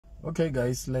Okay,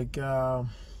 guys, like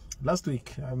last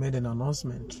week I made an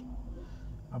announcement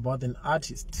about an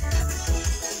artist.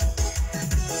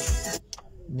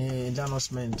 An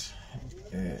announcement,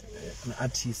 an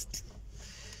artist.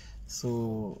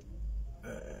 So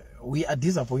we are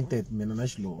disappointed,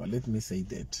 let me say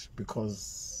that,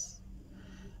 because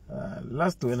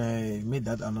last when I made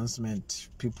that announcement,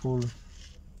 people,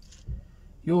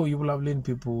 you will have learned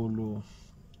people.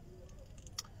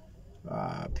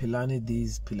 Philani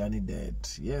this, Philani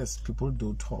that. Yes, people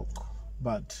do talk,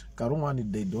 but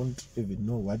Karungwani, they don't even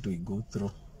know what we go through.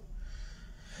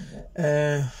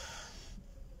 I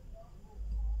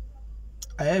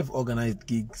have organized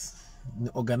gigs,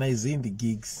 organizing the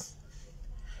gigs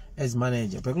as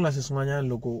manager. Pekula sisunganya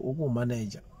loko uku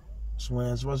manager.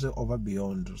 Sunganya swase over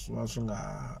beyond.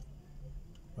 Swasunga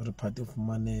part of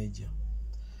manager.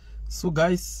 So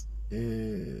guys,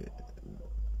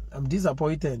 I'm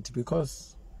disappointed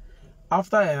because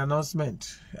after an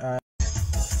announcement,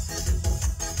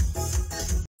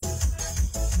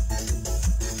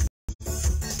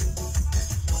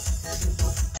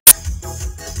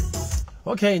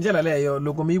 okay, njela leyo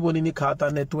loko mi voni ni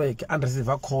khata network and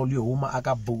receive call yo huma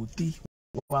aka boti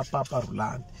wa Papa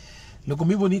Rhulani. Loko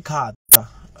mi voni khata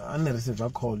and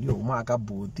receive call yo huma aka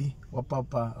boti wa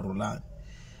Papa Rhulani.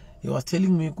 He was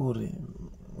telling me, Kuri,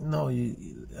 no,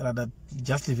 you rather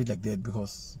just leave it like that,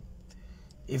 because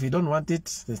if you don't want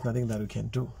it, there's nothing that we can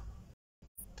do.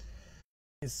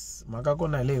 Yes,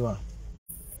 makakona lewa.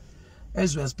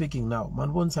 As we are speaking now,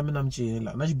 man won't summon am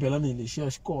chela. Nash belani le share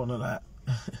shkona la.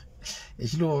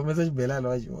 Ishlo message bela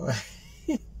lo ajo.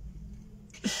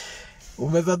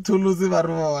 Umeza Toulouse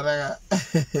baro na.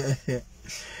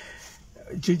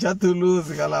 Chucha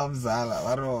Toulouse kala mzala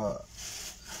baro.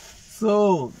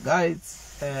 So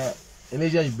guys,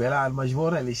 Elisha Belani,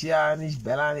 Majvora Elishani,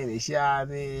 Belani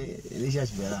Elishani, Elisha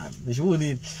Belani.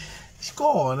 Mishuni,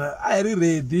 Shkona, I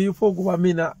ready for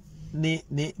Gumina. Ni,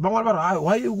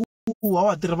 why you go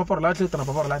out to Papa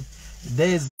Rhulani?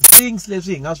 There's things let's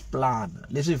see as plan.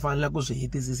 Let's see, finally, go see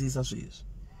it is as is.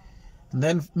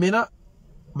 Then, Mina,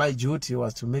 my duty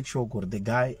was to make sure the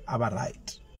guy have a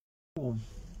right.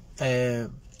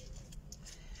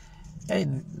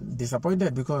 And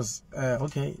disappointed because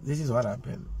okay, this is what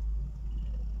happened.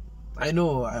 I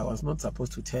know I was not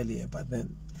supposed to tell you, but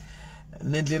then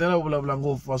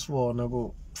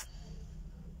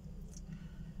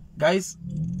guys,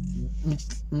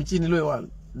 mchini lo wal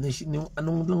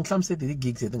anong hlamse the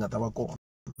gigs eting atawa ko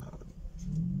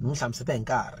nung hlamse ta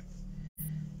enkare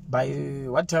by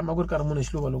what time agur kar mo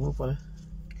nishlo lo mo pone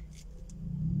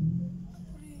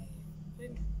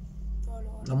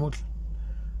namut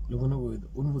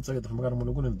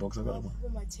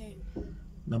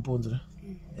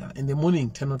yeah, in the morning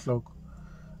 10 o'clock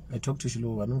I talked to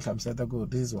Shilova and said,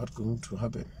 this is what's going to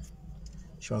happen.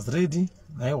 She was ready.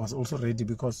 I was also ready,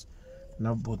 because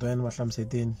now I'll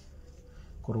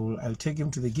take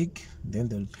him to the gig, then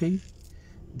they'll pay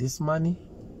this money,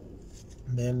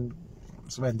 then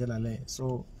so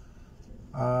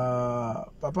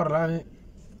Papa Rhulani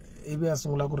ibe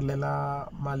asungula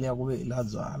kurilela mali ya kube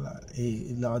iladzwala.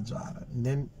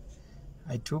 Then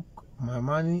I took my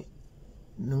money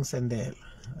nungsendela,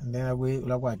 and then I go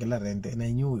ulakwakela rent, and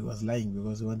I knew he was lying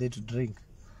because he wanted to drink.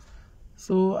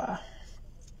 So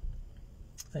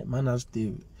man has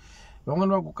to why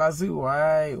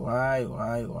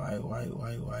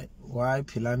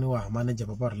Philani wa manager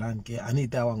Papa Rhulani ke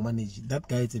anita wang manage. That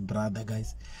guy is a brother,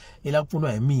 guys. He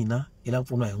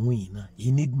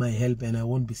need my help, and I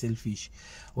won't be selfish.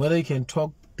 Whether you can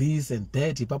talk this and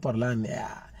that, Papa Rhulani,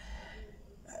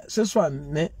 this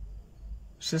one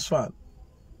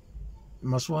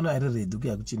maswana I read.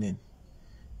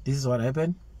 This is what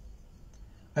happened.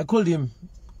 I called him.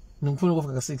 Phone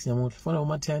over 6 phone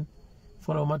over 10,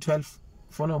 phone over 12,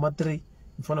 phone over 3,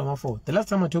 phone over 4. The last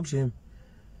time I talked to him,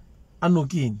 I'm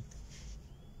looking,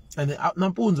 and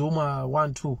Nampunzo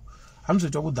 1, 2. I'm so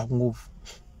talking that move.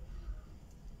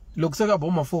 Look, Saga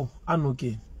Boma 4, I'm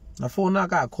okay. Na phone na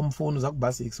ka come phone Zak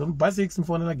basics. So basics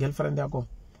phone na girlfriend yako.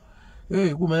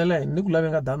 Hey, kumanela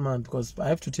nikula that man, because I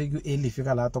have to take you early.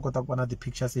 Fika la talk about the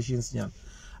picture sessions nyan.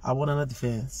 I want another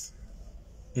defense.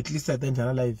 At least I think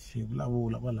her life.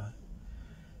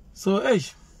 So,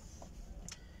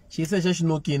 she said she's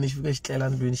knocking.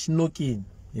 She's knocking.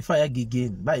 If I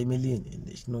again buy a million,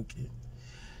 she's knocking.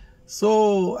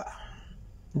 So,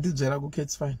 this is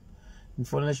it's fine. In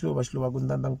for the Shluba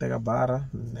Gundang take a bar.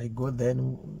 I go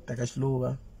then take a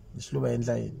Shluba and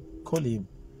line. Call him.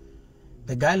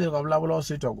 The guy will blah blah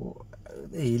say to go.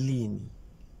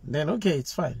 Then okay,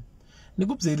 it's fine.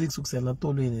 Nikup Zelig success not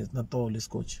all in it, not all is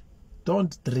coach.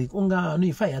 don't drink unga no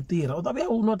ifa ya tirha u ta vuya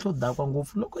u nwa tlho dakwa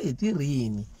ngopfu loko hi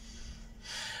tirhini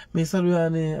misa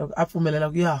luyani a pfumelela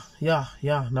ku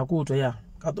ya na ku twa ya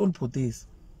ka don't put this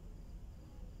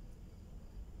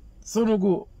so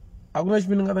loko a ku na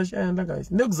xipini nga ta xi endla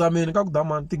guys ni ku zameni ka ku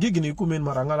damani tigigi ni yi kumeni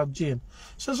mara nga la ku cina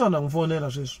sweswi na n'wi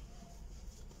fonela sweswi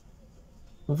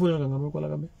n'wi fonela nga mi kwala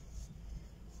kambe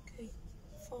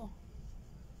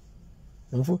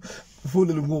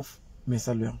mfonele ngopfu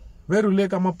misa luya verule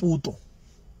ka maputo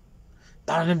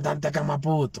tani mtante ka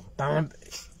maputo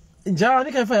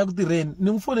njhani kha ifa ya ku tirheni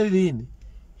ni n'wi fonelini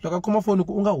loko a khoma foni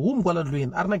ku u nga humi kwala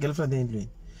ndlwini a ri na girlfriend endlwini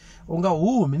u nga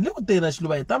humi ni le ku teni na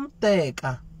xiluva hi ta mi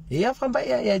teka hi ya famba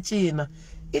ya cina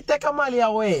i teka mali ya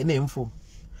wena hi mfumo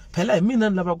phela hi mina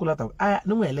ni lava ku lata a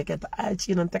ni n'wi heleketa a ya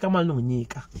cina ni teka mali ni n'wi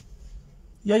nyika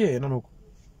ya yena loko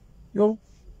yo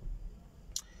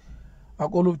a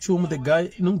kolo chumu the guy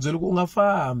ni n'wi byele ku u nga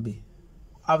fambi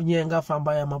a nyenga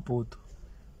famba ya maputo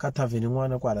ka thaveni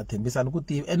n'wana kwala Thembisa ni ku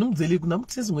tivi ni n'wi byele ku na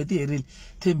since n'hweti herile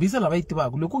Thembisa lava yi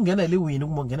tivaka loko u nghena hi le wini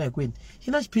kumbe u nghena hi kweni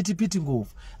yi na xiphitiphiti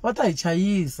ngopfu va ta hi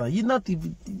chayisa yi na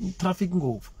traffic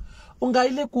ngopfu u nga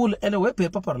yi le kule ene webe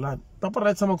Papa Rhulani Papa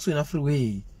Rhulani tshama kusuhi na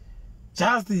freeway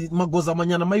just magoza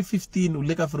manyana ma yi 15 u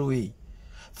le ka freeway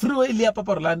leya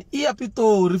Papa Rhulani i ya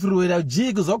Pitori freeway ya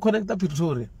jiki zo connecta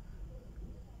Pretoria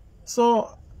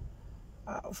so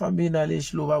fambina le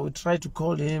xiluva we try to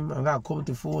call him anga khomi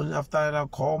ti phone after la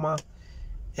khoma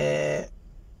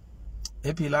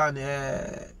Philani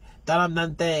tala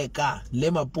mnanteka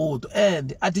le maputo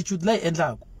and attitude la yi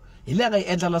endlaku hi le nga yi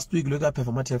endla last week loko ya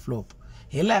performa flop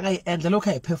hi le nga yi endla loko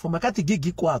hi performa ka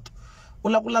tigigi kwato u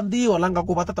la ku landiwa la nga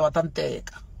ku va ta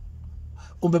nteka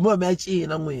kumbe mo ya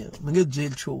cina n'wina mi nge byeli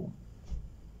nchumu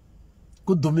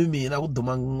ku dumi mina ku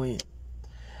duma n'wina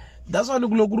that's why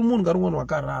loko ku ri munhu nkarhi wun'wana wa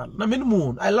karhala na mini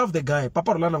munhu I love the guy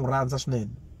Papa Rhulani n'wi rhandza swinene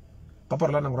Papa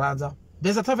Rhulani n'wi rhandza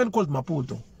there's a tavern called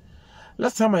Maputo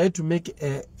last time I had to make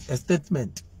a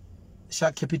statement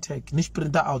xa Capitec ni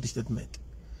printer out statement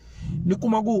ni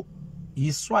kuma ku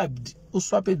he swiped u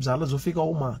swipe byala byo fika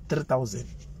uma 3000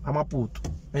 a Maputo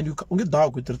and you nge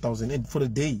dawo ku 3000 and for a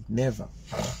day never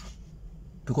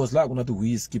because la kuna ti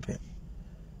whiskey pen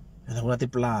and kuna ti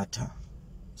plata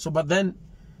so but then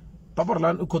Papa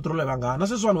Rhulani u control vangana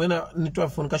sweswi wena ni twa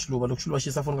phone ka xiluva loko xiluva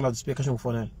xi sa phone ka loudspeaker xi n'wi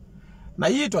fonela na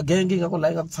yitwa genge nga ku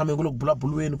la nga ku tshame ku loko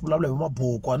bulabulweni ku vulavula hi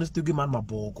maboko a ni swi tivi mani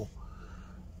maboko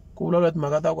ku vulavula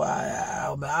timhaka ta ku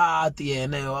ti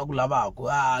yena a ku lavaku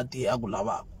ti a ku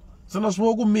lavaku so na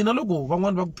swi ku mina loko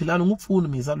van'wani va ku Philani n'wi pfuni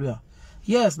misa luya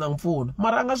yes na n'wi pfuna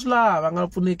mara a nga swi lava a nga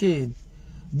pfunekeni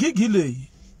gigi leyi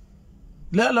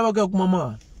leyi lavaka ya kuma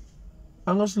mali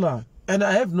a nga swi lava and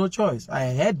I have no choice I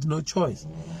had no choice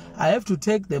I have to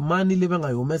take the money leyi va nga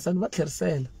yi humesa ni va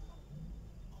tlherisela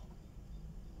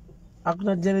a ku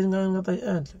na ndlela nga ta yi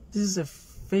endla this is a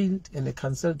failed and a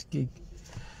cancelled gig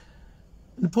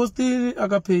ni postile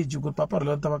aka page ku Papa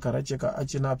Rhulani ta va karhi a cheka a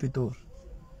cina a Pitori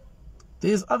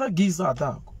there's other gigs a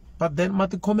taku but then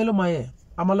matikhomelo ma yena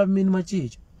a ma lavi mini ma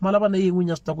cinca ma lava na ye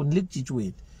n'winyi a swi ta ku ni le ku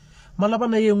cinciweni ma lava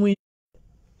na ye n'winyi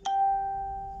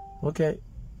okay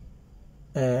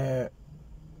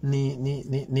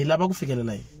ni lava ku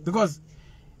fikelela yini because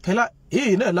phela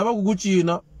hina hi lava ku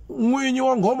cina n'winyi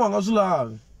wa nghoma nga swi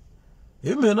lavi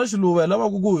hi mina xiluva hi lava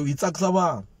ku hi tsakisa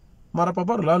vanhu mara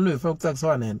Papa Rhulani loyi hi fanele ku tsakisa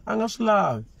vanhu yena a nga swi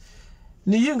lavi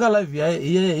ni yinga live ya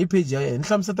hi page ya yena ni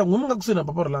hlamuseta n'wi nga kusuhi na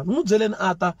Papa Rhulani n'wi byeleni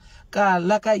a ta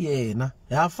kala ka yena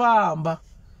ha famba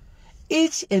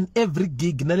each and every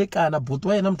gig na le kaya na buti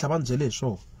wa yena mi tlhava ni byele hi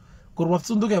swona ku ri wa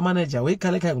tsundzuka hi manager we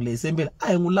khale kha hi n'wi lehise a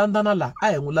hi n'wi landzana laha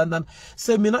a hi n'wi landzana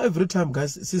se mina every time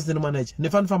guys since ni manager ni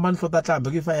fanele famba ni hlota tlambi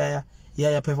ku ifa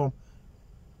ya perform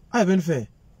a hi veni fair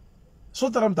swo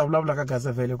tala mi ta vulavula ka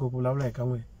gasa vhele ku vulavula hi ka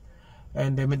n'wina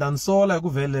and mi ta ni sola hi ku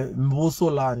vhele mi vo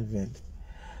solani vhele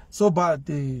so but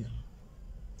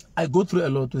I go through a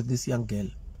lot with this young girl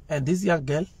and this young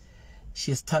girl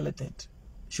she's talented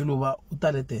xiluva u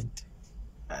talented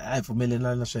a hi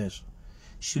pfumelelani na sweswo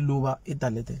xiluva i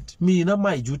talented mina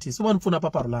my duty so va ni pfuna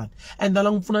Papa Rhulani and la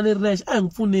n'wi pfuna ni ri nexe a hi n'wi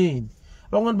pfuneni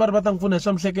van'wani va ri va ta n'wi pfuna hi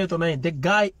swa mihleketo na yini the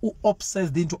guy who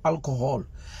obsessed into alcohol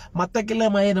matekele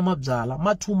ma yena ma byala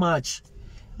ma too much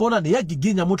bona ni ya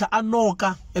gigi nyamutlha a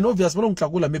noka and obviously va n'wi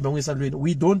tlakula maybe n'wi yisa ndlwini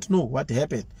we don't know what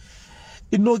happened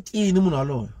i nokini munhu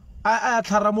waloyo a ya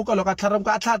tlharamuka loko a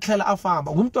tlharamuka a tlhela a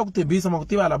famba n'wi mutwa ku Thembisa ma ku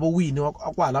tiva lavo wini a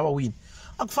ku halava wini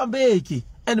a ku fambeki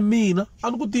and mina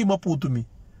a ni ku tivi Maputo mina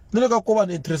ni le ka ko va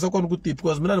ni interest ko ni ku tivi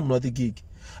because mina ni munhu wa tigigi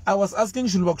I was asking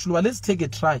xiluva let's take a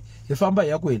try hi famba hi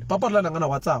ya kweli Papa Rhulani a nga na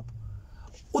WhatsApp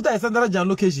u ta hi sendela njhani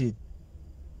location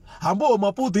hambo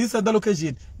Maputo hi senda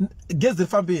location gezi ri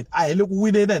fambeni a hi le ku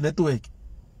wineni hi network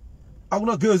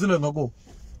akuna gezi le ngako.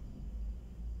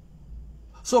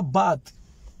 So but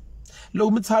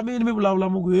loko mi tshamini mi vulavula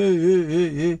mu ku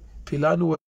hey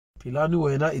Philani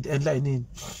wena it endla yini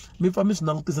mi fa mi swi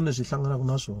langutisa leswi hlanganaka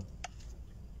na swona.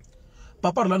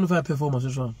 Papa Rhulani fa performance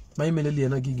sweswo ma yimeleli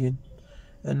yena gigini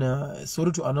and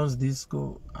sorry to announce this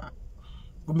go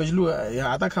kumbe xilo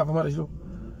ya ata cover mara xilo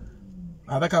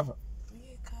ata cover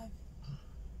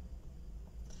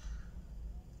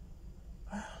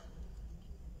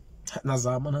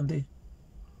nazama nande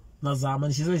nazama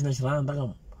ni xisa xina xiranda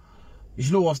kam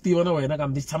xilo wa stiva na wena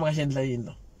kam ndi tshama ka xendla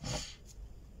yindlu.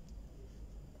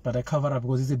 But I cover up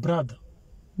because he's a brother.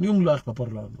 Ni like Papa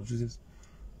Rhulani, which is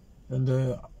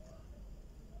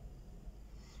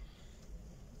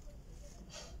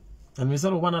and we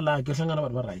said one like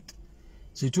you're right.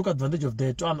 So he took advantage of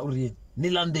that one or ni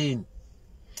landing.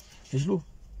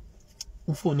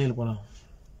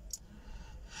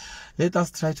 Let us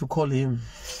try to call him.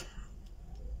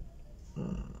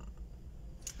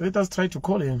 Let us try to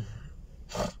call him.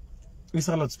 We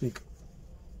shall not speak.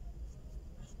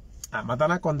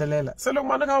 Matana kondelela. Se lo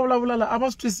mana ka vulavula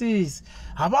aba stwisisi.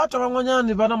 Abatho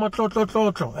van'wanyani vana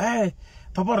matlotlotlotlo.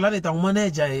 Papa Rhulani ta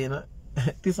manager yena.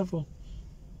 Tisa phone.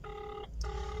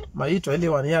 Maitwa ile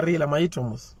wani ya rila maitwa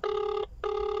mos.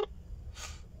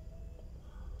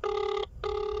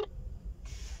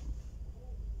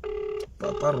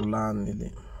 Papa Rhulani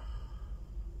le.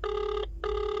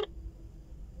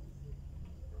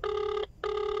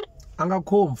 Anga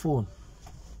khom phone.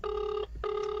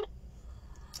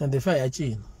 And the fire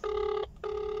chain.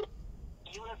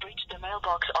 You have reached the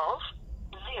mailbox of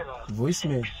 0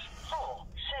 voicemail 6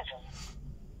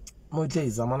 4 7. Moje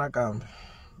zamana kambe.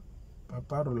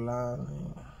 Papa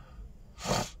Rhulani.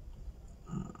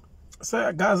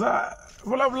 Se gaza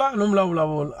vulavula no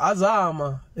vulavula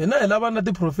azama. Ena lava na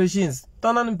ti professions.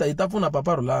 Tana ni mta pfuna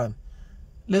Papa Rhulani.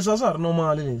 Leswi swa ri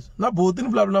normal leswi. Na boti ni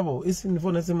vulavula na vo. Isini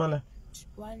phone simala.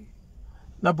 1.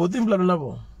 Na boti ni vulavula na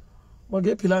vo. Wa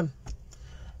ge Philani.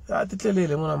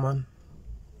 Atitlelele mona man.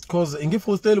 Cause ingi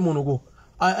fosteli munhu ko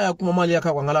aya kuma mali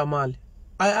yakha kwangala mali.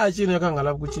 Aya chini yakha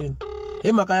ngala ku chini.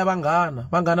 Hi mhaka ya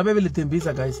vanghana bevele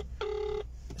tembisa guys.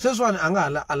 Sweswani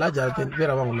anga alaja ke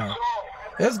vera vangula.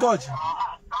 Yes coach.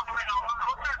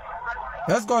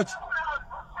 Yes coach.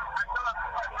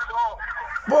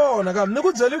 Bona kam ni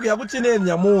ku byeli ku ya ku cineni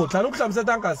nyamuthla ni ku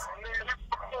hlamuseta nkasi.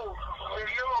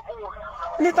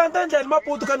 Ni tanta ndlela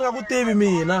maputu ka ni nga ku tivi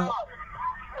mina.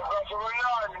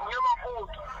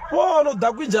 Bono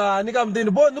dakwi njani ka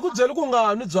mdini bo ni ku byela ku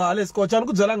nga ni byale scotch ni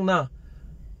ku byela ngina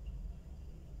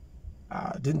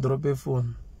didn't drop a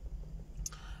phone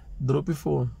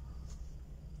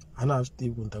ana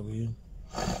Steve ku ntaku yini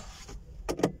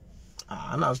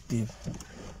ana Steve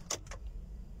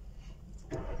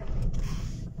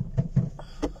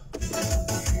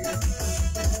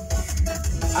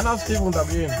ku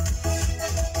ntaku yini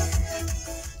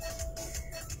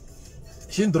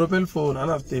xin drop a phone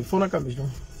ana Steve phone ka mbixo.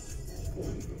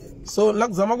 So la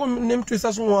kuzama ku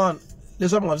nimtwisa swin'wana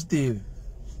leswi mi nga swi tivi.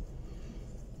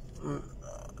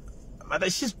 Mara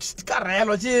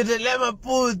xikarhelo xi le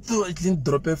maputu xi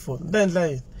drop a phone. Ndendla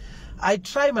yini? I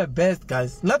try my best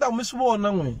guys. La ta mi swi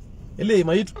vona n'wina. Hi leyi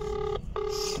mayitwa.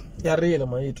 Ya rila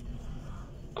mayitwa.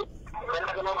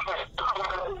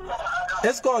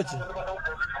 Escoach.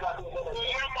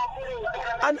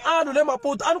 Anu le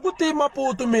maputu, anu ku tivi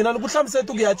maputu mina ni ku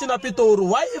hlamuseta ku ya cina Pretoria.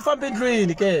 Why I fambe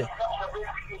ndlwini ke?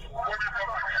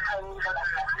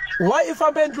 Why if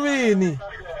I'm endlwini?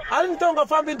 I didn't think of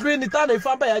endlwini tana if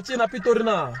I'm by China Pretoria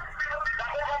na.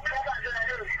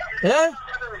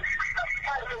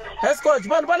 Yes coach,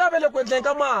 man bana vele ku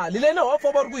endlenka mali. Lena ho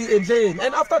for ku endleni.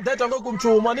 And after that anga ku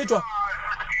mchuma nitwa.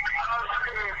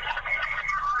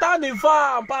 Tana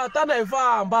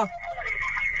ifamba.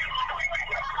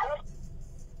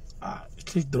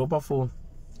 Click drop a phone.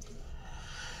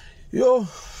 Yo.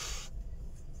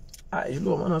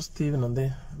 Yilo mana Steven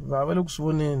ande va vele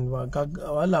kusivoneni va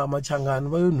la machangani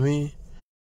va yo nwi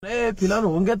Philani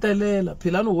ho ngetelela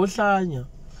Philani ho hlanya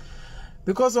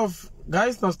because of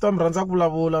guys na stom rhandza ku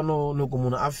vulavula no ku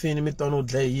munhu a fini mi twana u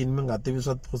dlaye yini mi nga tivi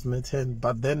swa postmortem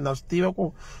but then na swi tiva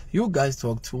ku you guys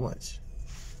talk too much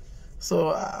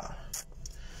so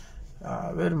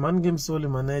very man game soli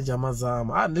manager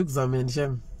mazama ni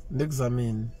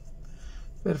kuzameni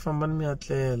Very fambani mi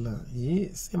atlela.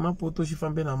 Yes, maputo xi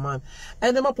fambe na mani.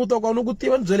 Ende maputo kwa nuku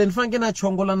tiva ndzwele ni fanke na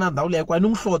chongola na ndhawu leyi kwa ni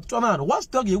nhloti twanana. Wa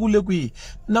stock hi ku le kwihi?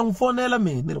 Na n'wifonela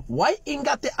mina. Why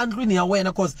ingate andlwini ya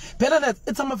wena cause phela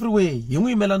it's a freeway. Hi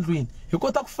n'wi yimela ndlwini. Hi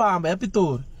kota ku famba ya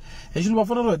Pretoria. Hi xilo va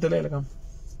fona ro hetelela kam.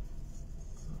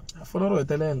 Fona ro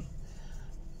hetelela.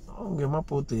 Onge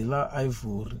maputo hi la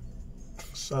Ivory.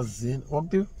 Shazin. What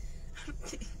do you?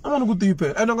 I'm gonna go deep.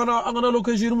 And I'm gonna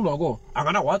location him logo. I'm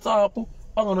gonna WhatsApp.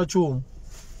 I'm gonna chum.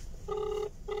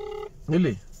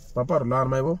 Really? Papa Rhulani,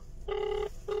 my boy.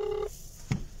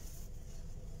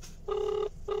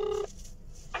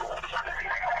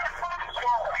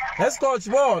 Let's coach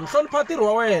bon. Son party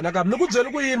rowe. Nakam nugu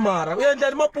jelu ko yin mara. We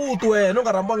ended maputu eh. No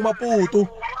karambang maputu.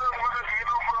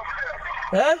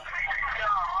 Eh?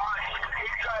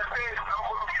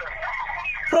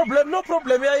 Problem, no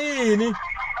problem ya yini.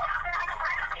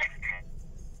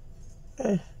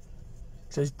 Eh.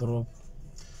 Just drop.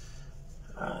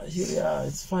 Yeah,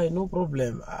 it's fine, no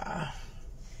problem.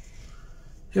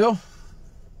 Yo.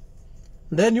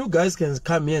 Then you guys can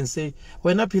come here and say,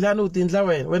 when I Philani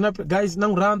utindla when I guys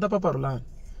nang randa Papa Rhulani.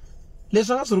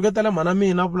 Leswi nga suruketela mana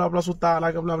mina bla bla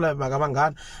sutala bla bla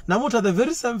magavangana. Namuta the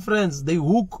very same friends they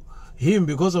hook him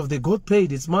because of they got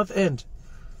paid. It's month end.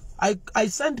 I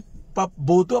sent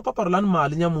boto Papa Rhulani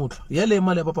mali nyamutla. Yele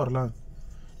mali ya Papa Rhulani.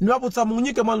 Niwa butsa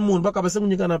munyike mali muni baka bese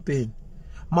munyika na pen.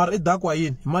 Mar idakwa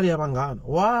yini mali ya vangana.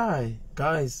 Why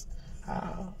guys?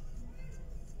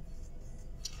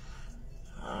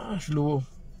 Shlo.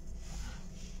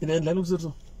 Ina endla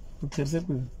lokusetso. Ukherse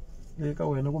ku. Eka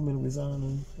wena kumbe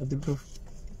ngwisana ati proof.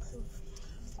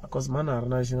 Because mana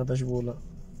arna xinga ta xivula.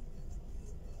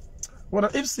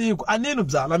 Wona if siku aneni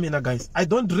byala mina guys. I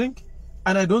don't drink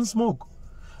and I don't smoke.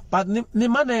 But ni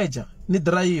manager, ni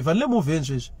driver, le moveni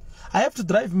sweswi. I have to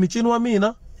drive michini wa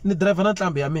mina, ni driver na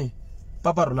ntlambi ya mina.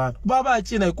 Papa Rhulani. Baba ya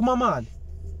cina ikuma mali.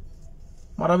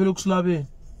 Mara vile kusulaveni.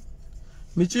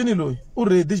 Michini loyi u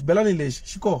ready xibelani lexi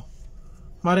xiko.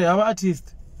 Mara hava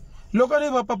artist. Loko ni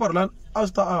va Papa Rhulani a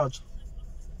swi ta antswa.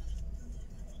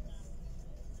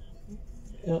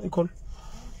 I call.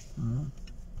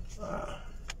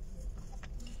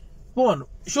 Bona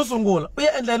xo sungula u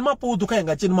ya endla ni maputu ka hi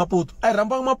nga cini maputu a hi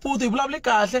rhambanga maputu hi vulavule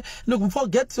kahle loko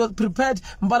forget prepared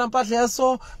mbala mpahla ya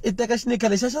so i teka xinika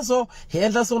lexa xa so hi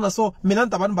endla so na so mina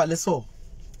ni ta va ni mbale so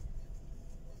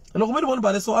loko mi ni voni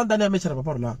mbale so a ni ta ni ya mechela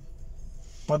Papa Rhulani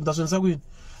but ni ta swendlisa ku yini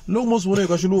loko mo swi vona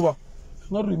eka xiluva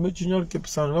nga ri mechini ya ri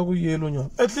kepisana nga ku yelo nyana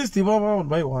at least hi va vanhu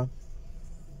va yi one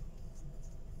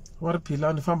va ri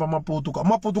Philani famba maputu ka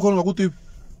maputu ka ni nga ku tivi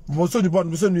moseni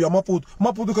vanhu se ni ya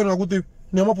maputu ka ni nga ku tivi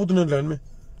ni ya maputu ni endlani me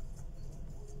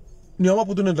ni ya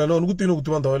maputu ni endlani ni ku tini ku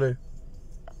tiva ndhawu leyo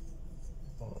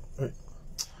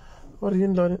va ri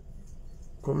yini lani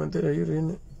komentela yi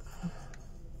rini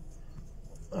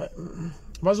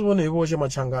va swi vone hi voxe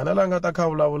machangana la nga ta kha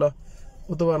vulavula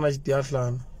u to va na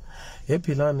xitiyahlana he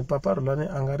Philani Papa Rhulani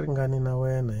a nga ringani na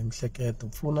wena hi mihleketo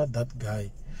pfuna that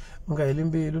guy u nga heli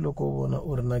mbilu loko u vona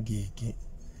u ri na gigi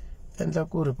endla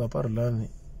ku ri Papa Rhulani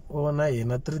u vona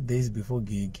yena 3 days before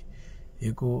gigi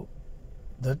hi ku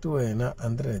that wena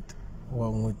 100 wa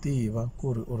n'wi tiva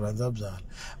ku ri u rhandza byala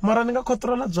mara ni nga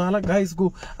controla byala guys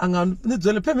ku a nga ni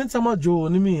byele payment tshama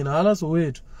Joni mina hala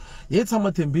Soweto ye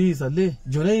tshama Thembisa le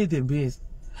Joni yi Thembisa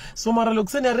so mara loko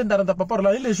se ni ya rindaranda Papa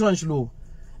Rhulani hi lexiwani xiluva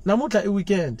namuntlha i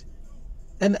weekend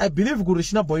and I believe ku ri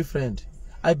xi na boyfriend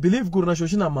I believe ku ri na xo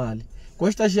xi na mali ko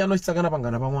xi ta xi ya no xi tsaka na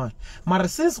vanghana van'wana mara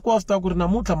since ku wa swi tiva ku ri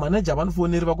namuntlha manager va ni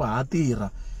foneri va ku ha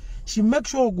tirha she make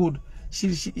sure good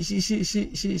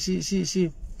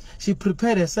she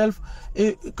prepare herself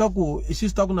ka ku swi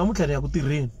swi ta ku namuntlha ni ya ku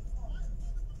tirheni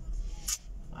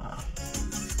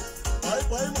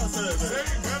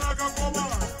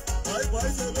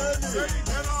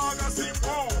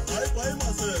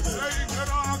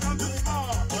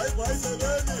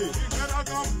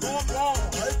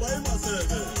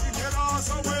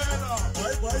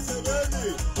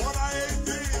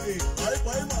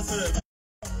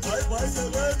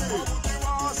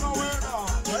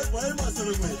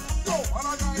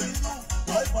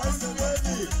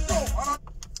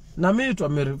na mitwa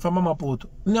miri famba maputu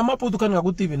ni ya maputu ka ni nga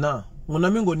ku tivi na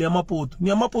n'wina mi ngo ni ya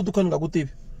maputu ka ni nga ku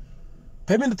tivi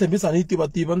phemi ni Thembisa ni tiva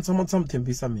ni tshama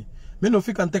Thembisa mi no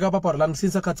fika ni teka Papa Rhulani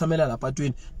since a kha tshamela la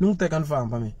patwini ni n'wi teka ni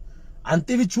famba mi a ni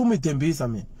tivi nchumu hi Thembisa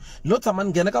mi lo tshama ni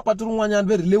nghena ka patu rin'wanyana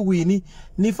ve ri le wini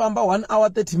ni famba 1 hour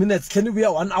 30 minutes tlhe ni vuya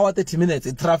 1 hour 30 minutes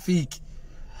hi traffic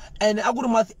and a ku ri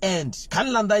month end kha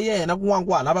ni landza yena kun'wana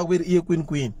ku hala va ku ve ri iye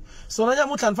kwini so na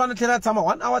nyamuntlha ni fanele tlhela tshama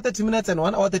 1 hour 30 minutes and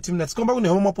 1 hour 30 minutes komba ku ni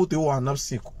hema maputu hi 1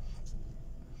 navusiku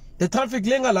the traffic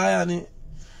leyi nga layani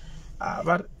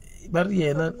va ri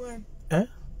yena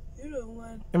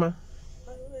ema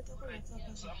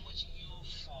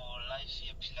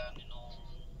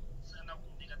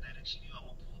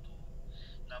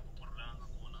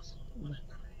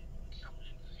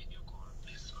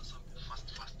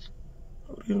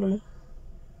really?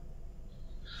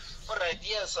 Alright,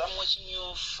 yes, I'm watching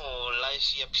you for live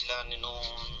here, Philani. No,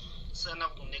 send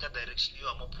up to make a direction you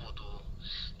are more photo.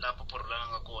 la Papa Rhulani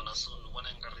nga kona so ni vona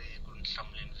ngari ku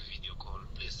nhlamuleni video call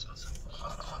please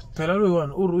phela loyi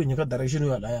wani u ri u nyika direction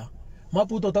yo laya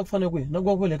maputo ta ku fane kwihi na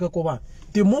ku va le ka ko vanhu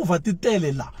timovha ti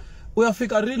tele la u ya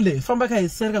fika rile famba ka hi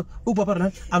serika u Papa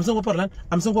Rhulani amsengo Papa Rhulani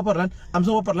amsengo Papa Rhulani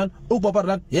amsengo Papa Rhulani u Papa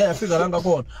Rhulani ya fika la nga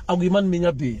kona a ku yimani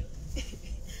minya biya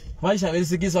va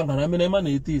xavelisikisa ngana mina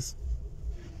imani hetisa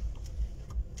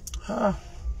ha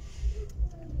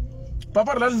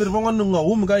Papa Rhulani mi ri van'wana nga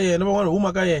humi ka yena van'wana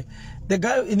huma ka yena the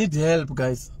guy need help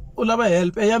guys u lava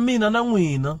help ya mina na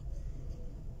n'wina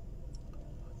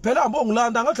phela hambi u n'wi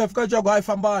landza a nga tlhela fika jaku hayi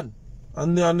fambani a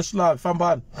ni swi lavi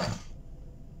fambani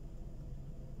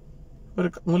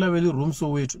n'wi laveli room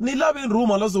Soweto ni lavi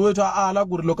room ala Soweto a ala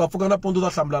ku ri loko a pfuka na puntu ta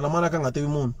hlambulana mana ka nga tivi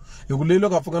munhu hi ku leyi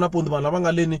loko a pfuka na puntu vanhu lava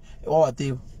nga leni wa wa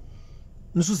tiva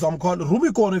ni swi zama call room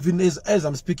yi kona even as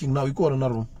I'm speaking now yi kona na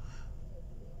room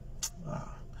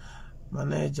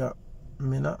manager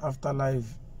mina after live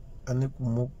ani ku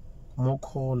mo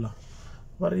call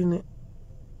va ri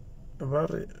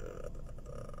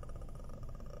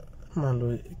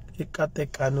malo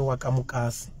ekatekani wa ka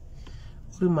mukasi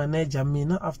uri manager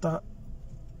mina after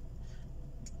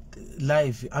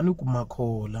live ani ku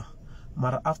makhola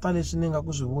mara after leswi ni nga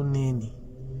ku swi voneni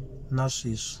na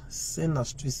sweswi se na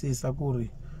swi twisisa ku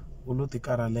ri u lo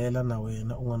tikaralela na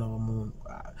wena un'wana wa munhu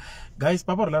guys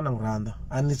Papa Rhulani na n'wi rhandza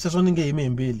ani sweswo ni nge yimi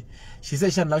hembeli xi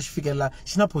se xa ni lava xi fikelela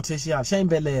xi na potential xa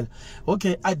yimbelela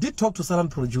okay I did talk to Salan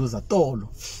producer tolo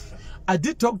I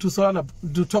did talk to Salan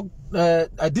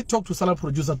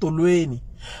producer Tolweni.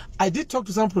 I did talk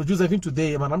to some producer even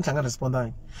today, man. I'm trying to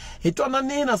respond. He told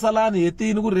me na Salani, he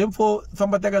told me for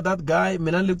somebody that guy.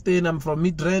 Milan looked in. I'm from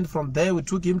Midrand. From there, we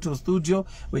took him to the studio.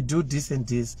 We do this and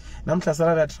this. And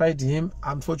I tried him.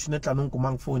 Unfortunately, I don't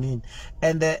come phone in.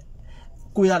 And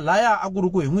kuya laya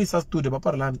aguruku ingi sa studio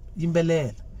Papa Rhulani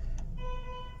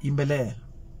imbelel.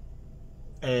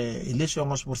 Ilesho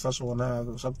ngosipursa swona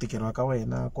swa ku tikeriwa ka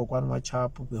wena kokwani wa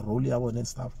chapu role ya wona and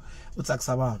stuff u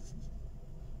tsakisa vanhu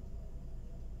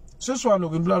sweswi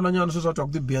loko ni vulavula nyana sweswi twa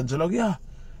ku tibiendzela ku ya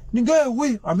ni nge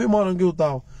wi hambi mona nge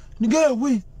utawa ni nge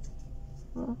wi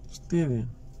Steven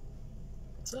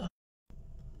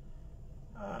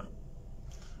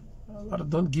but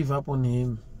don't give up on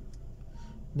him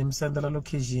nimsendela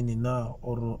location now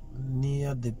or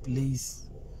near the place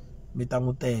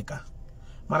mitamuteka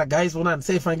mara guys wona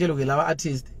se ifangelo ke lava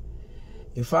artist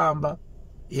ifamba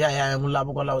ya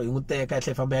ngulabo kwalawo inguteka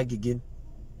ehle ifamba ya gigini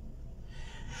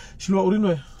shilwa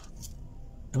urinwe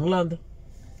ngilanda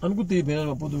anikuti bena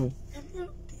maputo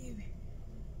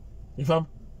ifamba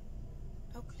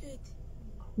akulethi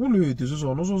ulethi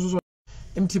so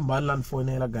Mtimbani land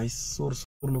phone guys so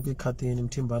look at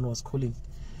Mtimbani was calling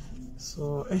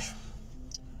so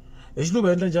lo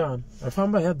benda njani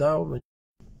afamba ya dawo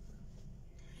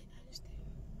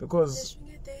because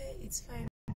it's fine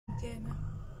kena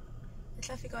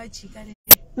traffic wa jika le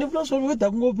ni plus wo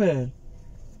da ngophela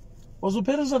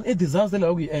wazophela son a disaster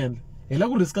la ku end ela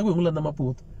ku risk ku ngulanda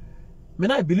maputo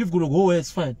mina I believe ku go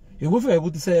it's fine ngofika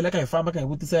ibutisela ka ifamba ka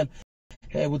ibutisela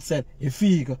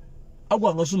ifika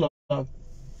akwanga sula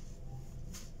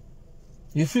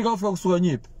ifika ufika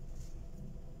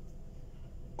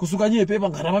kusuka nyiphi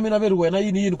bangana mina beri wena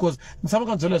yini because nisama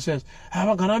kanzela sweswo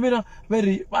bangana mina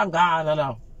beri bangana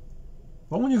lawo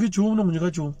van'unyika chumu no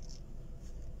munyika chumu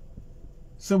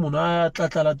se munhu a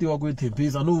tlatlalatiwa ku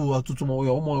ithembisa no wa tsutsuma u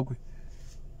ya umoya kwi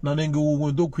na nenge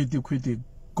un'we ndo quit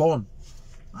gone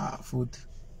futhi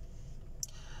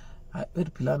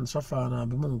Philani swa fana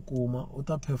hambi mu nkuma u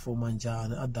ta performa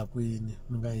njhani adakwini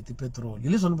mi nga heti petrol hi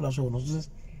leswi ni vula swona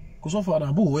ku swa fana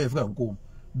hambi huwe fika nkuma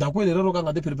dakwini rero ka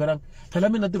nga ti preparanga phela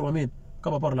mina ntirho wa mina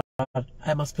ka Papa Rhulani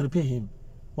I must prepare him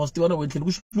wa swi tiva na wentleni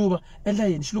ku xiluva endla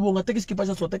yini xiluva u nga teki xikipa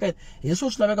xa swo teka yini hi swo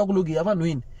swi laveka ku loki ya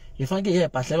vanhwini hi faneke hi ya hi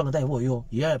pahle va nga ta hi voho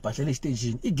hi ya hi pahlele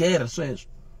xitejini i gere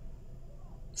sweswo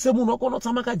se munhu wa kona u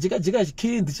tshama ka jikajika hi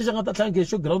xikhindi xi xa nga ta tlhange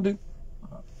xo ground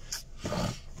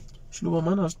xiluva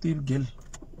mana a swi tivi gel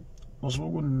wa swi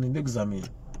va ku ni nge examini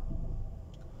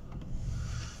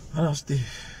mana a swi tivi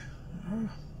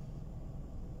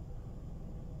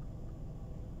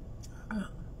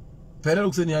phela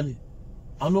loko se ni yale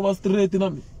a no va straight na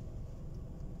mi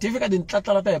ti fika ti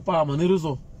tlatlala ta hi pama ni ri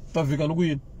so ta fika ni ku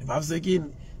yini hi vavisekini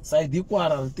side yi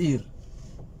kwara ri tirhi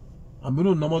hambi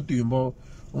no na matimba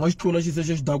u nga xi tlula xi se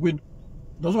xa xidakwini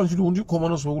naswona xi xi khoma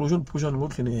na swivoko xo ni phusha ni ngo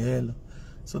tlhela ni hela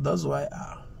so that's why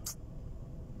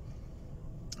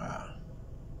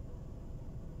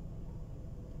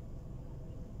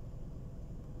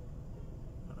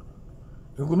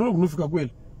loko no fika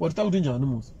kwele wa ti ta ku ti njhani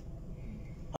musa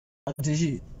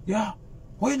ati ya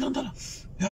wena ndala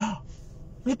ya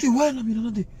noti wena mina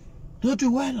noti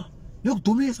wena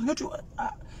Yokudumisa ngathi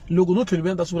loko no tlhela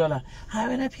venda sula la. Ha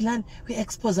wena Philani we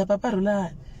expose Papa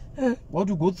Rhulani. What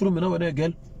you go through mina wena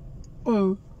girl?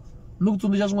 No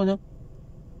kutsundzuxa swin'wana.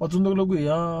 Wa tsundzuka loko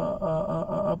ya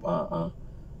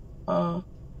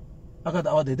aka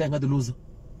ta awade ta nga delusa.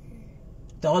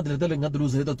 Ta awade ta nga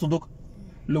delusa ta tsundzuka.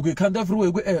 Loko I khanda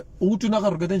freeway ku u tuna ka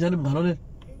rukete njhani munghana ne?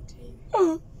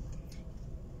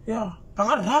 Yeah, va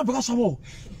nga rhabi ka swavo.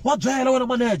 Wa byela wena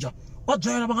manager. Wa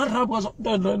byela va nga rhabi ka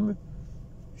swavo.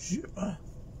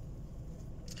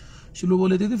 Xiluvo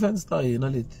leti defense ta hina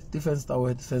leti defense ta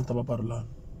wena defense ta Papa Rhulani.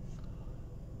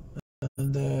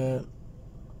 And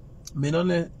mina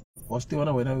le was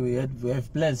still when we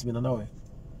have plans mina na we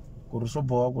ku ri swo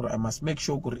boha ku ri I must make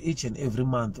sure ku ri each and every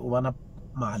month u va na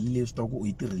mali leyi swi tiva ku u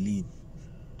yi tirhelini.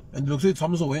 And loko se yi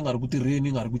tshama so we nga ri ku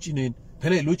tirheni nga ri ku cineni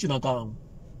phela hi lo cina kan'we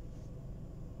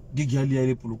gig ya liya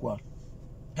le Polokwane.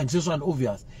 And sweswiwani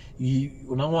obvious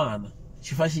u na n'wana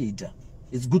xi fa xi dya.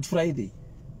 It's Good Friday,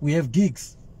 we have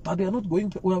gigs but we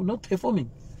are not performing.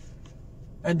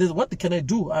 And then what can I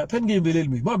do? I can't give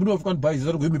me. But I can't buy.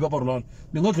 Zero give me Papa Rhulani.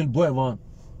 They not can boy man.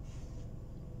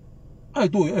 I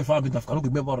do. If I'm in Africa,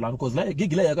 give me Papa Rhulani because like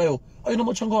gig like I know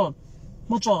much on.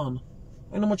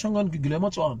 I know much on gig like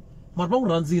much on. My mom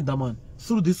runs in the man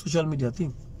through this social media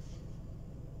thing.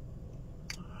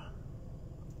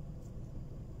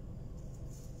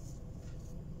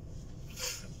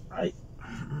 I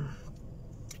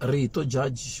Rito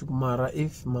Judge Shumara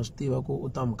if must ko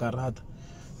utam karata.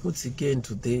 What's again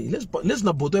today? Let's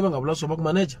not boto nga vula swo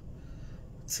manager.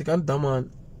 Sikani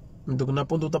daman ndoko na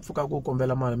ponto tapfuka ku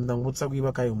kombela mali mi ta ngutisa ku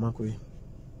yiva ka huma kwihi.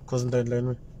 Because nta endla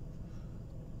yini?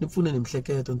 Ni pfune ni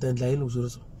mihleketo nta endla yini ku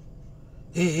so.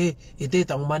 Hi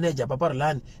ta n'wi manager Papa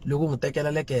Rhulani loko n'wi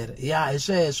tekela lekere. Ya hi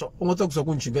sweswo u nga tsakisa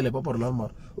ku nchingele Papa Rhulani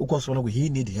mara u ko swona ku he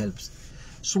need helps.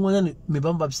 Swin'wanyani mi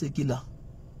va vavisekila.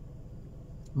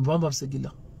 Mi va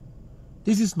vavisekila.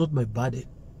 This is not my burden.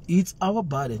 It's our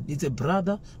burden. It's a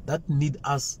brother that need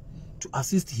us to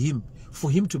assist him, for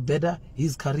him to better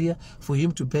his career, for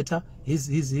him to better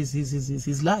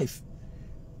his life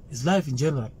in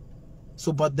general.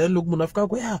 So, but then look, munafika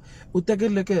ko yeah,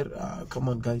 utekeleke. Come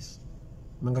on, guys.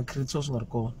 Manga create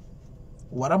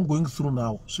what I'm going through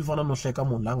now. Swifana no hleka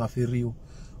munhu la nga feriwa.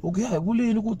 Okay, I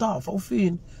vuleni ku ta fa u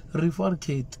fini.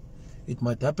 Refarcate. It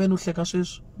might happen uhleka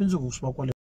sweswo. Bindzukku swi va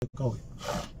kwale ka wena.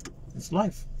 It's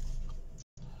life.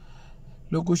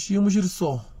 Loko xiyimo xi ri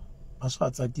so a swi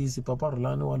ha tsakisi Papa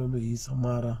Rhulani wa lolohisa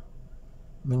mara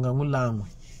mi nga n'wi lan'wi.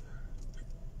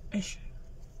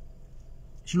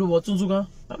 Xiluva wa tsundzuka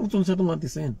a ku tsundzuxa tin'wana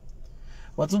tiseni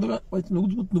wa tsundzuka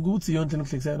ni ku vutsi yona tlhelo ku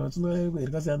hlekisa yena wa tsundzuka ku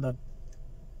heri ka siyandani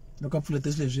loko a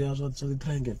pfulete swilo leswiya swa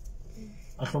ti-triangle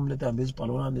a hlomulete hambi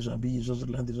swipalonani leswi hambi yiswa swi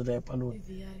ri landi swo leha paloni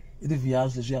i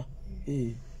ti-vias leswiya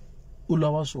u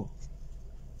lava swona.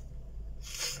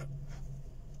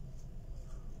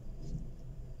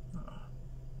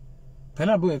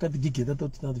 Phela hambi u heka tigigi ta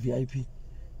na ti-VIP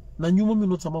na nyuma mi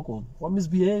no tshama kona wa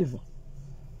misbehave.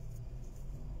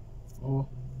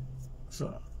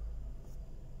 So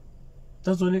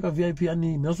that's only ka VIP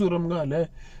ani na swi ram nga le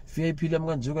VIP le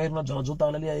mga njuka iri na byala byo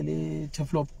tala le ile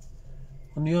Teflop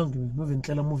ni yangi no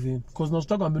ventlela movie because na swi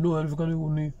ta ku hambi no help ka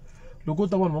ni loko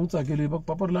ta vanhu va n'wi tsakele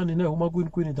Papa Rhulani na huma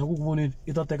kwini ta ku voneni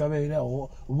I ta teka vele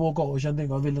voka hoxa ndzeni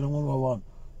ka vele ra n'wana wa vanhu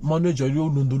manager yo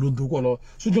lundulundu kwala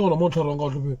swi tlanga na matlhari nga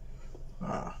kahle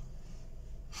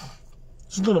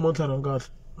swi tlanga na matlhari nga kahle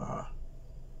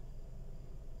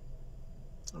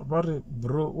va ri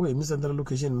bro u hi mi sendela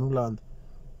location mi landa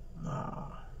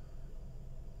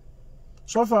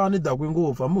swa fana ni dakwe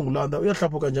ngopfu hambi n'wi landa u ya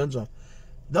hlapuka njhani.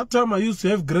 That time I used to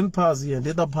have grandpas here and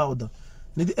data powder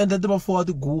ni ti endla ti va four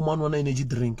ti guma ni wana energy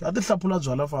drink a ti hlapula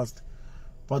byala fast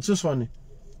but sweswiwani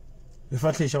hi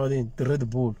fa tlhe xava ti Red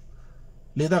Bull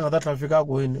leti a nga ta tlhafika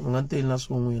kwini u nga nteli na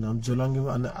swin'wini a mi byelangi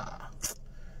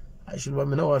a xilo va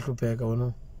mina wa hlupheka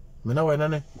wena mina wena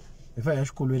ne hi fa hi ya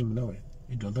xikolweni mina wena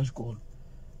hi dyondza xikolo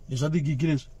leswi a tigigi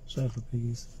leswi swa hi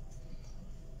hluphekisa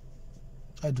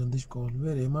a dyondza xikolo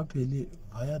ve ri hi mapheli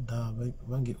va ya dava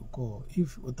va nge u koho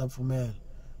if u ta pfumela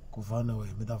ku vana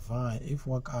wena mi ta vaya if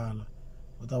wa kala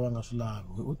u ta va nga swi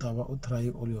lavi u ta va u try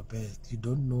all your best. You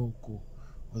don't know ku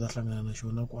u ta hlangana na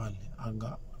xona kwale a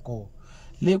nga koho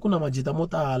le ku na majita mo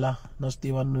tala na swi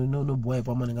tiva no boha hi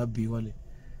pama ni nga biwa le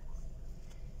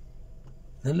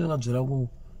na le nga byela ku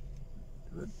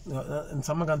ni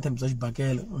tshama ka ntshembisa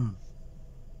xibakele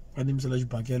a nimisela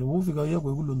xibakele wo fika ya ku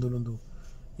hi ku londolondo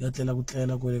ya tlela ku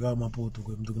tlela kwele ka mapoto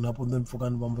ku mndu na poto ni pfuka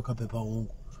ni vamba ka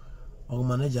phephahungu wa ku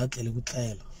manager a tlele ku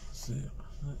tlela se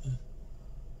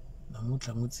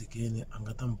namuntlha n'wi tshikeni a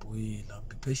nga ta mi bohela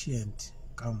be patient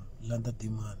come landa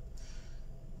demand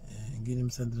Give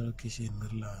him central location in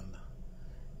Maryland.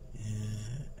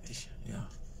 Yeah.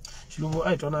 Shilungu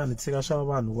I twana ni tsika swa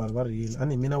vanhu va real.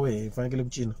 Ani mina we fanekele ku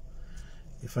cina.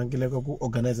 Hi fanekele ku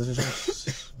organize sweswo.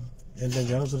 Endla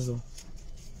njhani sweswo?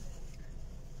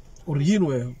 U ri yini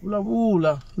we?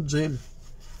 Vulavula, byeli.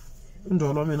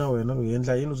 Ndolo wa mina wena lo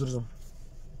endla yini sweswo?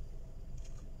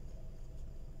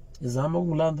 Izama ku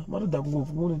ngulanda, mara da ku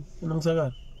ngopfu munhu ina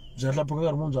ngisakala. Byela phaka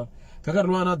ka rimunja. Phaka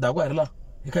rin'wana da ku a ri la.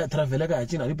 Eka travel ka ya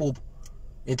cina ri popo.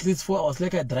 At least 4 hours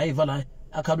like a driver la.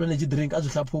 A kha energy drink a byi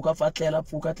hlaphuka fa tlela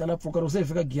pfuka ro se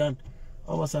fika Giyani.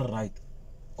 A was right.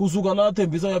 Kusuka la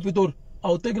Thembisa ya Pretoria.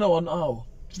 A wu teki na 1 hour.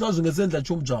 Swi ta byi nga se endla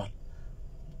nchumu byala.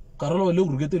 Nkarhi lowu le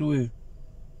ku rhuketeliweni.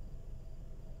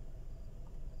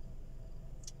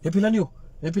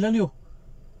 Philani yo.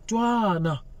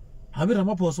 Twana. Hambi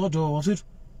Ramaphosa wa dyoha swithu.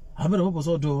 Hambi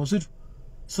Ramaphosa wa dyoha swithu.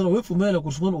 So we pfumela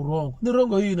ku swin'wana u wrong. Ni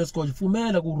wrong yini Scotch?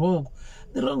 Pfumela ku wrong.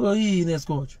 Ni wrong yini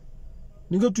Scotch?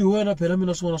 Ni nga twi wena phela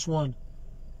mina swin'wana.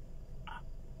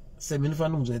 Se mina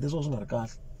fana n'wi byela leswo swi nga ri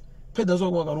kahle. Pheda swa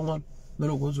ku nkarhi wun'wana me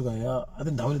loko u suka ya a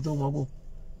tindhawu leti u nga ku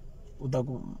u ta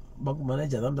ku va ku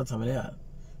manager ta tshamela ya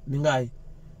ni nga yi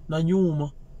na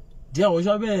nyuma dia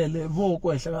hoxa vele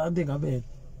voko ehla a ndzi nga vele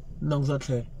nangusa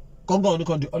tlhela kongani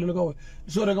khandi alele ka we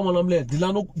so reka malamle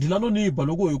dilano ni ba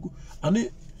loko hi ku ani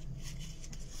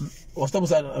wasta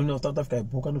musa ani wasta ta fika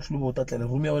buka ni hluluvo ta tlela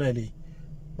room ya wena leyi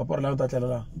Papa Rhulani ta tlela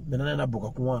la mina na buka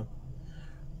kun'wana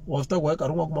wasta ku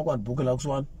nkarhi wun'wana kuma ku ani buka la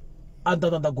kusuwani a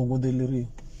ta gongondeleriwa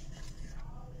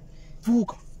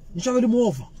vuka ni xavele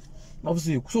movha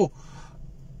navusiku so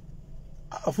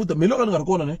a futa mi loko ni nga ri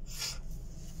kona ne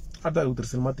a ta ku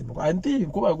tirhiseni matimba ku a ni tivi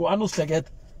ku va ku a no swi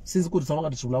hleketa since ku ri tshama nga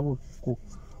ti vulavula ku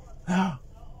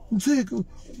ntsiki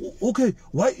okay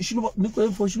why xilo ni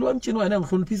ku for xilo mcini wa hina ngi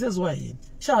hloniphise wa hina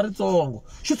xa ha ri tsongo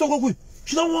xitsongo kwihi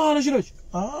xi na n'wana xi lexi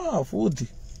futhi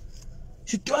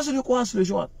xi tiva swilo hinkwaswo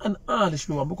lexiwani a ni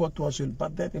xilo hambi ko tiva swilo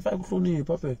but then if I ku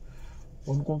hlonipha pe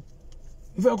wonko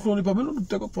if I ku hlonipha mina ni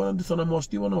teka ku fana ni sana ma swi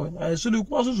tiva na wena a hi swilo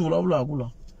hinkwaswo swi vulavulaka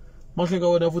la mahleka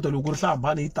wena futhi loko ku ri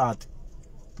hlambani hi tate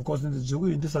because ni byi ku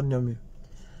yintisani nyamini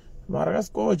mara ka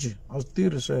Scotch a swi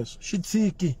tirhi sweswo xi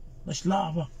tshiki na xi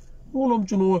lava u lo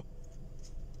mcini we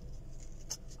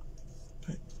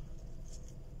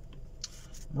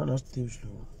mana swi tivi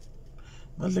xilo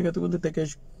mahleketa ku ndzi teka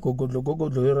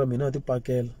gogodlo ra mina ti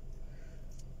pakela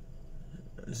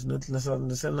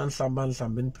ni se na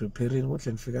ni preparing ku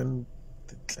tlhela ni fika ni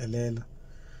titlelela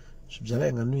swi byala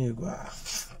hi nga nwiku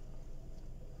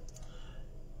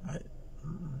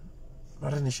va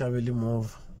ri ni xaveli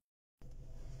movha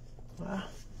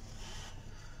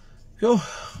yo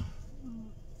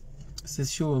se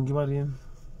xihongi va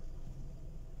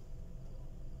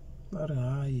ri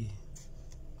hayi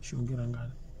xihongi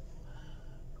rangani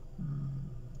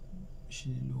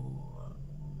xilo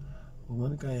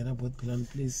un'wana ka yena bot Philani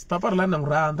please Papa Rhulani na n'wi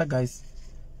rhandza guys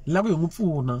lava hi n'wi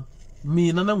pfuna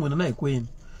mina na n'wina na hinkwenu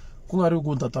ku nga ri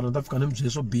ku ta tala ta fika ni mi byele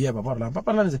swo biha Papa Rhulani.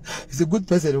 Papa Rhulani is a good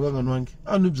person loko a nga nwangi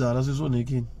a ni byala sweswi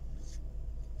onhekini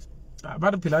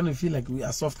va ri Philani feel like we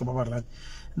are soft ka Papa Rhulani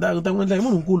ta n'wi endla hi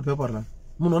munhu nkulu Papa Rhulani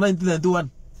munhu wa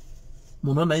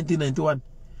 1991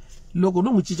 loko ni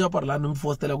n'wi cinca Papa Rhulani ni n'wi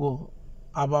fostela ku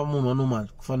a va munhu wa normal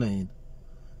ku fana na hina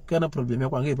ku ya na problem ya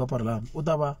ku a nge hi Papa Rhulani u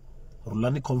ta va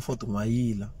Rhulani comfort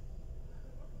n'wayila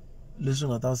leswi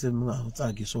nga ta se mi nga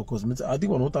tsaki so cause mi a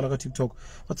think vanhu vo tala ka TikTok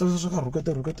va tsakisa swa ka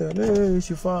rhuketela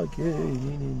xifaki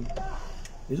yini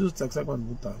leswi swi tsakisaka vanhu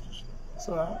vo tala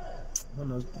so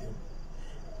vana swi tiva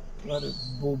va ri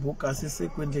bubu kasi se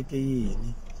ku endleke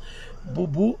yini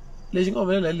bubu lexi nga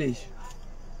humelela lexi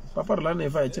Papa Rhulani hi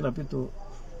fa hi cina pito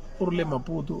u ri le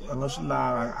Maputo a nga swi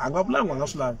lavi a nga vulangi a nga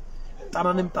swi lavi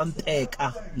tanani mi ta ni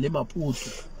teka le Maputo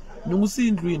ni n'wi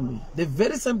siyi ndlwini the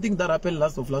very same thing that happened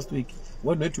last week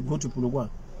when we had to go to Polokwane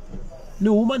ni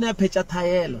huma ni ya phecha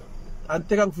thayela a ni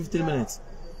tekangi 15 minutes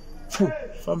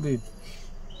fambeni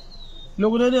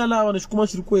loko ni ya lava ni xi kuma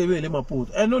xi ri kweve le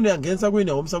Maputo no ni ya nghenisa kwini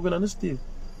ya humisa kwini a ni swi tivi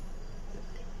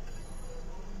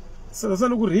se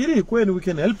loko ri hi ri hinkwenu we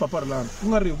can help Papa Rhulani ku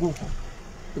nga ri hi ku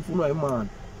hi pfuniwa hi mani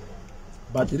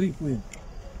but hi ri hinkwenu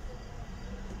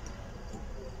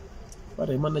va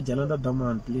ri hi mani na Jalanda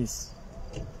Damani please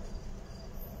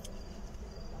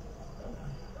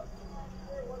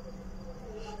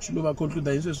xilo va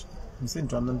conclude hi sweswi ni se ni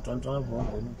twana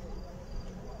vongo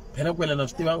phela kwela na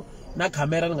swi tiva na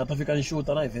camera ni nga ta fika ni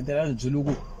xuta na event ya ni byele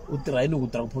ku u tirha yini ku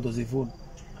tirha ku photo cellphone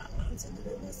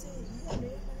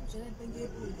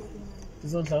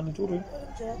tisonhlani turi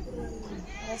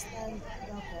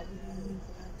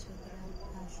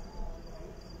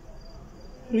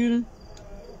really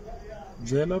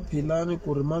byela Philani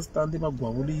ku ri mastandi va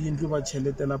gwavule yindlu va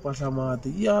cheletela mpahla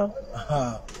mati ya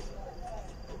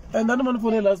and ani mani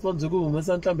fonela last month ku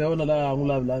humesa nhlamba ya wena laha ngu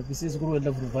lavi lavi sisi ku ri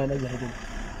endla profile ya ku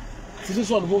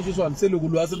siswani vo siswani se loko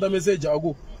lwa senda message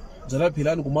aku byela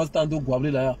Philani ku mastandi u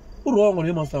gwavule laya u wrong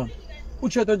ni mastandi u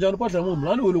cheta njhani mpahla ya munhu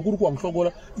lani wele ku ri ku wa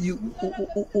nhlokola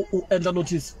u endla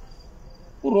notice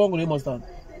u wrong ni mastandi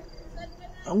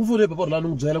angu fune Papa Rhulani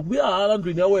ngu byela ku vuya hala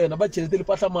ndlwini ya wena va cheletele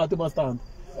mpahla mati mastandi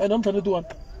and I'm trying to one.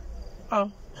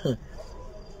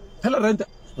 Hela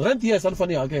rent yes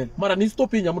alifani hakela mara ni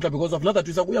stopping ya mutla because of nada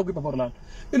twisa kuya ku Papa Rhulani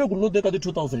ile ku node ka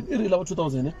 2000 iri lava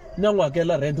 2000 ni yangu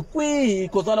hakela rent kwi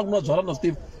kozala kunwa byala na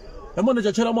Steve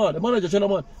manager chela mali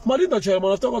nda chela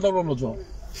mali staka ta no byala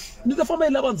ni ta famba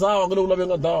ilava ndzawa ngelo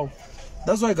kulavenga ndawo.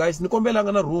 That's why guys ni kombela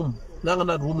nga na room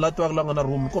la twa la nga na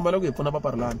room ni kombela ku yipfuna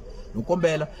Papa Rhulani ni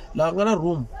kombela la nga na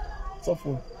room so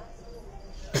phone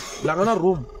la nga na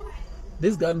room.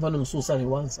 This guy in front so sorry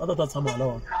once. I thought that's some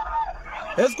alone.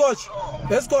 Yes, coach.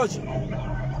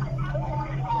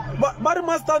 Bari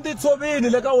mastandi tshovini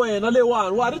le ka wena le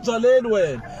one. Wa ri byaleni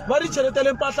wena. Va ri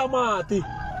cheletele mpahla mati.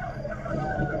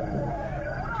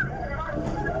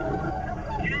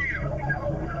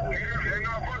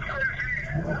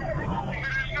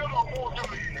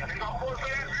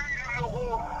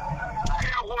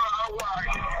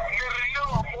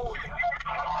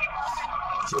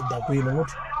 Dakwini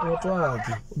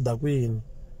ngotwaki dakwini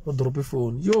o drop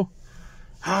phone yo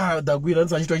dakwini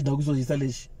ndza xitwa xidakwini xisa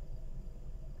lexi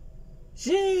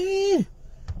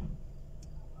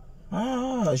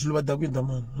xiluva dakwini da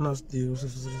mani na swi tivi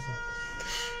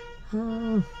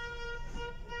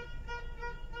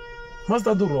must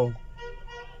do wrong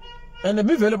and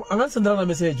mi vele a nga ni sendela na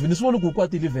message ni swi voni ku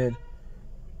kwatile vele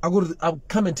a ku ri I'll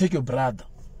come and take your brother.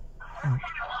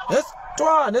 Yes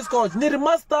twana coach ni ri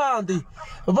mastandi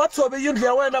va tshove yindlu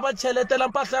ya wena va cheletela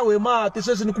mpahla ya we mati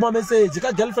sweswi ni kuma message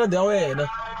ka girlfriend ya wena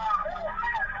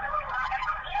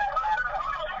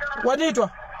wa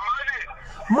nitwa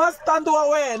mastandi wa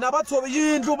wena va tshove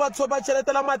yindlu va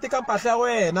cheletela mati ka mpahla ya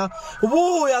wena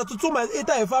vuya tsutsuma i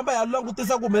ta hi famba ya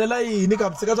langutisa ku humelela yini ka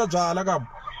msika swa byala ka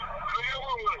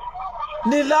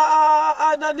ni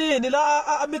la ni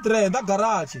la a Midrand a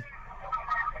garage.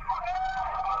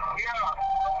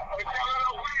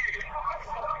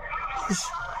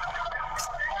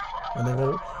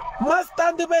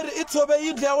 Mastandi beri itsobe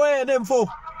yindlu ya wena mfo.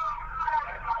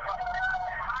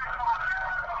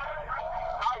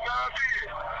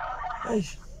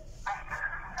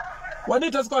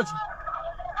 Wanita scotch.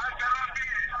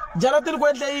 Jarati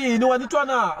kwendle yini wanitwa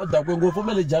na da kwengo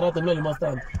fomele jarati mle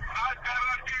mastandi.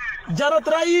 Jarati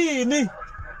ra yini?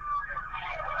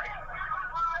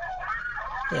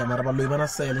 Ya mara ballo ibana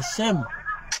sele shem.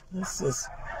 Yes.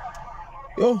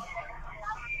 Yo.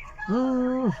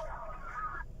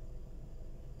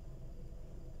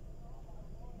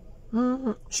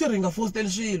 Sharing first tell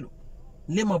Shilo.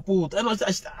 Lema put.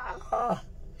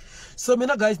 So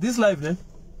mina guys, this live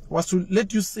was to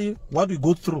let you see what we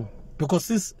go through. Because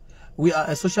since we are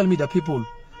a social media people,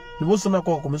 these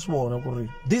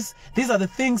are the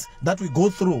things that we go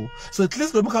through. So at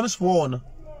least when we come spawn,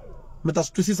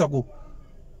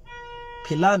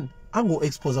 Philani, I'm going to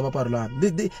expose Papa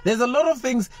Rhulani. There's a lot of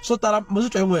things. So that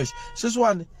this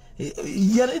one,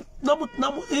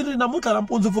 namutla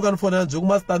nampunzi fuka nifona nje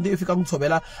kumastandi ifika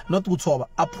ngithobela not ukuthoba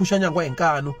aphusha nyangwa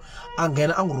enkanu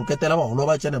angena anguruketela baholo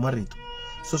batshene marito.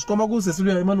 So sikoma ku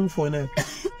sesiluya imani ngifone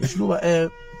ngishluba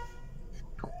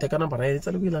teka number right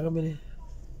tsale ku ilanga mele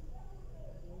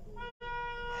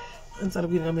entsale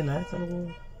ku ilanga mele tsale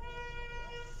ku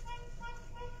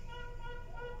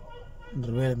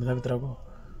ndrwele mina vitrago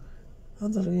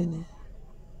antsale yini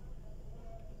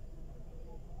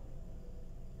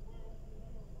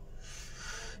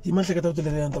imahleketa ukuthi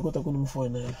le yanta kodwa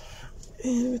kunumfonela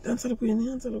ansala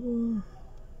kuyini ansala ku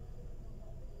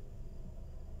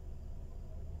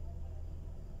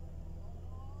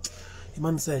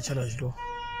imani search la jlo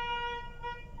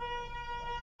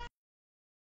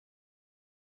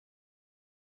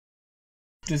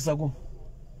tsaku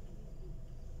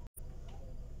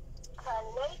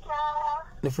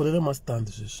ni fonela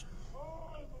mastandi sisi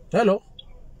hello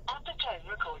After tone,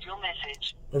 record your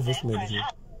message.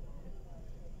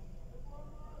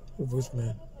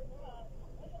 Voicemail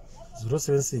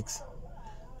 076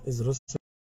 0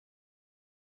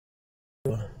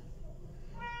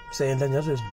 sayendla njalo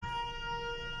sweswi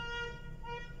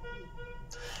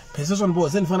phese swona bo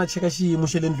se ni fana cheka xiyimo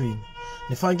xe le ndlwini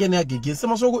ni faneke ni ya gigini se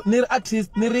masoko ni ri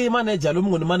artist ni ri manager lomu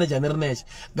ngoni manager ni ri nexe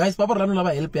guys Papa Rhulani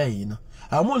lava help ya hina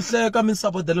a mu hleka mi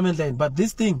support le mendleni but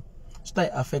this thing swi ta hi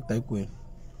affect hinkwenu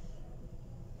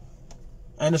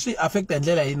and swi affect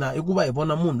ndlela yina ikuva hi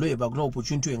vona munhu loyi va ku na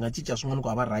opportunity hi nga cinca swin'wana ku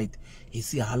ava right hi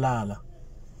si halala.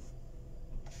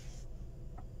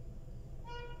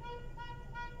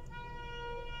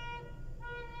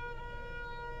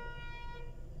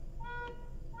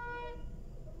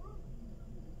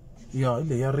 Ya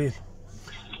ile ya real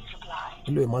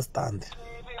ile must stand.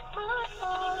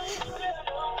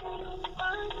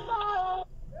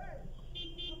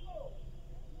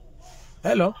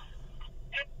 Hello.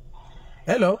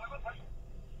 Hello.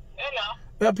 Hello.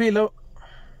 Uyaphila?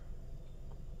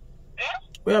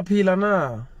 Uyaphila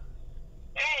na?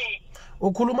 Hey.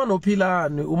 Ukhuluma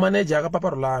noPhilani, umanager ka Papa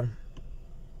Rhulani.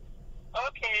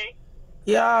 Okay.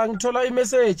 Ya ngithola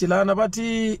imessage lana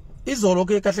bathi izolo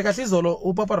ke kahle kahle izolo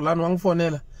uPapa Rhulani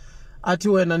wangifonela. Athi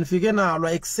wena nifike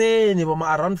nalwa ekseni boma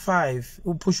around 5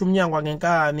 uphusha umnyango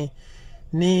ngenkani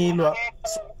nilwa.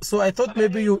 So I thought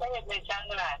maybe you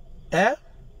eh?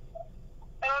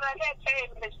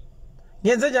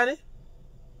 Ngenze njani?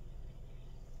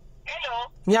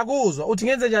 Hello. Ngiyakuzwa uthi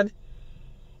ngenze njani?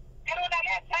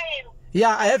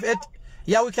 Yeah, I have it.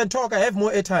 Yeah, we can talk. I have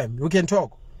more airtime. We can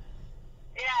talk.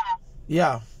 Yeah.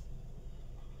 Yeah.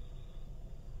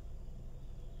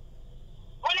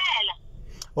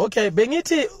 Okay,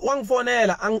 bengithi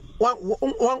wangifonela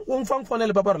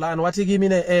wangifonela Papa Rhulani wathi kimi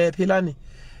Philani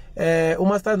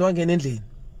uma stand wangena endlini.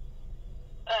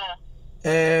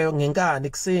 Ngenkani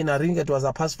kuseni ring it was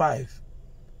 5:30.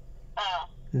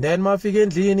 Then mafika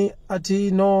endlini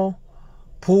athi no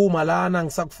phuma lana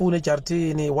ngisakufuna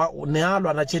ejartini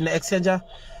nalwa na china exchange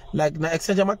like na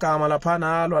exchange amagama lapha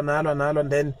nalwa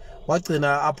then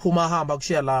wagcina aphuma hamba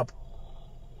kushiya lapho.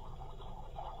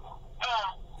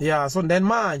 Yeah, so then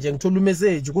manje ngithola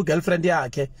message ku girlfriend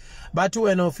yakhe bathi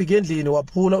wena ufike endlini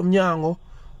waphula umnyango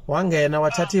wangena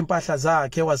wathatha impahla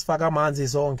zakhe wasifaka amanzi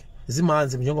zonke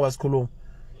zimanzi njengoba sikhuluma.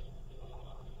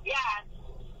 Yeah.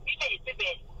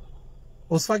 Ibe.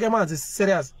 Usifake amanzi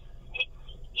serious?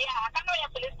 Yeah, akanoya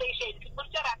police station.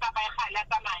 Kutsera baba ehala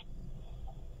kamanje.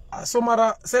 So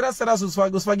mara serious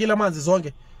usifakile amanzi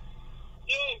zonke?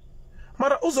 Yes.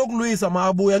 Mara uzokulwisa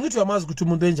maabuya ngithi uyamazi ukuthi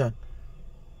umuntu enjani?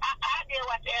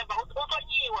 Whatever.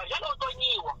 Utonyiwa, jalo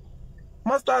utonyiwa.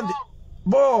 Mastandi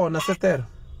bona sister.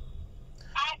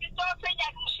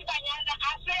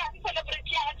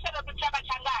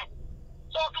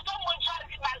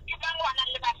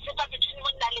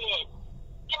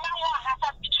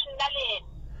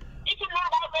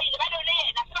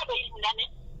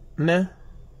 Ne? Yeah.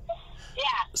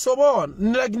 So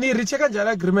bon, like ni reach kanjani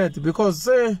agreement because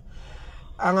I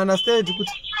understand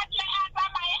ukuthi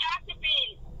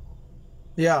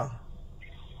yeah.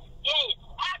 Yes,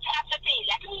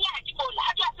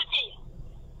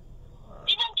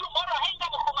 even tomorrow,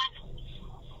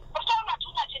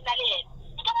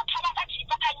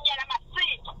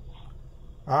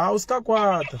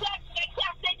 usikakwata.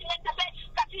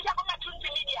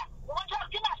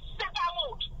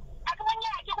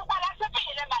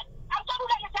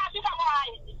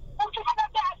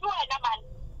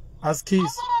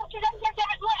 Askis.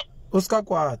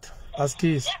 Usikakwata.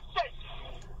 Askis.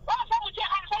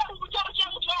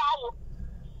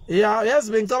 Yeah,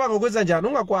 yazi bengicabanga ukwenza njani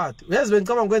ungakwati. Yazi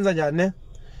bengicabanga ukwenza njani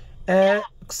ne?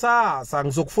 Kusasa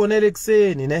ngizokufonela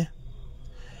ekseni ne.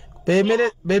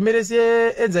 Bemele siye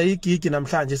enza igigi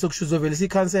namhlanje sokushuzo vele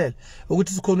sicancel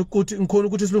ukuthi sikhona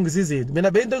ukuthi silungise izinto.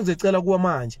 Mina bento ngizocela kuwa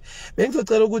manje.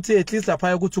 Bengizocela ukuthi at least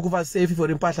lapha ukuthi ukuba safe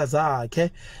for impahla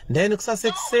zakhe. Then kusasa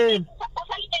ekseni.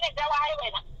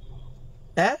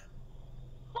 Eh?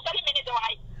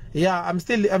 Yeah, I'm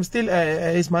still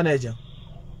his manager.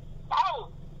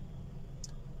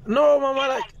 No, mama,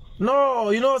 like, no,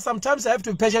 you know, sometimes I have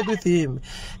to be patient with him.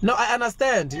 No, I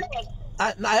understand.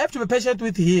 I have to be patient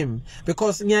with him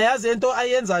because ngiyayazi into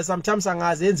ayenza sometimes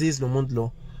angazenzi izilomuntu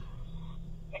lo.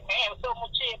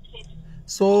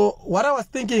 So what I was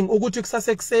thinking ukuthi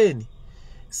kusasa ekseni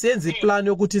senze iplan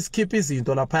yokuthi skip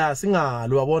izinto lapha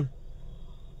singalwa yabona.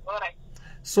 Alright.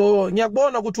 So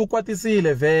ngiyakubona ukuthi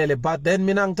ukwatisile vele but then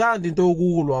mina ngithanda into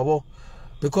yokulwa yabo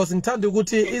because ngithanda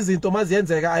ukuthi izinto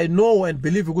maziyenzeka I know and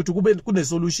believe ukuthi kube kune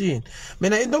solution.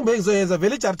 Mina into ngizoyenza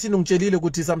vele ejartini ngitshelile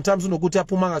ukuthi sometimes unokuthi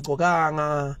aphuma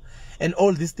ngagcokanga and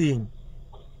all this thing.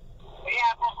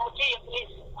 Yeah,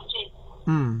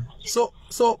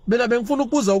 So mina bengifuna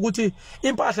ukubuza ukuthi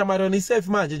impahla marona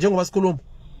isafe manje njengoba sikhuluma.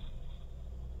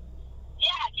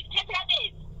 Yeah,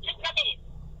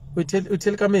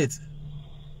 Uthel kametsi.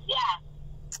 Yeah.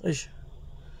 Eish.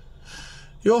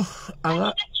 Yo,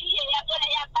 anga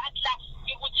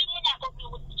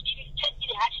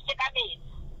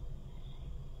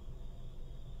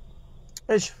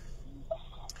Eish.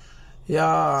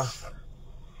 Yeah.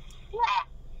 Yeah.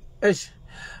 Eish.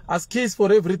 as case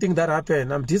for everything that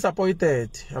happened. I'm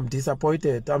disappointed.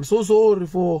 I'm so sorry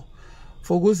for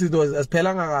Gusido as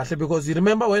Pelanga, because you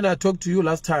remember when I talked to you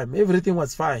last time, everything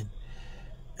was fine.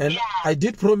 And I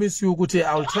did promise you, Guti,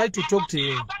 I'll try to talk to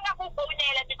you.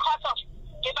 Because of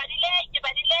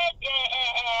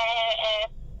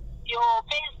your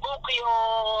Facebook,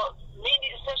 your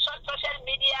social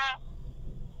media,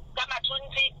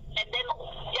 and then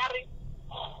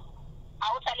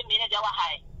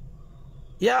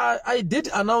yeah, I did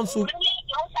announce you.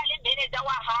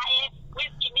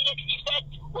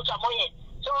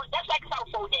 So that's like cell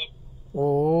phone.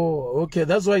 Oh, okay.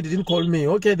 That's why he didn't call me.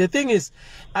 Okay. The thing is,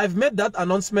 I've made that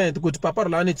announcement with Papa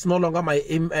Rhulani. It's no longer my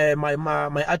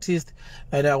artist,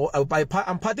 and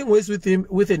I'm parting ways with him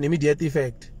with an immediate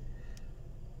effect.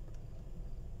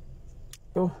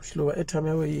 Oh, slow. Time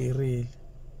away real.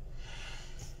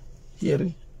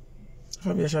 Here,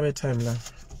 family shabe time la.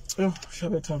 Oh,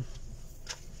 shabe time.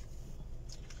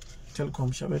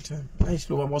 Telkom shabe time. I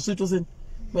slow. I'm also saying,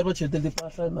 but what you tell the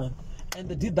pastor man. And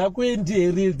the that when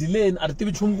the delay in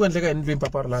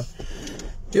Papa Rhulani.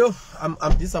 Yo,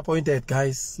 I'm disappointed,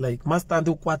 guys. Like master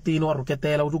do kwatino wa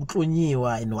ruketela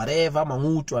utlonyiwa and whatever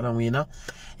mangutu anawina.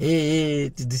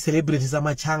 The celebrities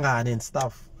amachanga and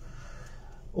stuff.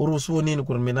 Urusuni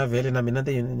kurmina vele na mina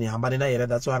ni hambane na yera,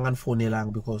 that's why I'm phone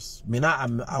lang, because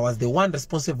I was the one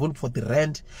responsible for the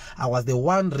rent. I was the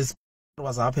one responsible for what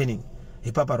was happening.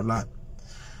 Papa Rhulani.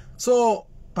 So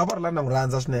Papa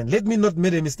Rhulani, let me not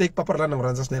make a mistake. Papa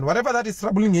Rhulani, whatever that is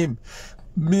troubling him,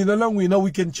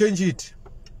 we can change it.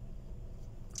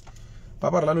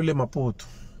 Papa Rhulani le maputo.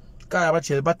 Kaya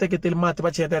bache bateke tel mate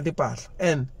bache ati pala.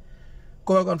 And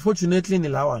unfortunately ni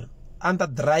lawan. Anta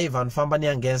drive and famba ni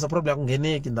angesa problem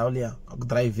ngene kindawo liya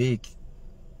drive veki.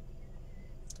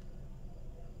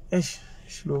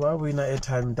 Shluba wina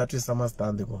airtime that is sama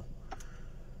stand ko.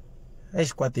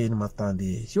 Kwateni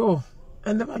mastandi. Yo.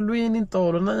 And the Luin in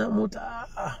Tolo, Namuta.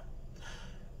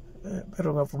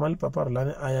 Pero ngafumali Papa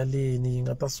Rhulani ayali ni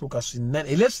ngata suka swinene.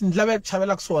 Election ndlabe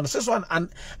chavela kusona. This one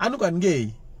anuka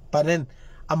ngey. But then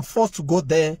I'm forced to go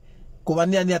there.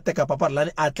 Kubani ani ateka Papa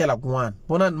Rhulani atlela kunwana.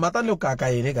 Bona matani ukaka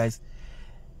yene guys.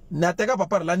 Nateka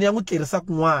Papa Rhulani yangu tlirisa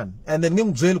kunwana. And then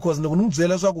ngimzwela cause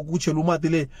ngumzwela swa kukuchela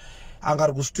umatile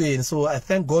angari kustweni. So I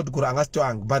thank God kuri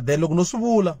angastwanga. But then loko no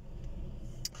subula.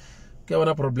 Ke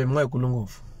wana problem ngayi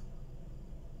kulungofu.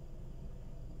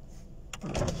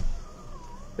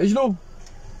 Ejlo,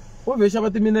 o ve shaba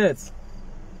 30 minutes.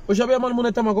 O shaba yamal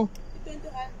moneta mako? 20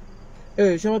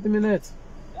 rand. Shaba 30 minutes.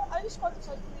 Yeah, I just got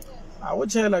 30 minutes. O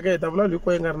chela ke tabla lu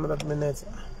ko engar na 30 minutes.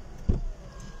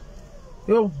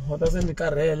 Yo, wata mi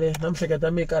karele,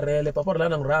 namhleketa mi karele, Papa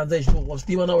Rhulani ngirhandza ejlo,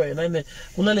 stiva na wena ine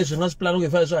kuna leswi nga swiplan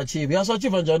ngefa swa achieve. Ya swa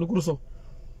achieve njani kuruso?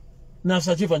 Na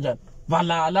swa achieve njani?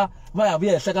 Valala, va ya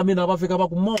vuya ehleka mina va fika va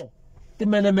ku mo.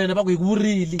 Timene va ku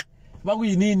yikurili.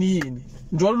 Yini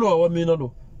njalo wa mina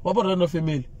lo Papa Rhulani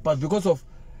family, but because of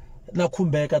na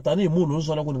khumbeka tani munhu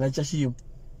usona ku nga xiximo.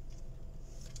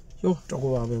 Yo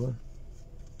toko va beba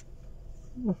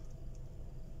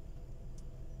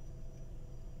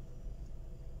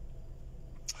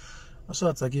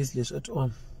aswa tsakisi leswi at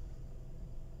all.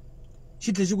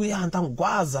 Xitle xi ku ya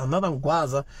ntangwaza na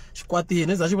ntangwaza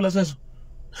xikwatini za xivula sweswo.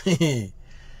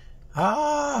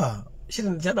 Xi ri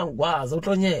ntangwaza u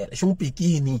tlonyela xi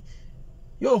n'wipikini.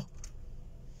 Yo,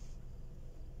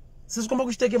 se swikomba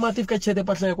ku xiteke mati fika chete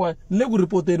pahla yakwa le ku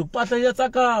ripoteni pahla ya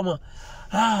tsakama.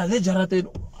 Le jarateni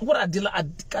ku ri adila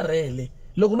adikarele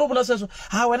loko no vula sweswo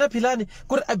wena Philani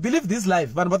ku ri I believe this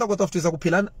life vanhu va ta kota ku twisisa ku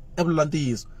Philani evulula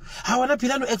ntiyiso. Wena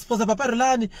Philani u expose Papa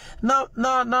Rhulani na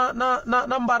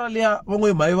mbara leya va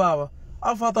n'wi mhayi vava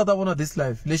a fa ta vona this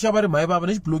life lexi a va ri mhayi vava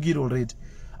ni xi blokile already.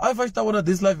 I first I want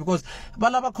this life because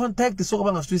balava contact so ka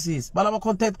va nga swisisi balava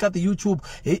contact ka ti YouTube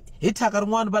hi thaka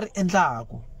rin'wana va ri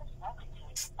endlaku.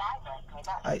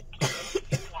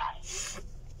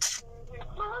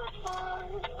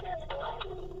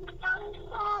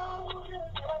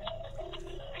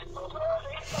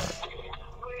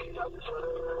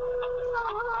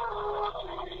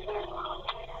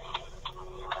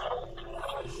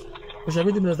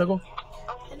 Ushabi minutes ago.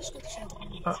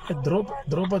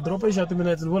 Drop is 30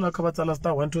 minutes. Wona kha va tsala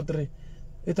star 1 2 3.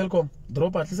 Telkom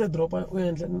drop at least drop u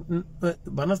endla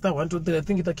bana star 1 2 3. I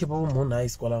think it keep more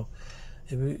nice kwalaho.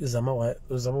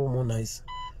 Uzama more nice.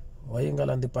 Why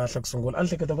ngalandi pahla kusungula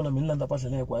anhleketa kona mina landa pahla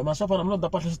leyo kwa maswa fana mina landa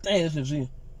pahla switele leswi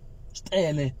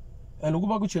switele and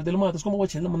ukuba ku cheletela mati sikomba ku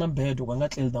chelela mona mbedo ka nga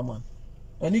tlelida mani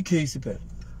any case phela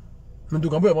mundu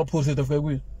kambo ya maphosa etafika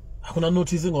kuyi akuna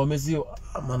notice ngomesiyo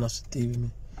mana switivi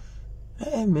mina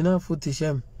mina futhi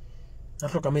shem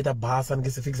nahloka meta basa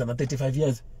ngise fixa na 35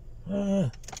 years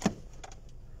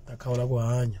Akaula ku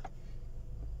hanya.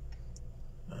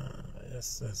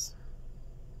 Yes.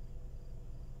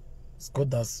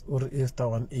 Skodas or Easter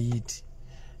 180.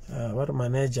 What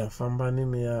manager fambani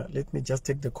mia? Let me just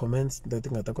take the comments. The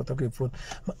thing atakota ku phone.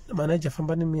 Manager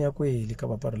fambani mia kweli ka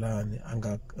Papa Rhulani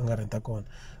anga renta kona.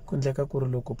 Kundleka ku ri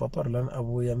loko Papa Rhulani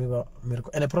avuya mi va miriko.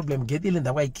 And a problem gate ile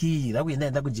ndaku key. La ku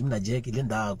yena ndaku gym na jack ile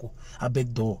ndaku a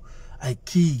back door. I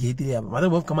key gate ile. Mara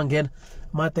bof kama ngena.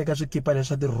 Mateka swikipa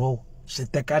leswa ti raw.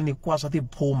 Switekani kwa swa ti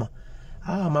phuma.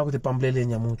 Ma ku ti pamblele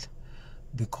nyamutlha.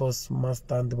 Because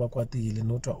mastandi va kwatile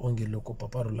no twa onge loko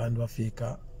Papa Rhulani va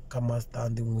fika ka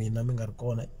mastandi n'wina mi nga ri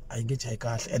kona a yi nge chayi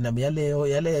kahle and yaleyo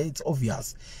it's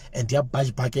obvious and ya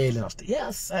bajibakele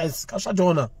yes ka swa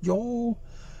jona yo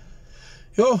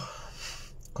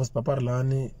because Papa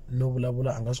Rhulani no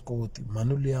vulavula a nga swi koti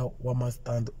mhani luya wa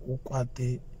mastandi u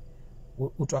kwate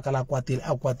u twakala kwatile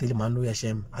a kwatile mhani luya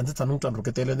shem a ndzi tshama n'wi twa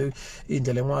rhuketela i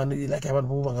ndlela yin'wana like ya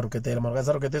vanhu va nga rhuketela mara ka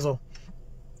sa rhukete so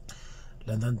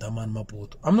London Daman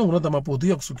Maputo. I'm not going to Maputo. You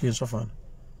have to fan.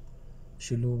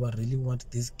 Shiluba really want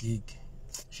this gig.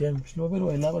 Shem,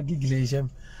 Shiluba, I love a gig. Shem,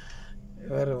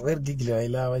 where gig I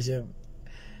love Shem.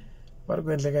 What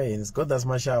going like it's God that's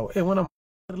my show. Hey, when I'm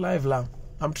live now,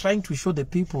 I'm trying to show the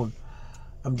people.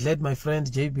 I'm glad my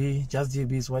friend Just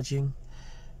JB is watching.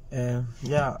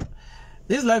 Yeah,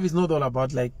 this live is not all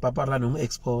about like Papa Rhulani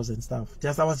expose and stuff.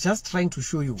 I was just trying to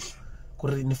show you.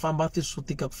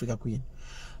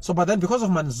 So, but then because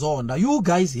of Manzonda, you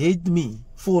guys hate me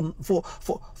for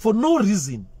no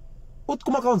reason. But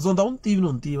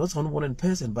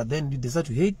then you decide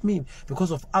to hate me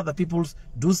because of other people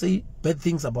do say bad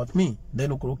things about me.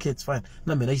 Then okay, it's fine.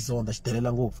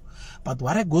 But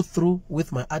what I go through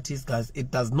with my artists, guys, it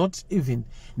does not even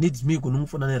need me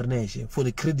for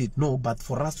the credit, no, but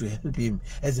for us to help him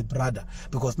as a brother.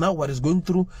 Because now what is going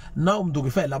through, now I'm doing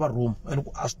a room and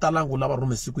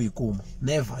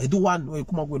never. I do one way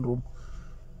come room.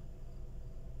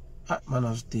 Man, I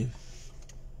was Steve.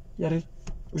 Yari,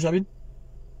 Ushabin?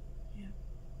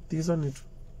 This on it.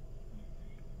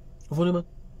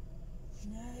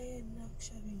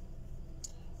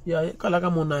 Yeah, Kalaka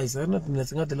mo nice. I'm not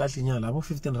the last thing. About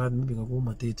 15 rand, maybe go home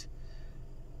at it.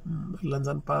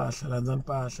 Lanzan Pasha.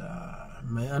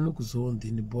 My Anuk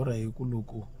in the Bora,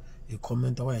 Kuluku, a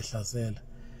comment away Shasel.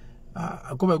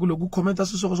 I come a good comment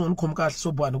as so on Comcast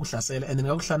so bad, Shasel, and then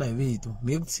I'll shine a way to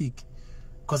make sick.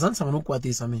 Cause I'm some what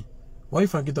is I mean. Why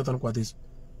Frankie Total what is?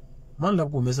 Man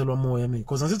love go meselo mo yami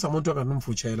because I someone talk no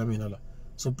fuchela minala.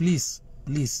 So please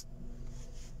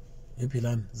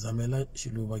Philani zamela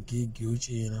Shiluba gig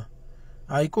yuchina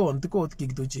I ko ntiko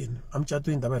gig to chin I'm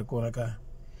chatting the ber ko ka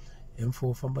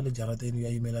M4 fambale jarateni ya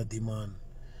email demand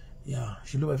yeah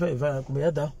Shiluba fa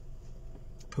kumeyada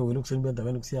pe we look sen benda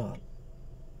venuk sia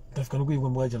tafika ku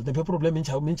ngomba jarate pe problem min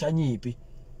cha nyipi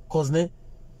cause ne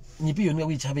nyipi yoni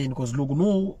ku chaveni because loku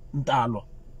no ntalo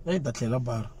na idatlela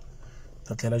bar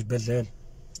tatlela xibedhlele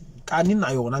kani na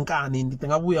yona nkani ndzi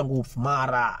nga vuya ngopfu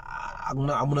mara a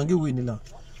munhu nge wini la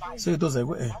se to za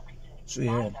ku swi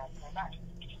hela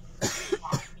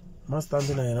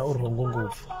mastandi na yena u rhongo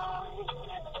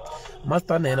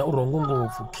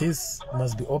ngopfu case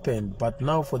must be opened but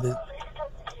now for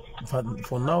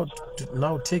now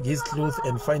to take his clothes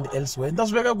and find elsewhere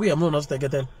that's where we are no not take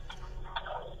it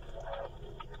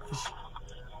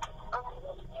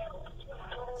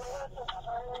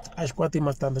Ashkwati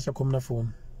mastanda cha komna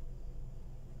phone.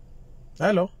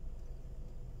 Hello.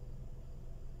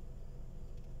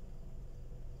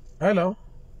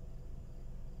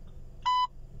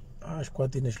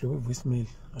 Ashkwati ne shlo voicemail.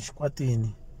 Ashkwati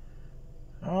ni.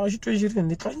 Xitwe xi ri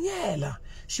ni tlanyela.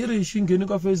 Xi ri xi ngheni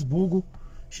ka Facebook.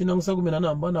 Xi nangisa ku mina na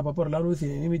hamba na Papa Rhulani with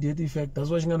immediate effect. That's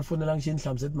why xi nga ni fonelangi xi ni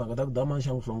hlamusela timhaka ta ku dama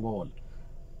xa n'wi hlongola.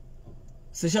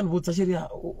 Se xa ni vutisa xi ri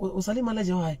u sale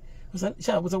manager wahi?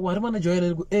 Xa vutisa ku wa ri manager yena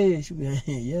ni ku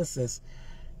yes.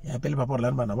 Ya pele Papa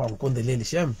Rhulani bana va n'wi kondeleli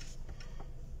xem.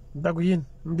 Ni ta ku yini?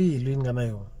 Mbilu yi nga na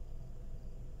yona.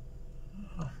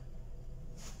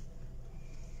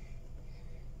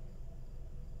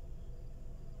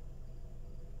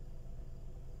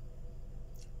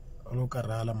 Lo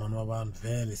karala mano wa vanhu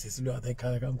vele sesilo ata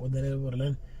khaya ka nkondelelo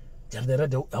Rhulani jardera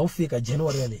a fika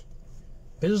January le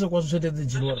peso so kwa swete de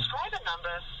January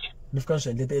ni fika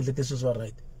swa lete swa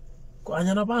right ko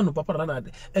anya na vanhu Papa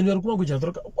Rhulani and yari kuma ku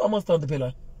jardera ku amastand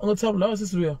phela anga tsabu la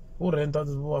sesilo u renta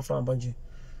wa famba nje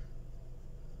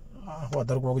wa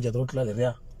dar kuma ku jardera kla le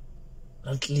ria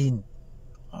al clean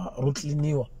ro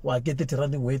cleaniwa wa ke 30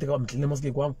 rand ngwete ka mtlile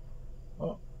maske kwam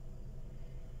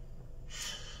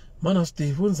Mana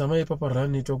Steve unzama Papa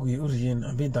Rhulani to ku uriyini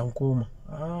ambi ndankuma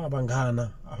vanghana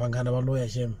va lawyer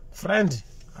shem friend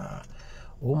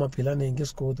Uma Philani nge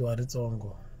skoti wa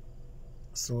ritsongo.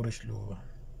 Sorry Shiluva.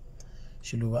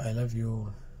 Shiluva, I love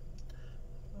you.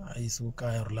 Ayisu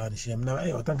kaya Rhulani shi mina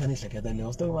ay watanka ni hleketa le.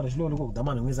 Usiteka mara Shiluva loko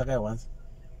kudamana ngwiza kaya once.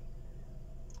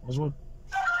 Uzwona?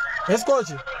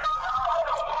 Escoach.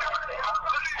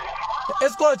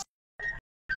 Escoach.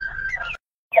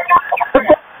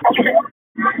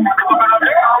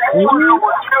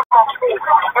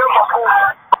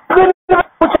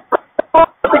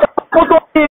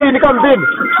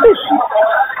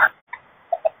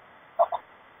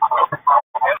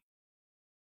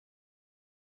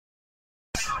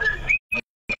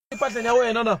 Ipahla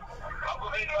wena na.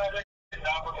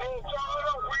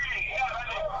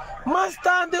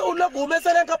 Mastande uloko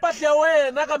humesele nkapahla ya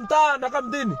wena kamtana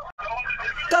kamdini.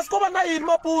 Kasi ko va na yini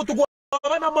maputu ku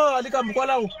va na mali kambe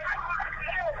kwalaho.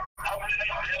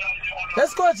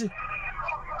 Escoach.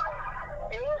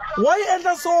 Why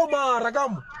endla so mara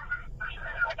kam?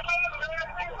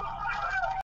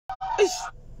 Ish.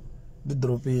 The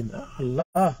drop in.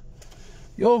 Allah.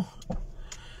 Yo.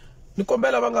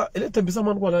 Nikombela banga ile tembisa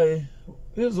mani kwala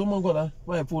ezo mani kwala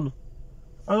va hi pfuna.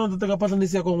 Ana teka pahla ni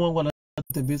siya ko n'wana kwala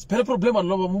tembisa. Phela problem a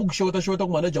lova mu ku xeweta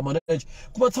ku manager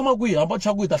ku va tshama ku yi hamba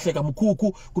cha ku yi ta hleka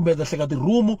mukhukhu kumbe ta hleka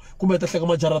ti-room kumbe ta hleka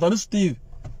majarata ni switivi.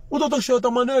 U ta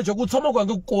xeweta manager ku tshama ku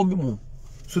ange ku kombi munhu.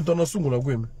 Swi ta na sungula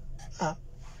kwini.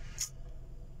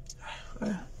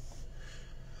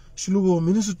 Shiluva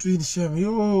mina swi twini xava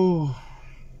yo.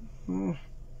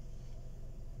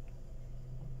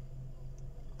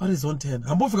 Ari zone 10.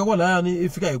 Hambo fika kwalaya ni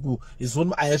ifika hi ku hi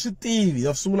zone a ya swi tivi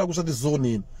ya sungula ku swa ti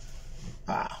zone.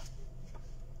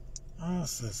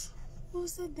 Sis. Who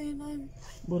said their name?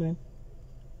 Boring.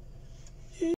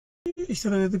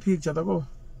 Ishana the picture ta ko.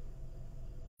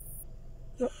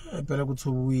 Phela ku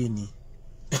tshoviwini.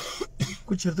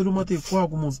 Ku chertelo mati kwa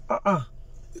ku muzi.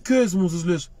 Case muzi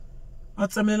leswi. A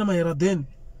tsamela mayera then.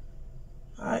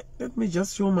 Let me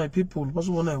just show my people va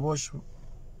swi vona hi voxe.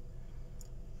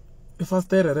 I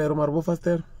fastere rero marvo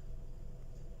fastere.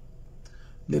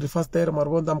 Leri fastere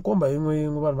marvo ndam komba yin'we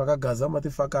vanhu va ka Gaza mati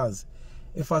fakazi.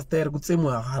 I fastere ku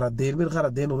tsemiwa garadeni mi ri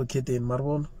garadeni ro kheteni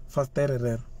marvo fastere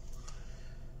rero.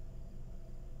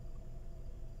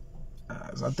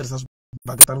 Za tirhisa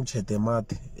swibaketani ku chete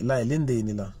mati la hi le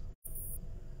ndzeni la.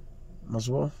 Ma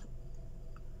swi vona?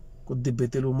 Ku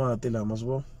dibeteliwa mati la ma swi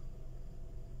vona?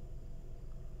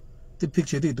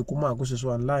 Ti-picture leti hi ti kumaka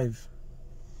sweswiwani live.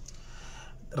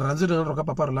 Rhandzu leri ro ka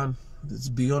Papa Rhulani, it's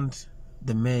beyond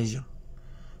the measure.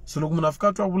 So loko munhu a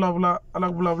fika twa vulavula a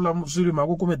lava ku vulavula swilo hi mhaka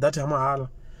ku kume data ya mahala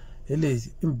hi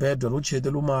lexi i mbedwa ro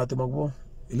cheteliwa mati ma ku vona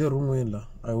hi le run'wini la.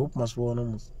 I hope ma swi vona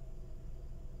musi.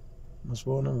 Ma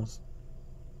swi vona musi.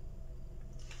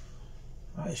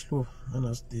 Shiluva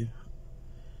mana swi tivi.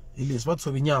 Hi leswi va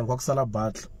tshovi nyangwa ku sala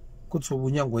batla. Ku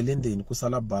tshovi nyangwa le ndzeni ku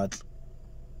sala batla.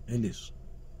 Hi leswi.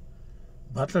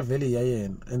 Batla vele ya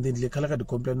yena and then le khala ka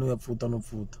di-complain no ya pfuta no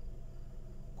pfuta.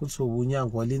 Ku tshovi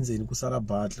nyangwa le ndzeni ku sala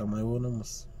batla ma yona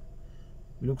musi.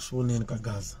 Loko swi voneni ka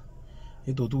Gaza.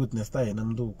 Hi to witness ta hina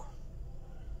mundzuku.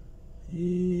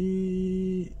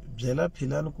 Byela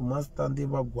Philani ku mastandi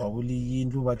va gwavuli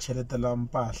yindlu va cheletela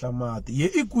mpahla mati. Ye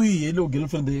i kwihi ye lo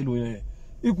girlfriend ye lo ye.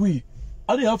 I kwihi?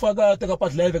 A ni hafa ka teka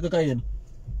pahla ya veka ka yena.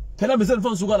 Phela mi se ni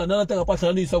fana suka la na teka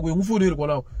pahla ni isa ku n'wi foneli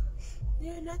kwalaho.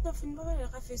 Yeah, not often ba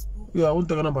ka Facebook. Ya u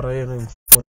teka nambara ya yena.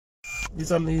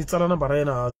 Yi tsala nambara ya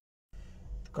yena.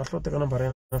 Ka hlo teka nambara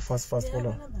ya yena fast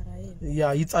kwalaho.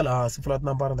 Ya yi tsala hansi flat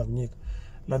nambara nda ku nyika.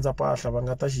 Landza pahla va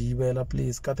nga ta xi yivela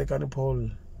please ka tekani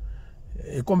Paul.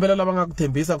 Hi kombela lava nga ku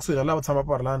tshembisa ku swila lava tshama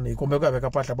Papa Rhulani hi kombela ku ya veka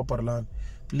pahla Papa Rhulani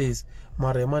please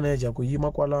mara manager ku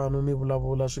yima kwalano mi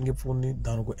vulavula swi nge pfuni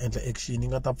than ku endla action yi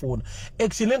nga ta pfuna.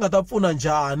 Action leyi nga ta pfuna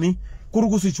njhani ku ri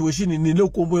ku situation ni le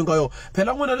kombo nga yo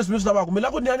phela n'wina leswi mi swi lavaka mi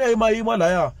la ku ni ya yima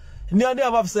laya ni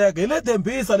ya vaviseka hi le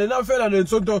tembisa le na fela le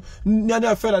ntsonto ni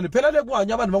ya fela le phela le ku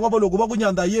hanya vanhu van'wana loko va ku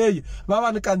nyanda yeyi va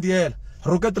va ni kandiyela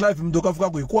rocket life mi doka fika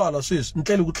ku hikwala sweswi ni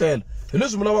tleli ku tlela hi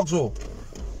leswi mi lavaka swona.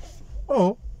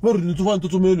 Vori ni tsuvani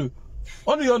tsutsumeli.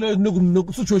 Ani yale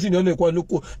ni situation yale kwa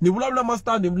ni vulavula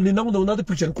master ni na ti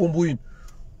picture nkombweni.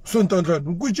 So ntandla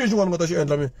ku cinci n'wana nga ta xi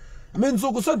endla mina.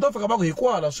 Mindzuku se ni ta fika va ku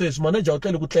hikwala sweswi manager u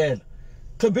tlele ku tlela.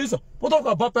 Tembisa u ta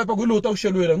ka ba pepa ku lo ta ku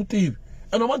xelwela ni tivi.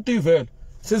 Ene ma tivi vele.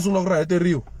 Se sungula ku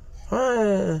raheteriwa.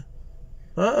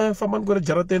 Fambani ku ri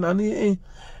jarateni ani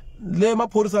le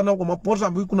maphorisa na ku maphorisa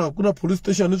hambi ku na police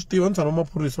station ni swi tiva ni tshama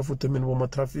maphorisa futhi mina vo ma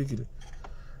traffic le.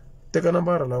 Teka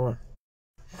nambara lawa.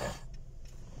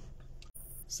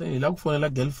 Se hi la ku fonela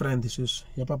girlfriend sweswi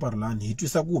ya Papa Rhulani hi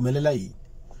twisa ku humelela yini.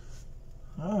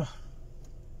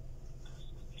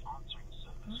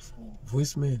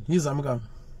 Voicemail yi zami ka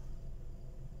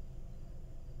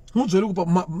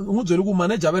Nguzwele ku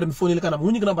manager bere nfonile kana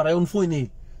munyi number ya nfonile.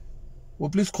 Wo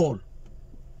please call.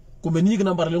 Kumbe nyiki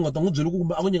number le ngata nguzwele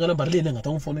ku akunyika number le ngata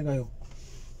ngifone ka yo.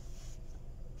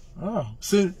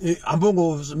 Se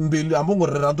ambongo mbili ambongo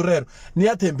rerandurero ni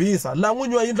yathembisa la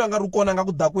n'winyi yindlu nga ri kona nga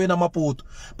ku dakwena maputo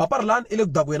Papa Rhulani ile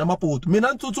ku dakwena maputo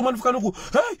mina ntsutsuma ni fika ni ku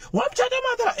hey wa mchata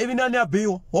mata evini ani ya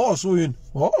biwa so yini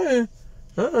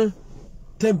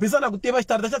thembisa na ku tiva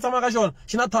xitarata xa tshama ka xona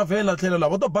xi na tavern la tlhelo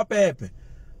lava to ba pepe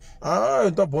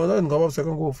ni ta bona ni nga vaviseka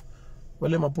ngopfu va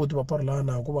le maputo Papa Rhulani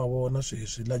a ku va vona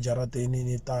sweswi la jarateni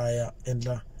ni ta ya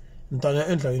endla ni ta ya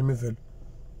endla yini mivhelo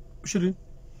xiri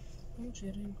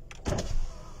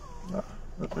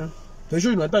Deixa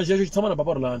eu ir, tá? Deixa eu chamar na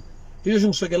Papa Rhulani. Deixa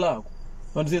eu chegar lá.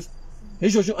 Não diz?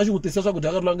 Deixa eu acho que tem essa coisa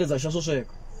agora lá que já só chega.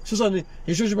 Se só nem,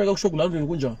 deixa eu pegar o chocolate no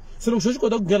kunja. Se não sei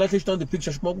quando eu ganhar aquele stand de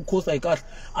pictures, como costa e caixa.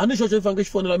 Ani deixa eu fazer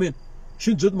fone lá mesmo.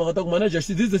 Shin jud magata ko manager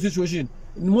this is the situation.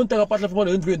 Ni monta ka patla fone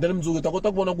entry ndani mzugo ta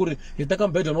kota bona kuri ita ka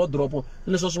bed no drop.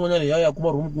 Ile so so nyane ya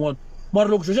kuma room kuwan. Mar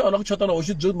loko shosha ala chata na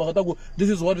oshi jud magata ko this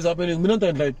is what is happening. Minanta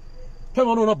and light.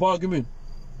 Pema no na bag min.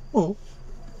 Oh.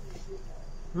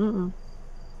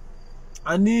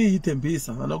 Ani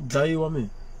yithembisa ana kudlayiwa mina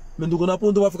nduku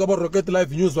napunto va fika ba Rocket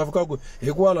Live News va fika ku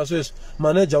hikwala sweswi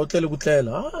manager u tlele ku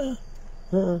tlela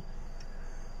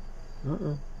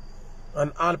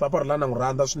an al Papa Rhulani ngu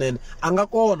rhandza swinene anga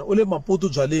kona u le maputo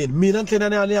byaleni mina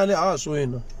ntlenani ale so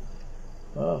yena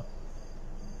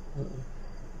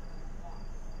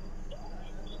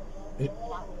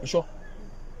sho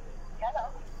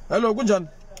hello kunjani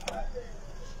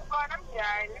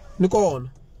ni kona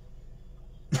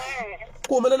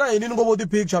kumelela yini ni ngo vo ti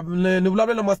picture ni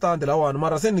vulavulela mastandi lawani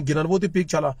mara se ni gina ni vo ti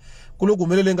picture la ku lo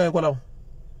kumelele nga hikwalaho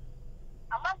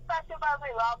amastandi va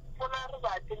pfuna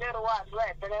rivati leriwani va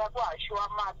hetelela ku haxiwa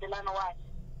mati laniwani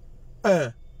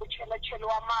ku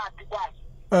chelacheliwa mati kwani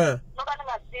no ka ni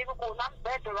nga tivi ku na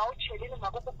mbhede va wu chelini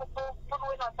mhaka ku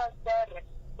pfuniwi na fasitere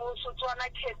ku sutsiwa na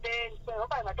khedeni se ho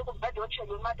ka hi nga ti ku mbhede wo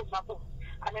cheliwi mati maku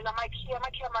a ni na makhiya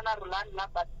ma na Rhulani la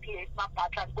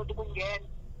mabatla ni koti ku nghena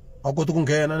a koti ku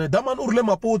nghena ne damani u ri le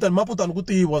maputo ni maputo ni ku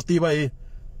tiva wa swi tiva hi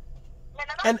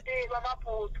mina na tiva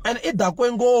maputo and i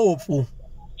dakwe ngopfu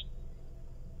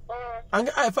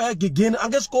ange a hi fa ya gigini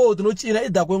ange swi koti no cina i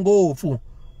dakwe ngopfu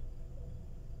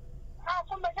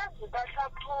kumbe xa byi ta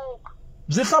hlaphuka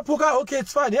byi hlaphuka okay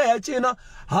it's fine ya cina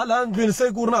hala ndlwini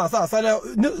se ku ri na hasahasala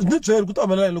ni byeli ku ta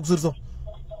humelela yini loko swi ri so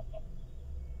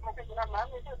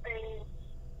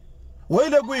wa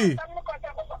yile kwihi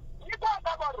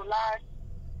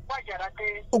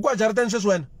u kwa jarateni sweswi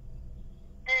wena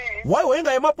why hi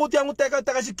nga yi maputo ya n'wi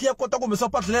teka xikhiya kota ku humesa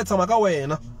patla leyi tshama ka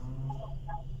wena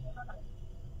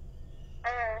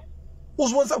u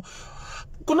swi vonisa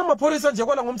ku na maphorisa njhe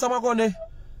kwala n'wi tshama kone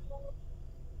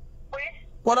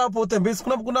kwala po tembisi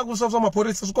ku na ku swa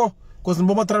maphorisa swi ko cause ni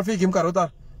voma traffic hi minkarhi yo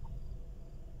tala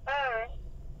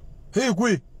hi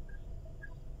kwihi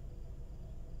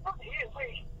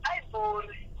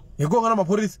hi ku nga na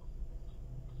maphorisa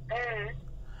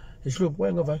hi xilopfu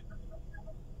wa nga vai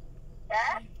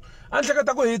a ni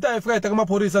hleketa ku hi ta hi fika hi teka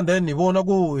maphorisa then ni vona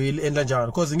ku hi endla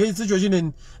njhani cause nge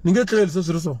situation ni nge tleli se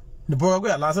swi ri so ni boheka ku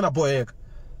ya laha se na boheka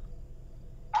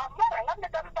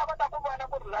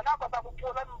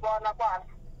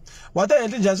wa ta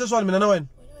endli njhani sweswiwani mina na wena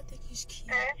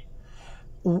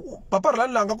Papa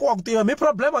Rhulani langa ku wa ku tiva mi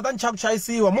problem ta ni cha ku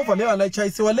chayisiwa movha leyi la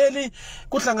chayisiwa leli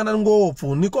ku hlangana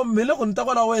ngopfu ni kombile ku ni ta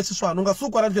kwalaho wena sweswiwani u nga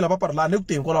suki kwala ndlela Papa Rhulani ku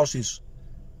teni kwalaho sweswi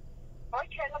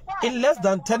in less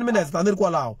than 10 minutes tani ri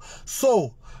kwalaho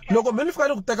so loko mi ni fika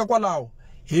ni ku teka kwalaho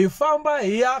hi famba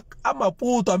hi ya a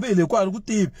maputo hambi hi le kwani ku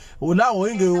tivi laho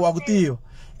hi nge wa ku tiva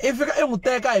i fika i n'wi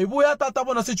teka hi vuya ta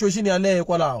vona situation yaleyo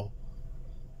kwalaho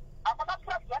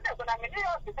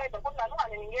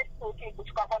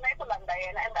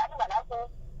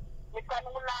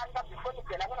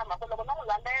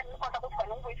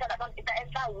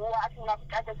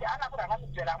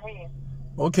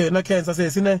okay na khensa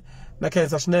se sine na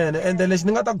khensa swinene ende lexi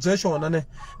ni nga ta ku byela xona ne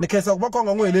ni khensa ku va kha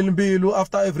nga n'wi heleli mbilu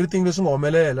after everything leswi nga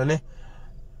humelela ne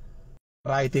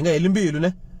right hi nga heli mbilu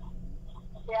ne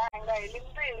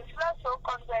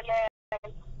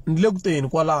ni le ku teni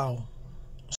kwalaho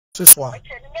sweswiwani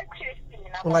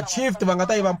u nga shift va nga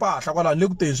ta yiva mpahla kwalaho ni le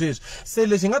ku teni sweswi se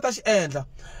lexi hi nga ta xi endla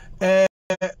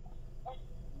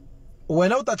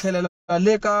wena u ta tlhelela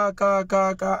le ka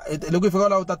loko hi fika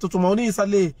laha u ta tsutsuma u ni yisa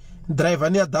le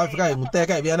driver ni ya da fika hi n'wi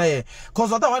teka hi vuya na yena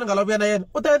cause wa ta wani nga la vuya na yena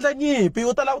u ta endla nyimpi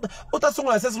u ta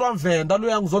sungula hi sesi lwa mvhenda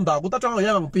loyi a n'wi zondaku u ta twa nga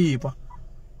ya nga n'wi pipa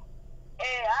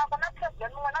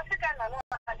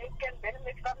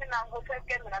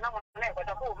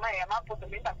kota ku huma hi mapoto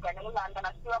mi ta fika ni mulanda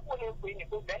na siwa ku le kwini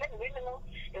ku vele ni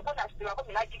hi ku na siwa ku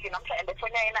mina gigi namhla ende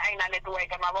foni ya yena a yi na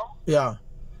network mavo ya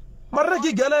mara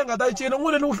gigela nga ta yi cina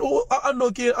n'wini a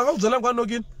nokini a nga ku byelanga a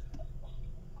nokini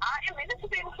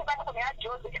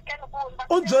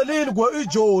unbyelini ku i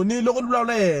Joni loko ni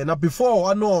vulavula yena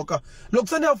before a noka loko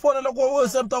se ni ya fona loko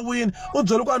se mi ta wini u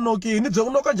byeli ku a nokini ni byeli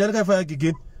ku noka njhani ka yi fa ya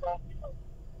gigini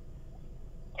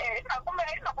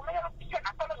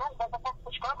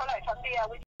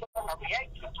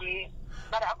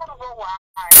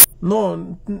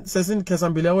no sesi ni khensa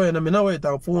mbilu ya wena mina we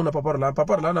ta pfuna Papa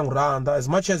Rhulani na n'wi rhandza as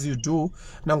much as you do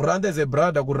na n'wi rhandza as a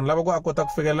brother ku ri ni lava ku a kota ku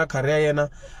fikelela career ya yena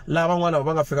laha van'wana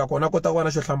va nga fika kona a kota ku va na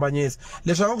xo hlambanyisa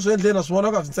leswi a nga ku swi endleni na swi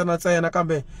vona ku a swi ntsena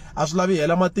kambe a swi lavi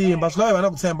hela matimba swi lavi va na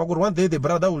ku tshemba ku ri one day the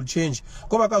brother will change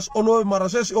ko va ka swi olovi mara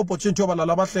sweswi opportunity yo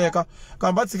valala va hleka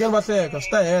kambe va tshikeni va hleka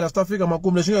swi ta hela swi ta fika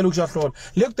makumu leswi nga hi loko xa hlola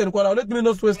le ku teni kwalaho let me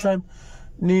not waste time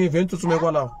ni vhe ni tsutsuma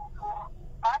kwalaho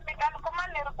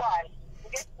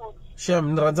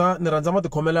Shem, ni rhandza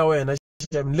matikhomelo ya wena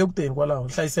Shem, ni le ku teni kwalaho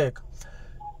hlayiseka.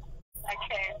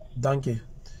 Thank you.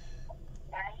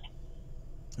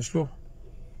 Xilo.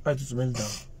 Ai tsutsumeli ndawo.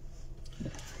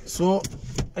 So,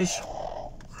 eish.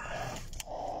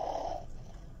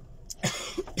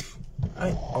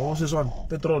 Ai, awu seswana,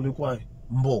 petrol ikwayo.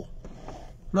 Mbo.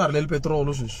 Na ri le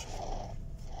petrol sweswi.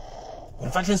 Ni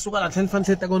fanele suka la tlhela ni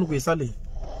fanele teka ni ku yisa le.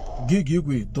 Gigi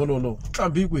ku dololo,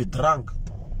 tlambi ku drunk.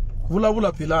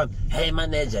 Vulavula Philani, hey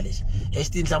manager lexi, hey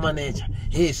xitintla manager,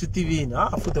 hey swi tivini,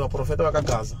 futhi va profeta va ka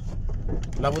Gaza.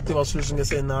 Lavo tiva swilo swi nge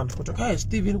se inana. Kuthiwa hey swi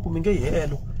tivini ku mi nge yi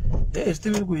helo. Hey swi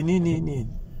tivini ku yini.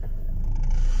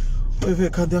 Ve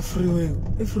khandi ya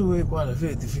freeway kwala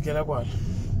ve ti fikela kwala.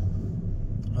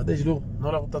 Ade xilo,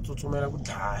 no la ku ta tsutsumela ku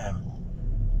dlaya.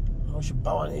 No xi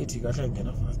ba 180 kahle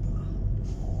nghena fast.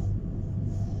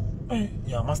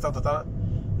 Ya master tata.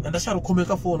 Enda xa ri khome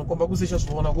ka phone komba ku se xa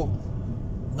swi vona ku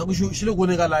ngaku xilo ku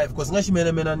ka live because nga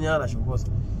ximenemena nyana xo because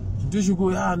ntu xi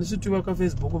ku ni swi tiva ka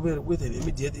Facebook with an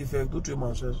immediate effect u twi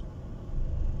ma sweswo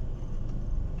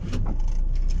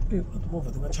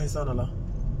movha ti nga chayisana la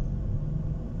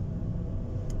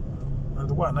and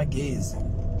ku hana gezi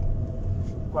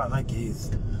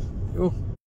yo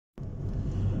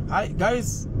hi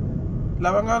guys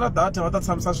lava nga na data va ta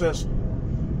tshamisa sweswo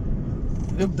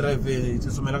le ku drive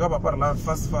tsutsumela ka Papa Rhulani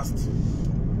fast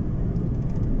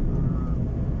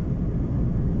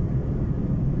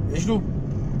Exlu,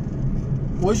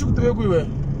 hoje que tu veio com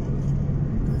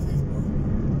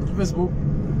Facebook,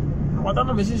 agora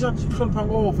não mexe já tipo só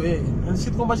pagou velho, antes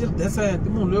de combater dessa,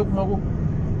 tem louco mago,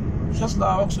 já se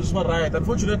lá o que se right,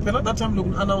 unfortunately pela data time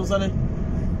logo announce né,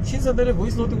 she's a tele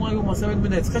voice note uma 7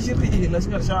 minutes, que já ri lá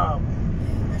chegar já,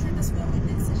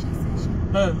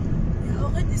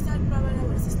 already start traveling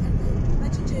with sister,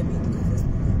 mas já me do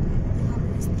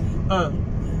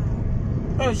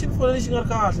Facebook, she foi ali chegar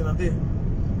casa não tem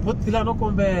But Philani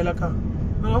kombela ka.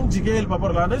 Na n'wi jikeli Papa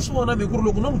Rhulani. Ni swi vona mi ku ri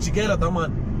loko no n'wi jikela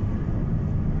tamani.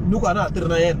 Ni ku a na ha tirhi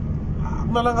na yena. A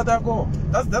ku na langata ya kona.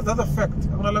 That's a fact.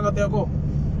 A ku na langata ya kona.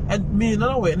 And mina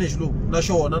na wena xilo na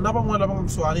xona na van'wana lava nga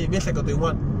kusuhani hi miehleketo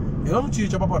yin'wana. Hi nga n'wi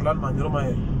cinca Papa Rhulani manyoro ma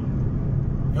yena.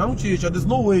 Hi nga n'wi cinca. There's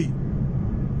no way.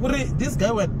 Ku ri this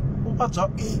guy when wa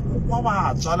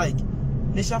vabya like.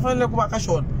 Lexi a fanele ku va ka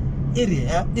xona i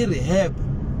rehab.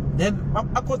 Then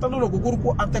a kota no loko ku ri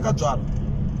ku a teka byala.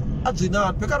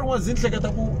 Ajinani pheka rin'wana ndzi hleketa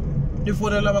ku ni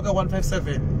fonela va ka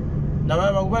 157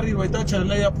 lava va ri va ta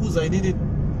channel ya phuza yini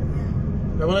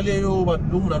va vona leyo va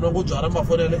munhu a ngo byala ma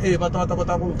fonela va ta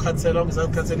kota ku cancela ngisa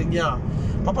canceling ya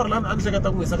Papa Rhulani a ni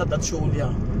hleketa ku ngisa ka that show liya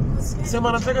se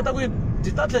mara hleketa ku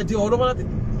di ta tlhe di holova na ti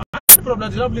problem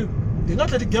di lovely di nga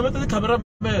tlhe di game ta camera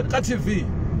man ka TV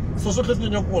so tlhe ti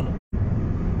nyanya ku vona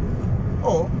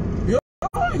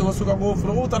yo suka ngopfu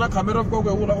loko u ta na camera ko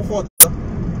ku la ku fota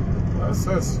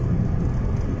yes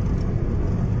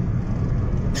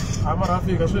amara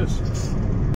fika sweswi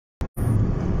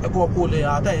ekuwa kule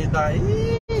hata enda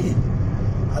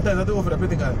ti ofera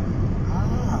peti ngayo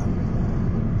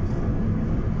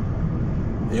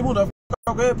i munhu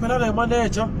afika ku phela hi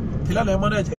manager i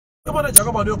manager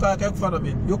ka vanhu yo kaka ya ku fana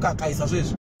mina yo kakayisa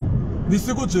sweswi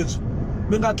visiku byebyi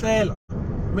mi nga tlela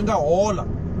mi nga hola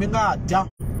mi nga dya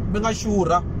mi nga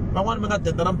xurha van'wana mi nga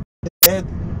denda na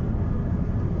mudende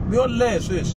mi yo lehe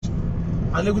sweswi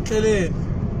a le ku tleleni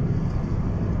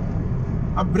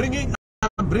I'm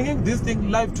bringing this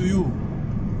thing live to you.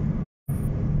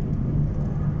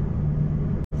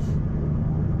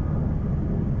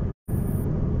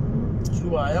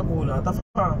 Shua kula ta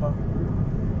famba.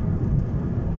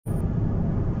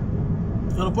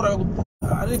 Yo pora ku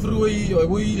ari freeway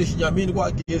yo ile xinyamini ku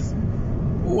agezi.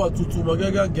 U wa tsutsuma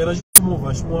ke ngena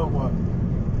ximovha xin'wana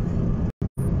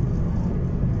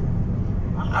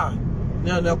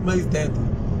nyana ya kuma extent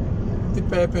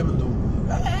tipepe mnduku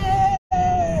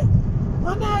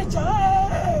manager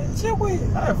xikwi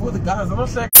hayi for the guys no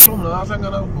hleka lomu la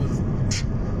hlangana nghozi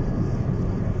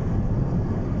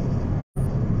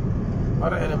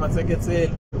mara ene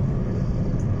matseketselo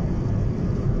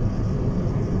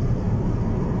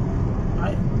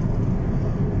hayi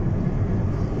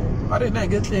mara ina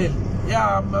ngetleli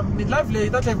ya mi live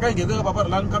leyi ta tlhela ka yi ngeke ka Papa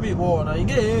Rhulani kha mi yi vona yi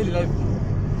nge heli live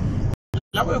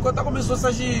loko hi kota ku mi susa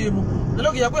xiyimo na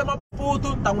loko hi ya ku emaputu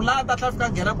ta n'wi lata tlhela fika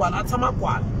nghena kwala a tshama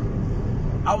kwala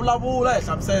a vulavula hi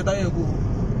hlamuseta ye ku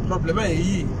problema hi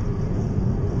yihi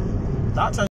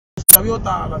data xavi yo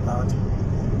tala data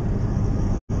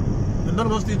mina ni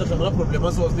va swi tiva hlangana na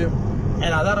problema so swi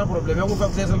ene a na problem ya ku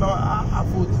fa kusesa lawa a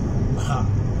futhi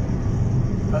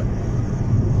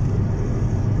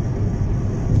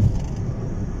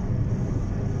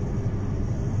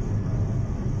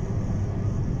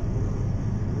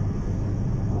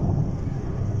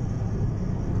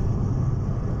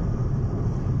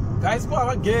guys ku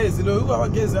hava gezi loyi ku hava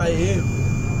gezi a hi heli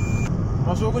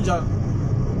maswo ku njhani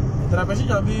hi tirha ka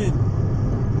xinyamini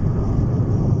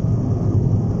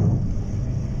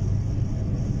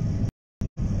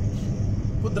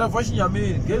ku drive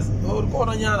xinyamini gezi ri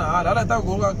kona nyana hala hi ta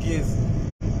ku ka gezi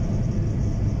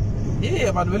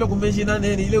vanhu va le ku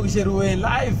mentionaneni yi le ku xeriweni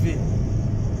live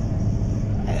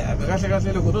kahle kahle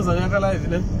loko no zanga ka live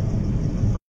ne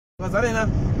vazalena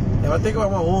hi vateki va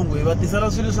mahungu hi va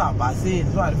tisela swilo swa ha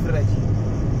basini swa ha ri fresh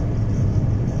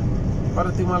va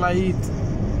ri timalayiti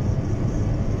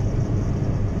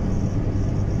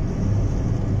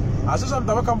a sweswi a ni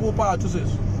ta va kambe patu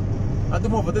sweswi na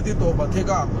timovha teti to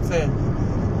overtakaka ntsena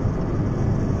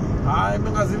hayi mi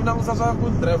nga zi mi langusa swa ku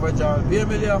driver njhani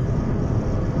BML ya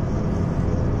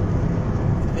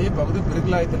hi ba ku ti-brake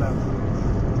light laha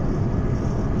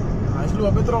a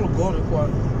xiluva petrol gone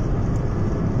hinkwayo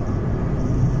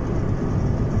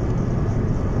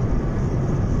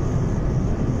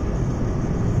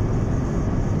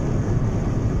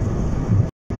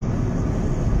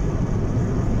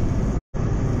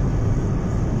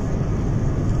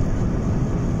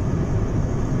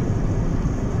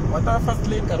ta fast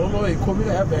lane nkarhi wolowo hi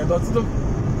khomile ya venda tsito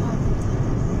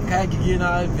kaya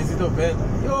gigina visit of venda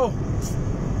yo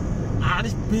a ni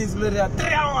xibhizi leriya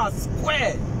 3 hours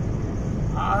square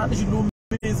a ni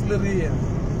xilumisi leriya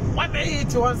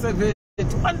 180 170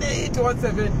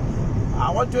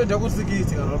 a 120 ku 60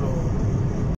 nkarhi wolowo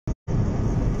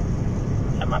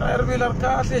mara rivilo ri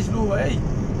kahle xiluva hey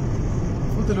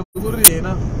futhi loko ku ri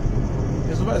hina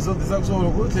leswi va hi sondzisaka swona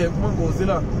loko u tlhela kuma nghozi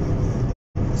laha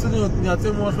ni a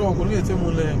tsemiwa nhloko ni nge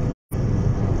tsemiwi milenge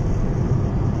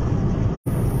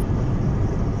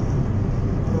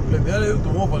problem ya leyo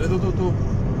timovha leto to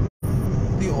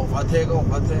ti overtake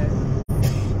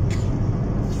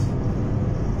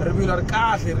rivilo ri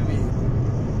kahle rivilo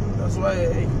that's why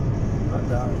hey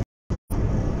adai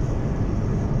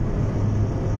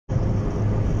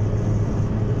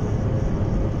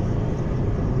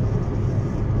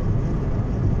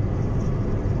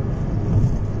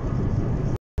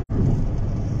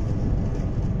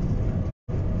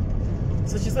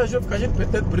se fica a gente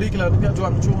perde briga lá no dia do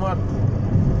ano chumar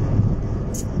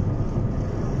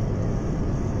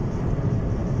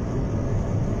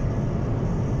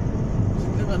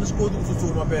se não escuta o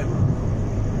sussurro uma pena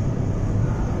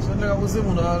se não você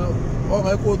muna oh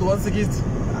vai codo 160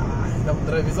 dá um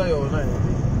drive aí ó né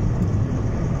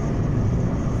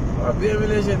a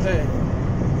BML gente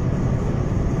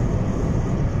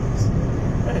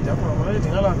já por lá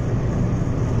tinha lá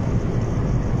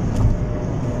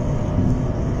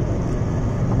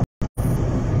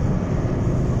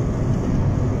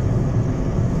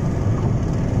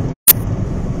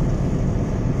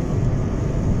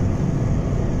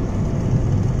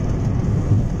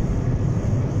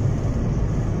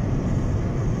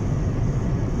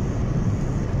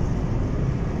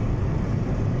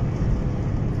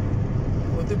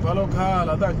Palo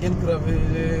khala ada ngeni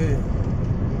gravele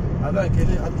ada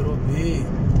ngeni adrobi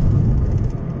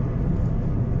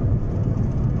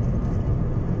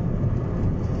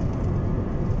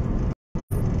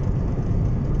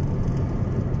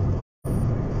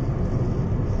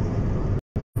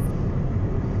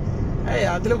hey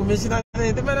atile kumeshina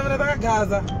nete mena ta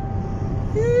Gaza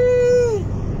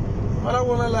mara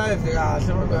vona live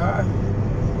kahle maka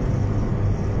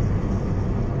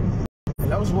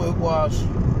la usbo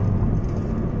hikwaswo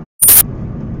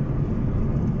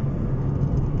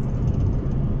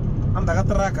andaka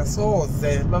traka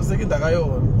soze vaviseki ndaka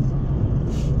yona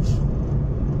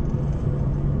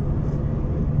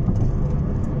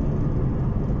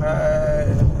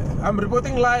I'm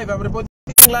reporting live. I'm reporting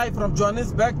live from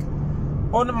Johannesburg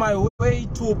on my way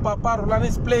to Papa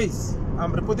Rhulani's place.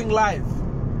 I'm reporting live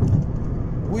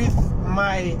with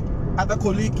my other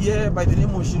colleague here by the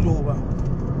name of Shiluba.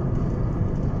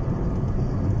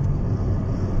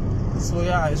 So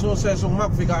yeah, it's all says on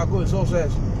map figure go, it's all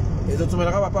says. It's to me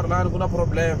like Papa Rhulani kuna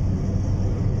problem.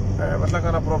 But like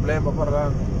a problem, Papa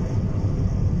Rhulani.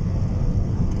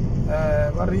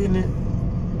 Marini.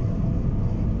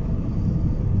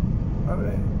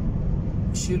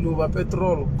 Shiluba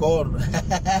petrol gone.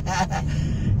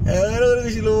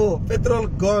 Petrol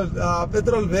gone.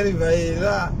 Petrol very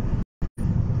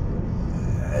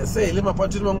say lima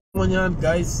patching manyan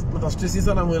guys. But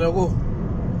Australia na mwena go.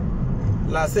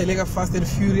 La say like Fast and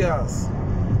Furious.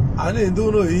 I didn't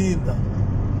do no hinda.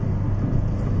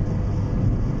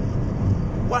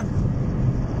 1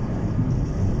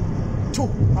 2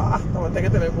 no take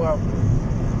it like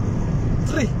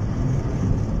 3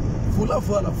 full of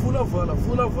vala.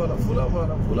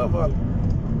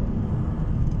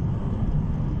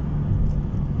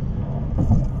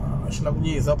 Ashla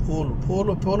kunyiza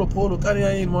polo kani ya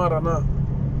in mara na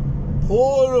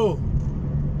polo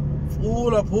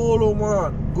polo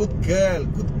man, good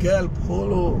girl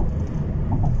polo.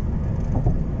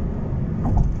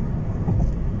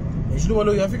 Ishlu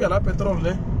lo yafika la petrol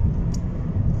le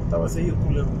tava sair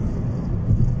kule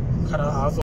kana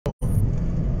hazo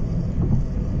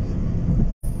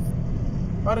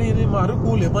Marini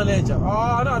marukule manager.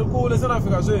 Na rukule sana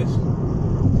Afrika zetu.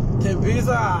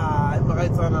 Tembeza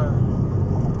imakaitsana.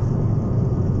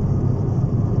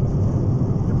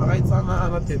 Imakaitsana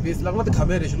ana tembeza. La ngati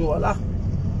camera shilo wala.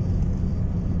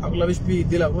 Akula speed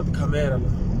dila ngati camera la.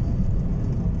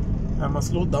 I must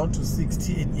slow down to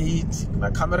 60 and 8.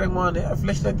 Na camera ngwane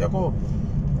flashlight yako.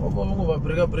 Obo ba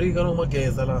breka no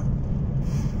mageza la.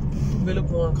 Tumbele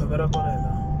kwa camera kona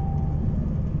la.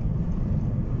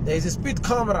 There's a speed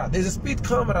camera.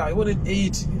 I want an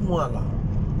 8 in Wala.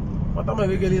 What am I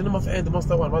going to do? The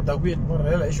master one. What the win? What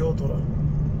the hell is your tour?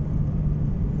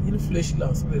 In flesh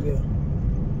last area.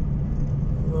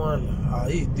 Wala.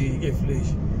 Eat the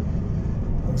flesh.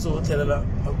 I'm so tell her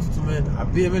to men. I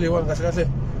be a million one. I say,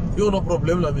 you no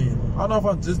problem, la me. I don't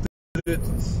want just the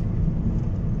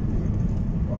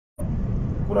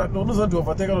no to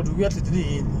overtake or to get it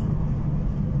in.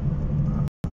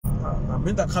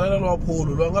 Minta khalela lo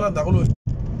pholo lo ngala ndakolo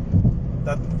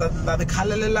that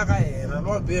khalela ka yena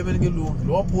lo be me ngelungu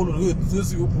lo pholo lo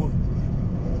tsisi yo pholo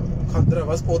can drive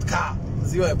a sport car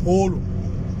ziwa pholo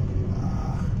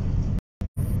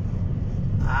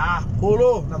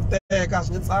pholo namteka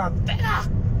sinitsana teka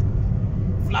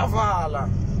flavala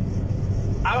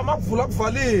aba makuvula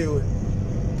kuvaliwe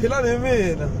phela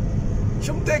nemina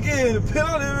shimtekile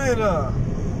phela nemina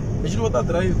lexilo ta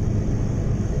drive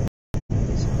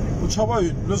chava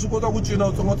yini leswi kota ku cina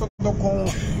u tsongatsonga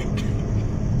khongo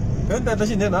enda ta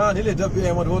xinena ni le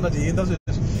WM wa vona tihinda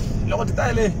sweswi loko ti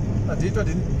tayile a ti twa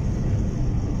dini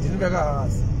veka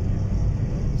hansi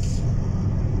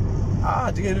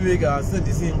ti nge ni veki hansi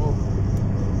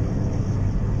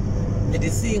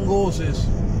disingo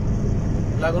sweswi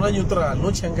la ku na neutral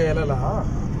no chengela laha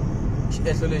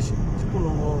xiehlo lexi xikulu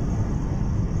ngopfu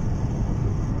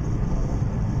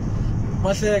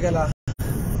mahleka laha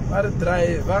va ri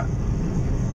driver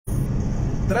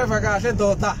kahle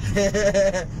ndota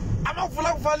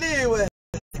amakuvula kuvaliwe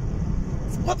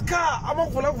sport car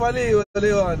amakuvula kuvaliwe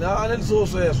leyiwani a ni liso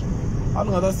sweswo a ni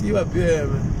nga ta siyiwa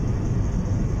BM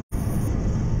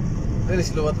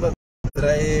lexi loko ta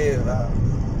driver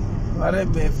va ri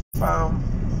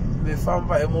mi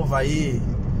famba hi movha yihi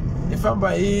ni famba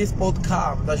hi sport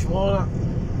car mi ta xi vona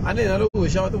a ni hina loko hi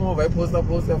xava timovha hi posta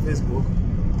ya Facebook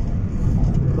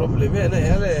problem yena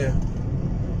yeleyo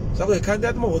swa ku hi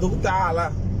khandziya timovha to ku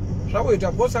tala swa ku hi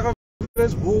twa posta ka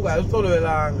Facebook a hi swi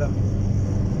tolovelanga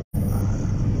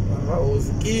va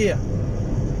hosi kiya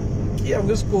u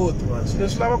nge swi koti mani swilo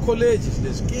leswi lava college swilo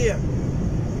leswi kiya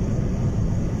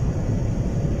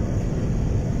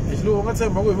lexi lowu u nga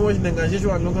tshemba ku hi miwa xinengana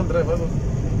xexiwani loko ka driver so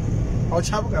a wu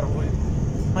chavi nkarhi wihi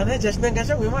manager xinengana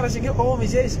xa ku hi mara xi nge omi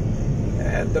xexi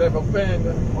driver ku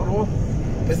penga maro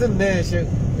bese ni nexe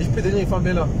hi xipideni hi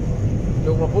fambela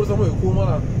loko maphorisa mo hi kuma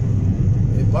laha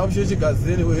hi bavu xo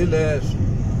xigazini hi leswo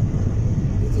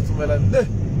hi tsutsumela le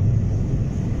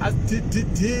a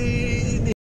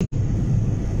tididini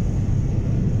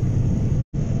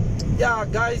ya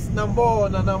guys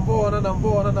nambona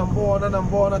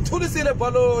thulisile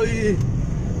baloyi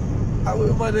a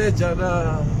wu manager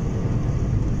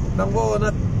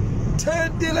nambona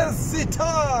tendile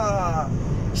sita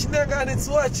xinengani it's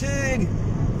watching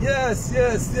yes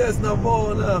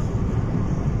nambona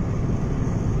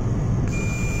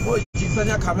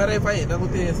sanya camera ipa yena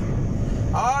kutesa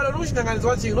lo nuxinanganiso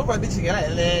wa chingi no va ndichingela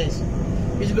helexi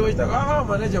ixilo xita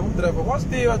manager mudriver wa swi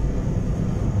tiva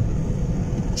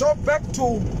drop back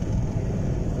to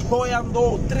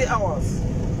Toyando 3 hours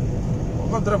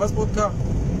wa driver sport car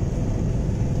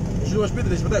xilo speed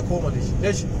lexi va ta hi khoma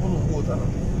lexi munhu hunguta na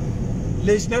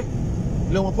lexi ne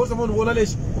loko posa munhu vona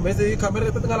lexi kumbe se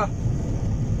camera ti nga la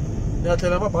ni ya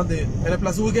tlhela mabandini ene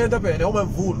plus weekend pene huma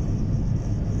mvula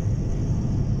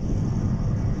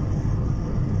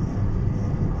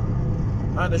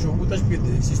xi hunguta speed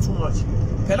is too much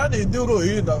phela ni hindiwi ro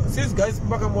hinda since guys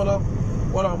mbaka mola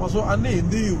wala maso a ni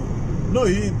hindiwi no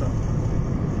hinda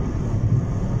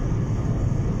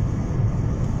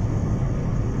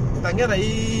ta nghena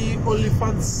hi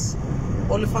Olifants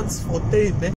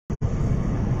 14 ne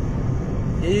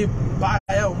hi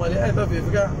baya umali ta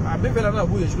fika hambi vela na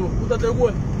vuye xilo u ta tle ku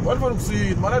wa fana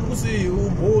kusiyi mara ku siyi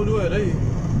u mboni wena hi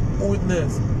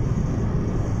witness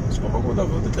swikomba ku ta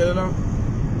vuti tlelela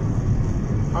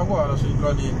aku hala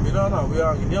swiyindlwanini mina na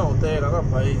vuyangi ni ya hotela ka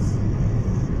bayizi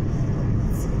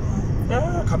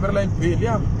camera line bill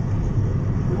ya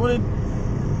ni vone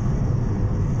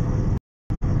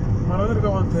mara ni ri ka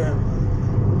 110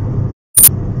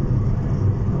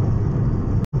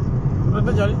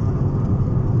 ranta njhani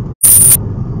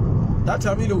data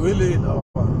ya mina heleni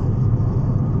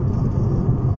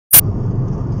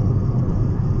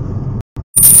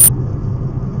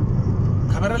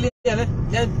camera liya ne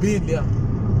ya bill ya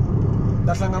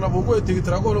ta hlangana voko hi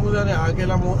thikithi ra kona loko ni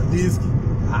hakela mo disk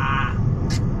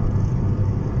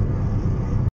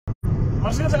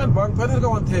mara swi nga hlangani bangi phani ri ka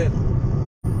 110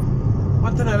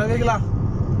 hela veki laha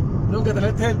ni u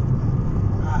ngetele 10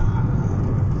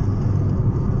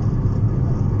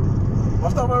 va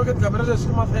swi ta va veke tikamera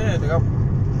leswi mahlene ka vanhu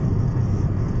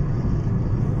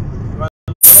va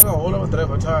nga hola va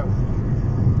driver thanga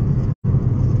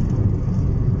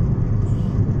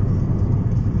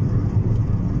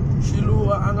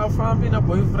Xiluva a nga fambi na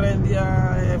boyfriend ya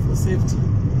for safety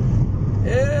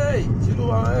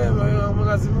Xiluva mi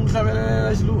nga zi mi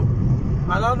hlavelela Xiluva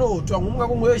a la no twa n'wi nga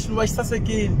ku n'wi Xiluva xi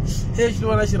sasekile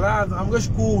Xiluva na xirhandza a mi nge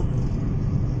xi kumi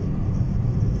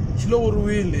xi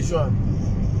lovoriwile lexiwani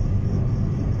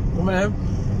kumbe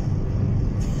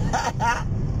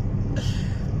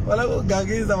wala ku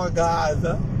gangisa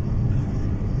magaza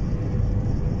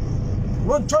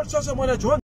one church mwana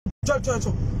John church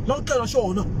long tlela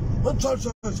xona one church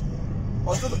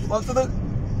what's the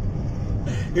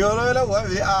you know la wa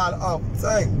vi all up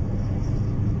saying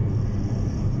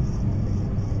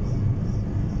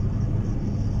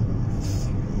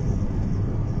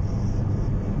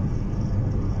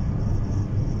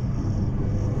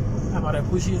amare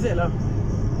pushi zela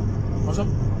moso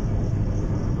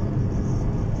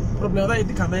problema da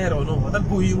di camera o no dan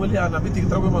puyi wali ana biti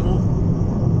trago manu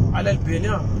ala el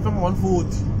penia from 140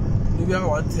 maybe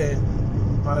 110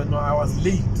 but no I was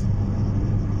late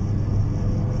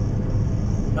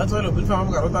that's why lo bil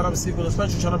fama garota arab siku no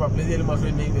spancho chana ba play ele ma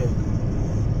friend neighbor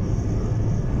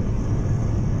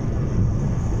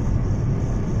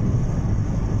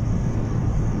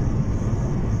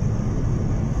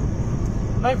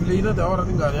live later the hour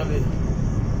thing gari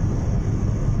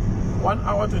 1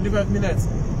 hour 25 minutes.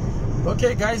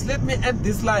 Okay guys, let me end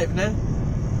this live ne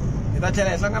ita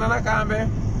chela hlangana na kambe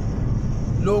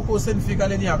loko se nifika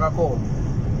leni yaka kona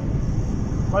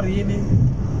marini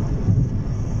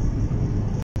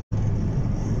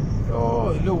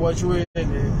yo lo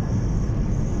wachiwene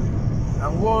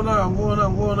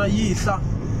angibona yihla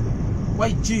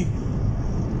YG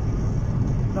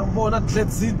nangibona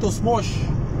Tletzinto Smosh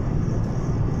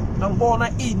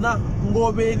nangibona ina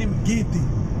ngobeni mgidi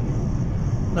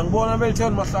nangibona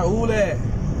Melton Mahlahule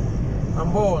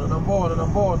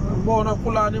nangibona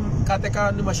Philani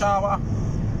Katekani Mashaba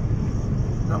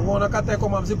nangibona Kateko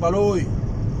Mamsi Baloyi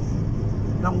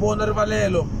nangibona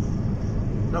Rivalelo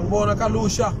nangibona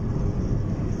Kalusha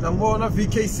nangibona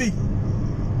VKC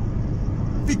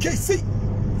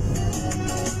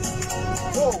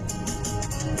whoa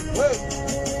wait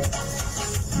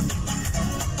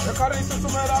ekarisi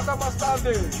sumela ka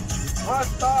mastandi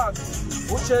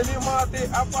ucheli mati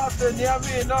apate ni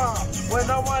amina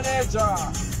wena manager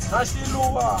na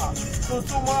Xiluva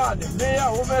tutsumani miya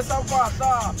humesa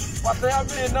mpahla ya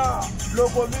mina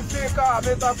loko mi fika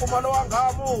mi ta kuma lowa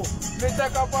nghamu mi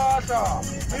teka mpahla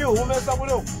mi humesa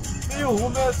kulo mi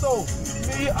humeso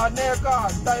mi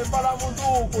aneka ta imbala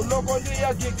munduku loko ni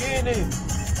ya gigini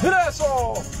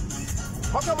hireso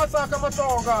makamatsaka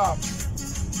matsonga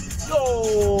yo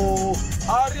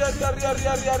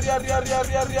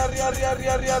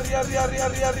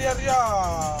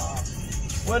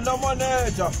when the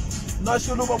manager na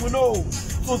Xiluva we know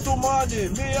tsutsumani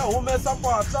mi ya humesa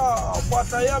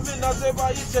mpahla ya mina se va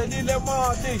yi chelile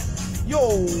mati yo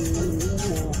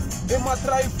i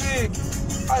matraffic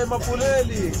a hi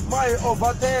mapfuleli ma hi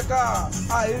overteka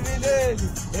a hi vileli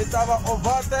hi ta va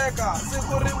overteka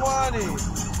siku rin'wani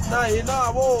na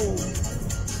hina vo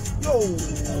yo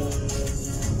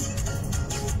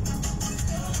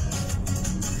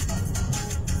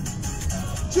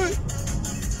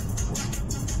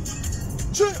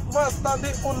Mastandi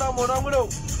una mona mulo.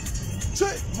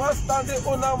 Mastandi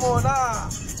una mona.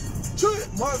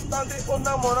 Mastandi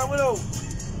una mona mulo.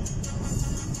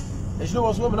 E xilo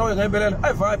waswo mina wenga imbelela.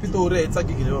 Ai va Pretoria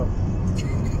tsakikile yo.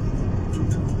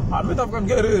 A mi ta fika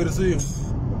ngereri sim.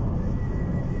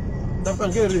 Ta fika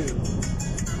ngereri.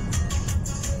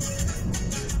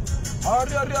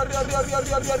 Ari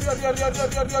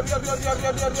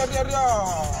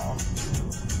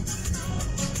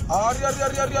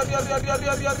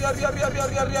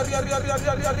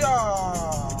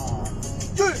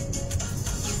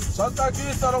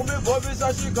Satakisa lomi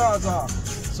bombisa Chigaza.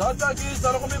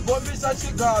 Satakisa lomi bombisa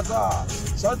Chigaza.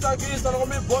 Satakisa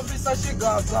lomi bombisa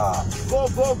Chigaza. Go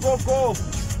go go go.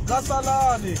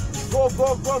 Kasalani. Go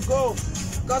go go go.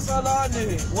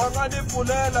 Kasalani. Wangani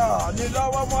pulela.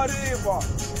 Nilawa mariba.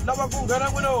 Lava kungana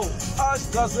muno. Ash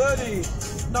Gazeli.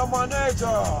 Na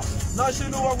manager.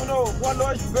 Nashilu wanguno.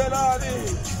 Walo Philani.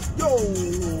 Yo.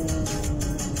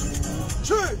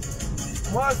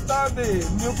 Mastandi,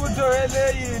 nyukuto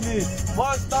heleyini.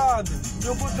 Mastandi,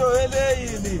 nyukuto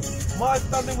heleyini.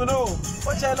 Mastandi muno.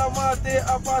 Ochela mate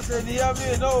apate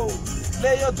liyamino.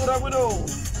 Leyo tura muno.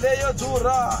 Leyo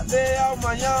tura. Leya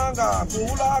manyanga.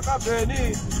 Kuhula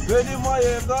kabeni. Beni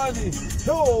mayengani.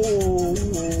 Yo.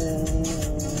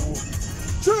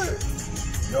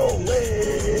 Yo,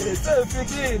 wey.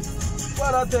 Tefikin.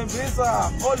 Para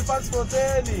tembisa. All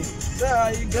passporteni.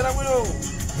 Seha ingera muno.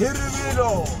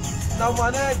 Hiribilo. Na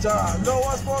manager,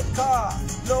 lower sport car.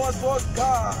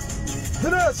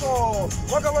 Hireso,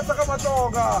 wakawataka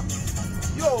matonga.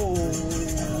 Yo,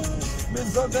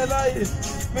 minzondelaid.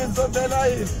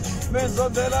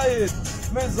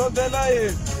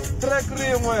 Trek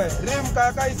rimwe, rim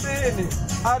kakaisini.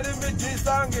 Arimi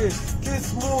jisangi,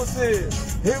 kismusi.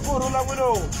 Higurula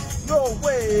muno. Yo,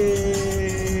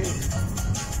 wey.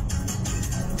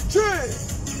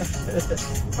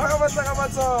 Wakawataka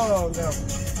matonga.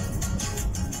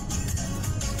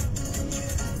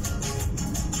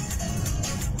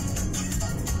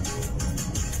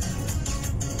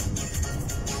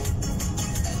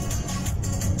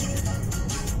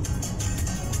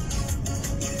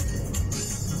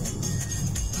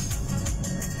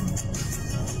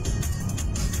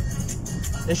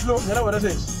 Eshlo, ngera what is?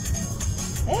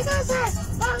 Ekasas,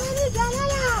 bangani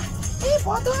jalala.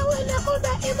 Ifoto wena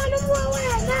kuba imalumu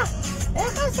wena.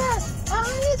 Ekasas,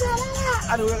 bangani jalala.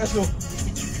 Anu weka Eshlo.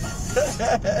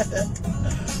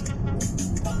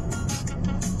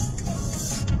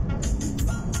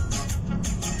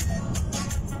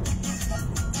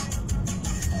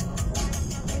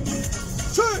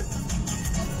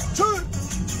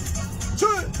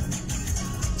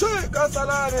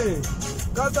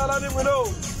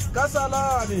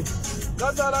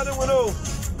 Kasalani muno.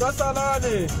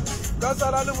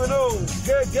 Kasalani muno.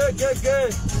 Ge.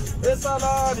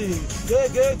 Esalani. Ge.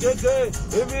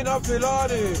 Emina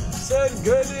Philani. Sen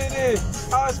genini.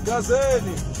 Ash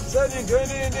Gazeni. Seni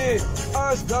genini.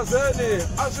 Ash Gazeni.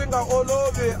 Ashinga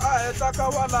olobi. Ahetaka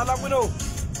walala muno.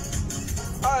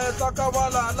 Ahetaka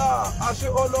walala. Ashi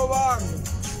olowang.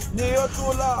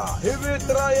 Niyotula.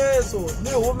 Hivitra Yesu.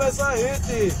 Ni humesa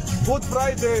hiti. Good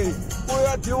Friday.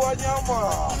 Kuya diwa nyama.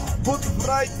 Good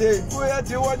Friday. Kuya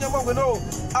diwa nyama muno.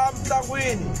 Am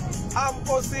tangwini. Am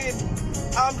kosini.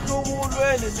 Am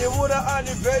tumulweni. Niwura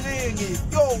anivelingi.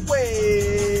 Yo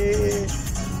wey.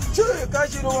 Chui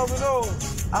kashinuwa muno.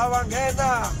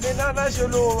 Awangena. Minana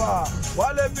shiluwa.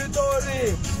 Wale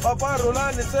Pretoria. Papa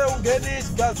Rhulani se ungenish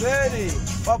gazeni.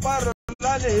 Papa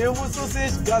Rhulani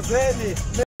himususish gazeni.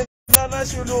 Minana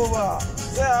shiluwa.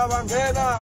 Se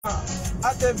awangena.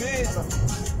 Atembisa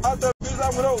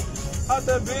bro,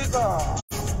 atembisa.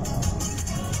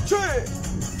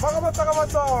 Wakabataka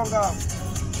matonga.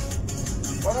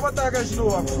 Wakabataka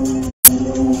Eshlo.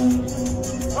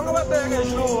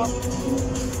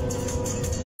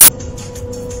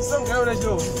 Some guy with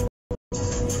Eshlo.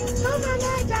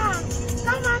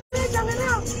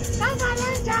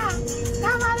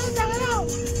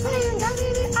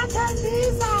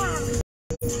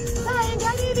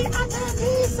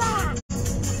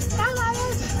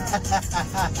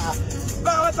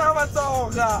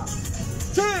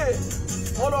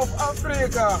 All of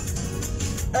Africa.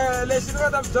 Lesson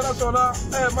that I'm Jonasona,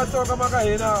 Matoka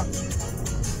Makahina.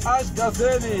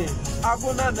 Ashgazeni,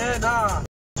 Aguna Nena,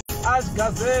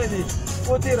 Ashgazeni,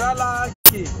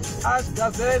 Utiralaki,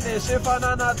 Ashgazeni,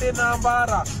 Shifanana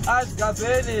Tinambara,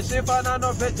 Ashgazeni,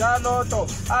 Shifanano Pejaloto,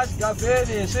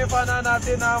 Ashgazeni, Shifanana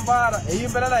Tinambara,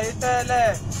 Imbrella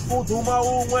Itele, Uduma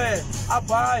Umwe,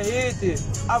 Abba Hiti,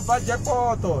 Abba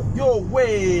Jacoto, yo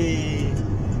way.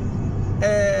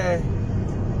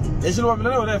 E se lo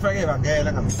va a fare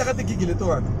Evangela, capita che chi le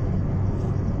torna.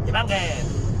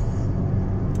 Evangela.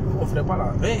 Offre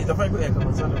pala. Ehi, da fai qui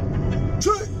come sono.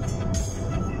 Cioè.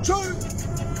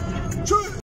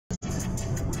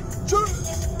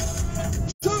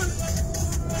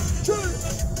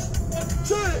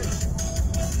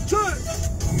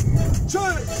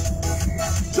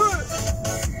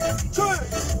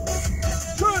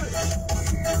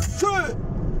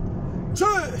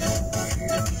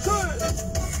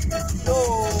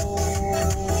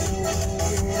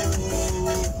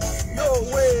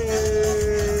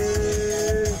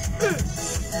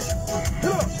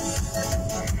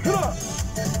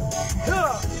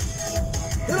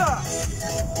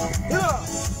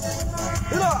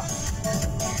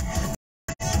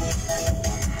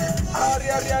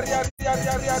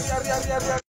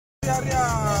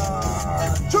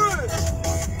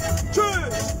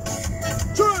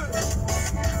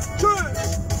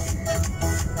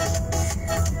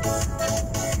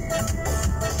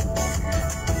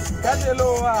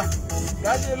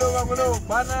 Gajeluwa muno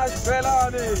Banash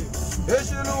Philani.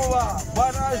 Ejiluwa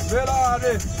Banash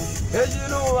Philani.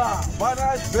 Ejiluwa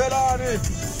Banash Philani.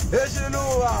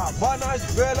 Ejiluwa Banash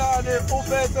Philani.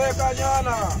 Upete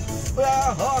kanyana. Ya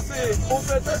hasi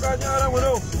upete kanyana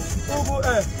muno. Ubu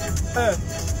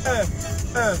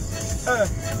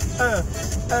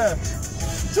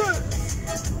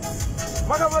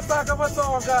Makamata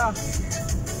matonga.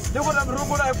 Nikuna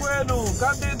mrungula kwenu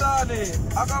kandidani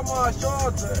akama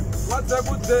shote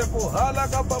watekutepo hala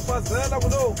kapapazela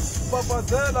muno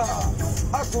papazela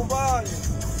akumbai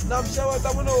na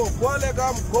mshawata muno kwale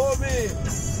kamkomi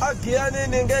agiani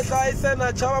ningeka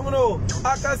isena chawa muno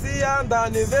akasiyanda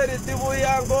ni veri timu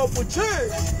yango puchi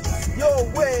yo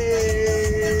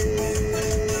way.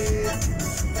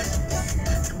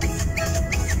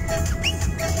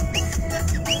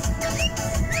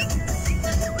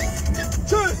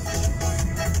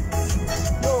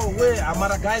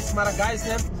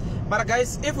 Mara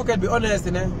guys, if we can be honest,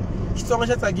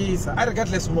 I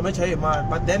regardless of moment,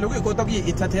 but then we go to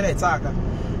the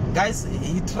guys,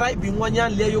 he tried being 1 year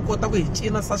lay you got away,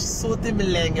 China such suti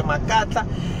milenge makata.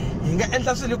 Hinga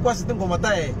actually question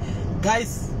Gomatae.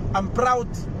 Guys, I'm proud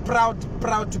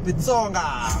to be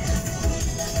Tsonga.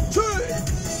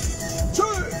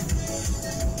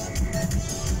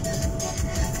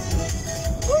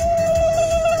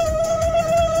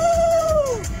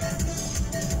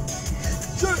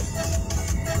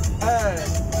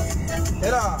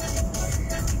 Era.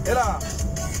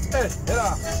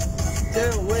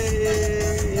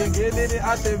 Genini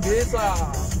atembesa.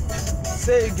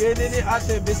 Say genini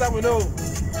atembesa muno.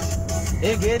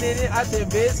 Genini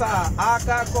atembesa.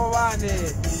 Akakovane.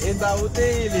 Inda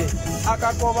utile.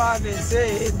 Akakovane.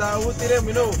 Say inda utile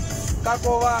muno.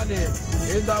 Kakovane.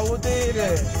 Inda utile.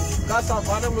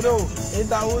 Kasavane muno.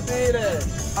 Inda utile.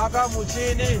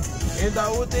 Akamuchini. Inda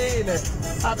utile.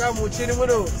 Akamuchini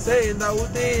muno. Say inda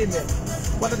utile.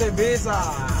 What the visa?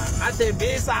 At the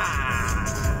visa.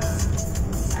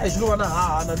 I should want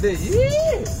to day.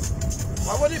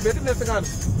 Why would you bet in the second?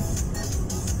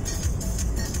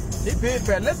 He paid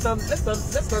for less than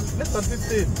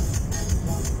 15.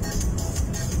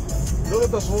 Look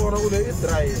at the sword over it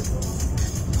dry.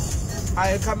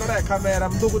 I camera,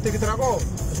 I'm going to take it.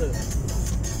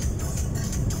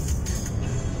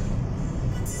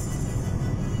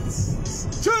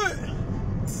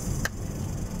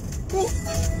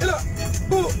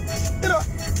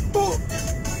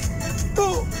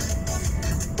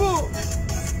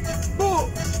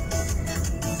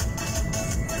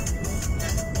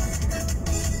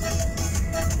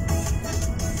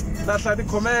 That's like the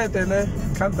comment,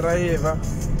 can't drive.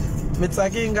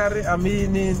 Mitsaki ngari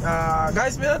amini.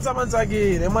 Guys, me not someone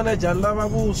sagi. The manager lava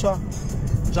busha.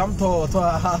 Jump to.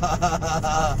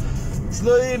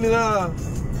 Slow in na.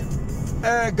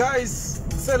 Guys,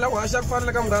 say la washa fan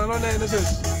la kam gana na na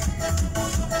shes.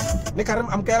 Ni karim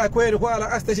am kaya kweli kwa la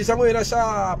aste shangu ina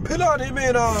sha Philani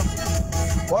mina.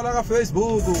 Wala ka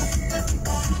Facebook.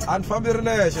 And family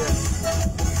relation.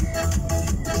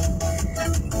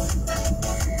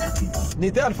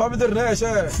 Nite alfabet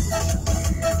reshe.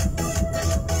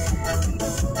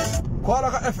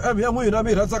 Kwala ka FM ya mwina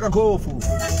mira tsaka kofu.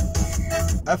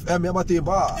 FM ya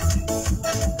matimba.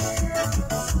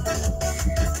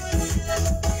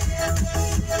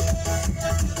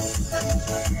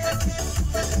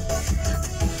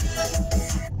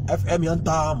 FM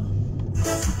Yantam,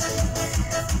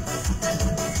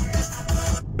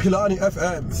 Philani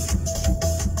FM,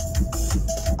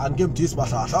 and Game Tis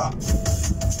Masasa,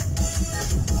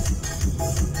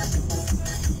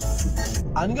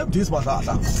 and Game Tis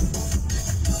Masasa.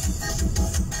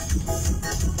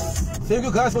 Thank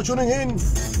you guys for tuning in.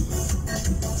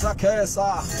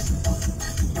 Sakesa,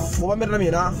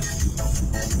 Mumamina,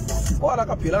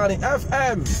 Walaka Philani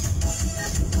FM.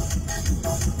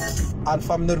 And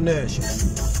from the nation.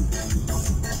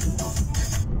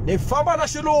 Ni fama na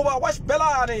shiluba wash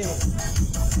Philani.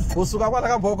 Kusuka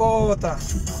kwa Bogota.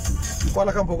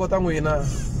 Kwa Bogota ngwina.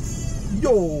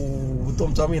 Yo,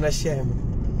 butom zamina shem.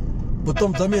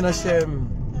 Butom zamina shem.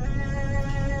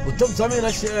 Butom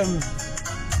zamina shem.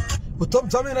 Butom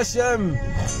zamina shem.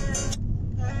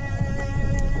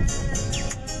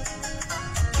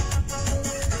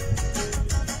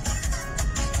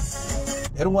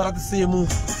 Era hora de simu.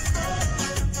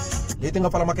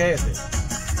 Litinga para maquete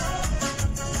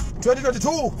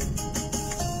 2022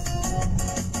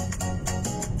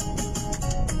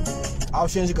 ao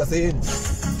shenji kasin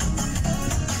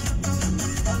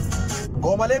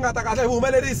ngoma lenga takatla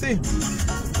ivumelerisi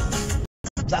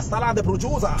just talent the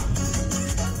producer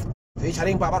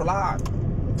featuring Papa Rhulani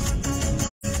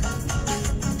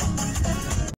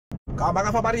kamba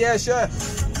ka Papa Rhulani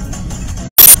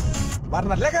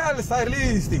barna legal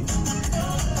stylist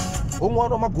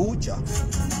umwana maguja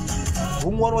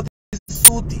umwana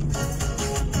tisuti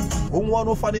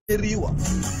umwana faneriwa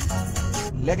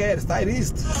legal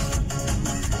stylist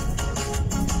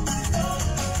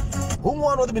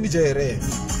umwana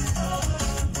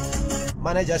manager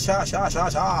manager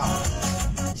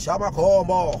shama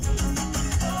kombo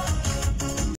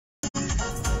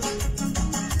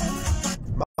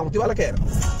mauti wala kera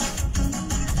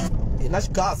inash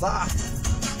gaza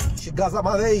shigaza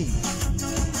madei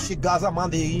Shigaza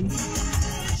Monday,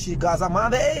 Shigaza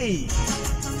Monday,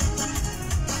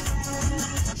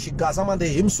 Shigaza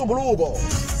Monday, Imsublugo,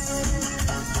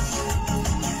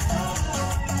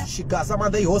 Shigaza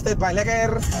Monday, hosted by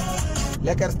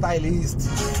Lekker Stylist.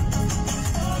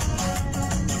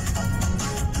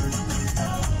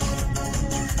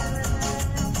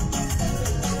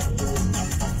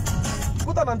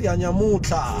 Kutanandi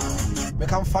anyamuta,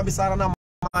 mekamfambisana na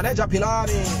manager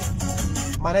Philani.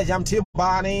 Manager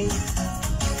Mtimbani,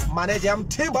 Manager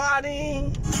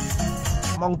Mtimbani,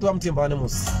 Mangtua Mtimbani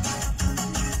mus.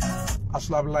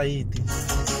 Aslab laiti.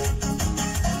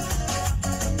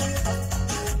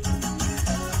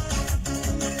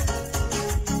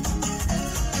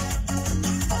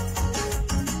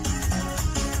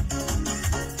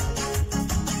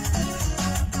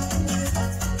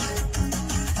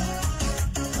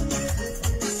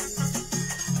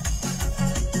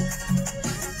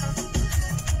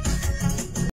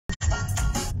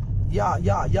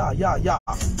 Yeah.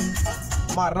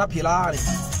 Marna Philani,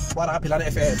 Wara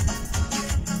Philani FM.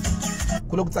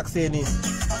 Kulok takseni.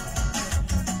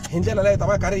 Hindela le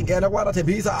taba kari ngena kwara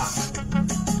tebisa.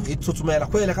 Itsutsumela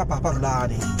kwele ka Papa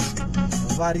Rhulani.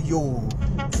 Vario.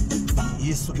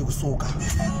 Isuki kusuka.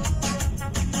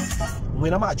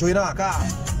 Mwina ma joina ka.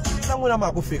 Na mwina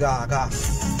ma kufika ka.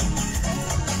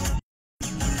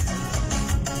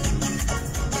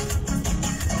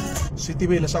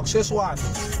 Sitibele success one.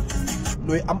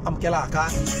 Lui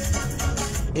amkelaka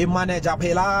e manager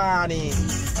Philani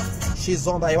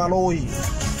shizonda iwaloi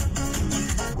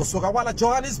kusuka wala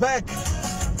Johannesburg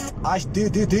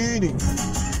HDDini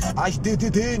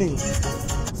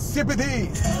CBD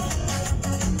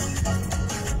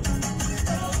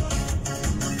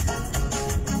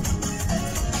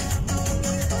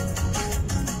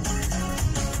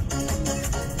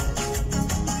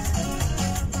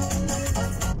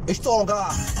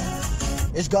Istonga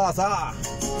Is Gaza.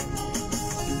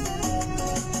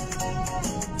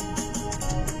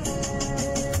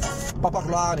 Papa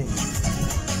Rhulani.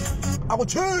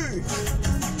 Abuchi.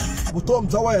 Butom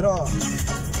Zawera.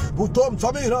 Butom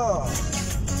Zamira.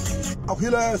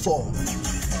 Akhileso.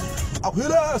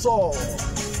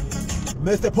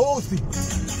 Mr. Posty.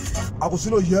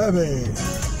 Akusilo Yebe.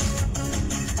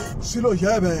 Silo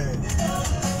Yebe.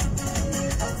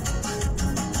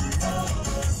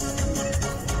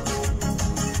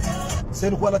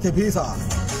 Sendo kwa la tebisa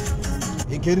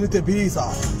inkeri tebisa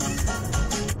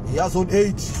ya zone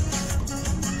 8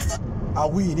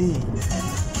 awini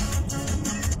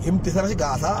imtisana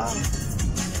Shigaza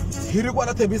hiri kwa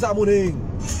la tebisa muning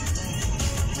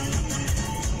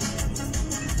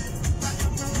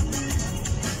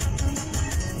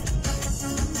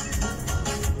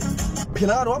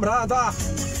Philani wa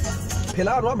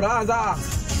mraza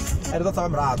enda tsa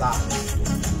mraza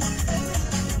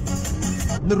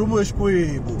ni rumu ya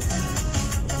Xikwembu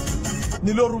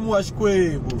ni lo rumu wa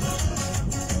Xikwembu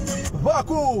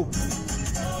vaku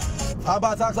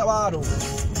famba taxa vanhu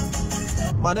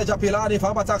manager Philani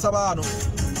famba taxa vanhu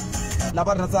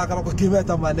lava rhandzaka va ku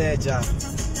khimeta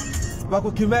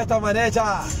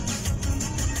manager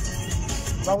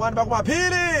van'wani va ku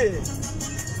maphili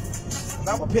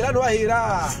va ku Philani wa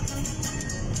hira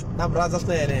na mi rhandza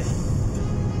swinene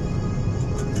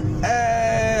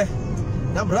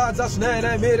na mi rhandza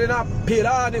swinene miri na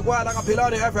Philani kwala ka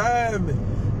Philani FM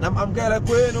na mi amukela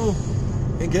kwenu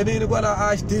hi nghenini kwala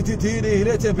a xitititini hi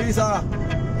le Tembisa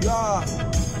ya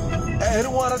hi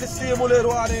rin'wana ra tinsimu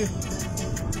leriwani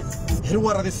hi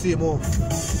rin'wana ra tinsimu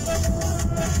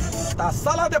ta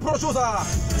sala de producer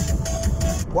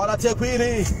kwala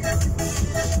Thekwini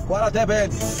kwala Durban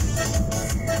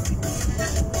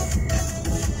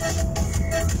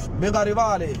mi nga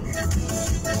rivali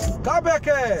kambe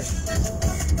ke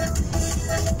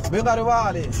mi nga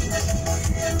rivali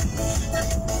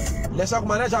leswaku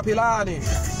manager Philani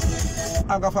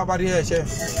a nga famba ri yexe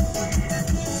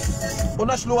u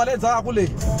na xiluva le ndzhaku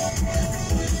leyi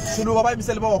xiluva va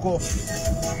yimiseli voko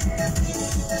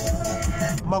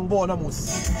ma n'wi vona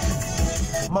musi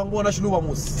ma n'wi vona xiluva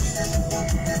musi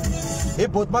hi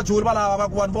boti majuri va lava va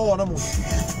ku va ni vona musi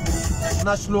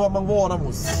na xiluva ma n'wi vona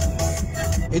musi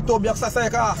hi ntombi ya ku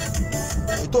saseka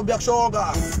hi ntombi ya ku xonga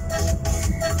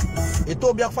hi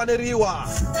ntombi ya ku faneriwa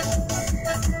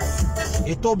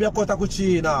hi ntombi ya kota ku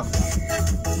cina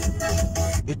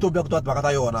hi ntombi ya ku twa timhaka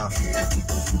ta yona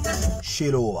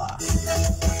xiluva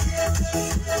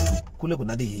kule ku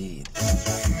nandziheni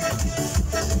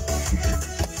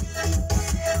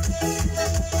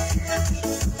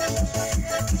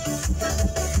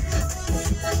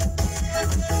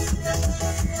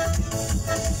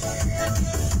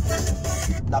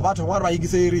na batho van'wana va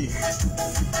yingiseri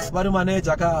va ri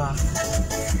manager ka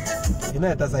hina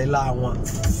hi ta za hi lan'wa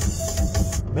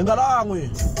mi nga lan'wi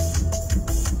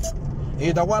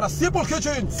hi ta kwana Simple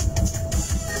Kitchen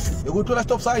hi ku tlula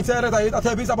stop sign sere ta hi ta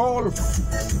Tembisa Mall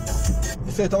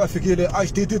se ta va fikile a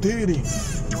xitititini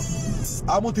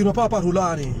a mutini wa Papa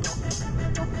Rhulani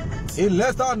in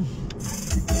less than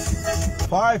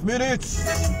 5 minutes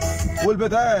we'll be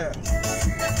there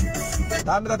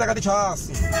tani ta teka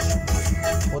tichasi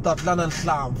u ta tlana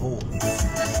nhlampfu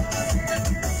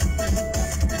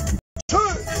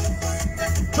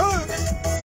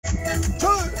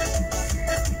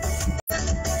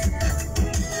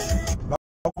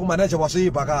ku manager wa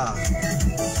swiba ka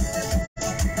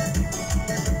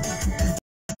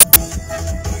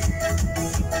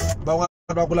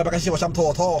van'wana va ku laveka xixevo xa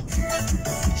mthotho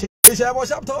xixevo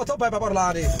xa mthotho by Papa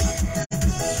Rhulani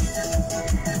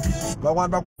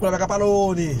van'wana va ku laveka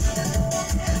paloni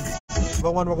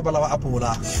van'wana va ku va lava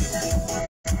apula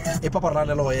i Papa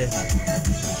Rhulani loye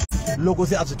loko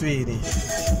se a byi twini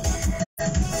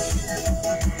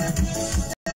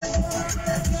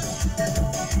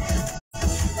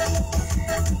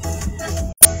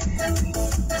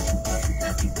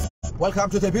welcome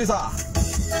to Tembisa.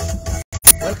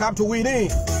 Welcome to Winnie.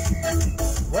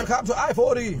 Welcome to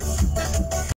I-40.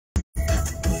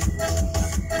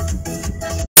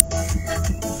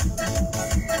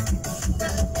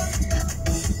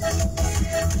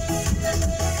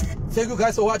 Thank you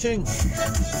guys for watching.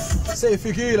 Say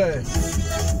fikile.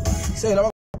 Say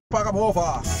lava paka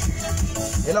mova.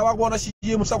 Lava kuona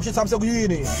xiyimo xa ku xi tshamise ku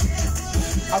yini.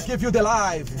 I'll give you the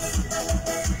live.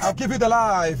 I'll give you the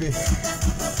live.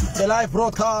 The live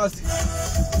broadcast.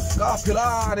 Ka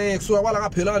Philani, kusuka kwala ka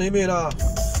Philani mina.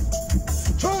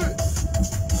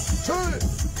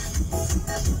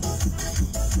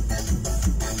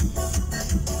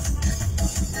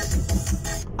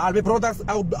 I'll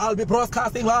be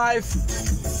broadcasting live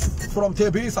from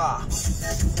Tembisa.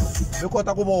 Mi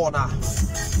kota ku vona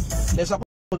leswaku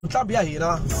ntlambi ya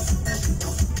hina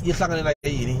yi hlangane na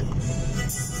yini.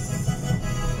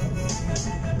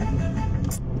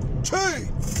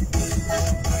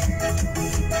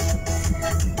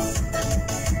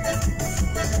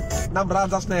 Na mi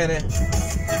rhandza swinene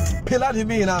Philani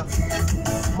mina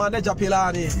manager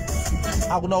Philani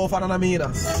a ku na wo fana na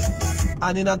mina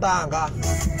a ni na ntanga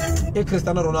i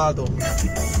Cristiano Ronaldo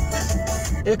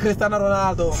i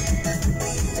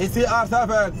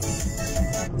CR7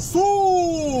 su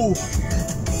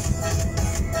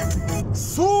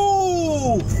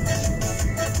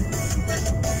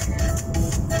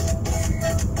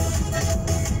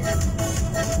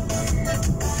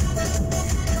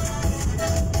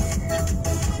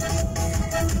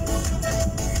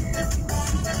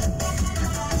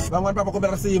van'wana va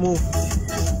kombela risimu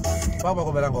va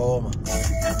kombela ngoma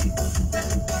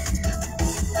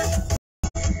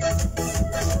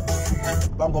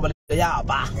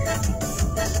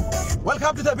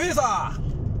Welcome to the visa.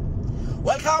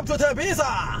 Welcome to the visa.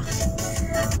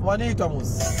 Wanita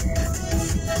mus.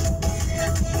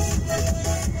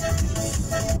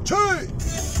 Two.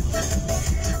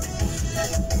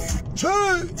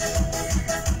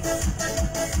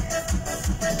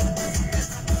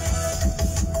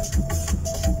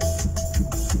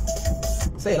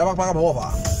 Say la paga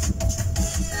mova.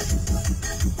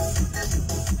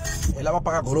 La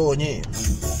paga golonye.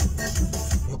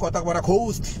 Kota kwa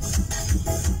coast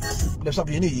le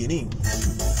sabu yini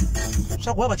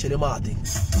sa kwa ba chele mate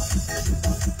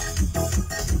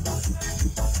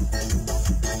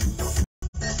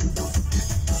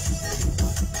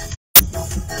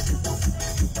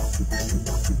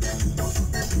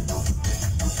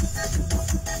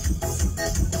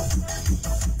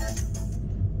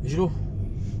jiro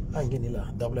angeni la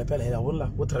double pele la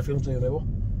wala wo traffic mtu yebo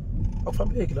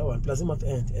afambe kila wa plasma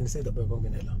and say the bego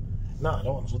ngenela na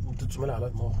la wona tutsumela ala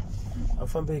mo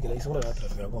afambe kila isonga la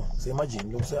traffic yako so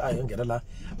imagine lo se ayo ngena la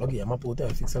bagi ya mapoto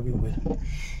ya fixa kwingwe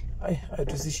ai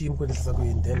tusishi imkweli sasa ku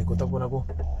indeni kota kubona ko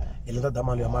ilenda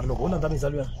damalo ya marlo ko landa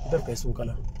mizalo ya iberka isuka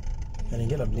la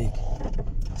yanengela blake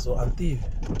so anti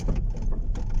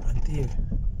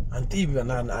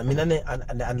mina ne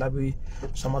anlabi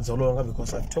samadzolonga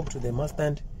because I've talked to the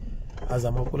master as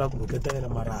a makula kubuketela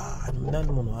mara mina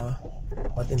ni munhu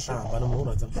wa tinhlamba ni munhu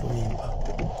rhandza kufunimba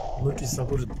no twisisa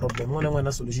ku ri problem wona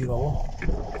n'wana solution wa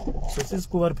so since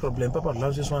ku va ri problem Papa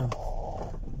Rhulani this one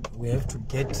we have to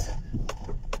get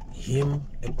him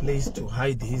a place to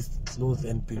hide his clothes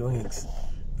and belongings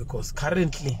because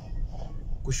currently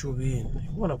kushubini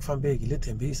ubona kufambeki le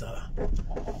thembisa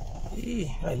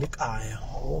hayi le kaya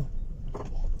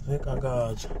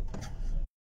ekakazo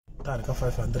tari ka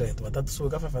 500 watatu so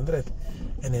ka 500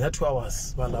 and in that 2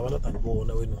 hours bala ta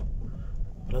bona wena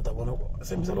bala ta bona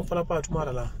semisa lo fala pathu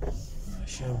mara la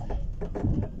shem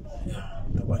ya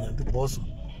tabanya ndi boso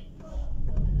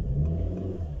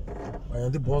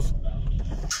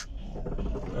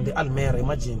and the Almere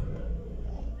imagine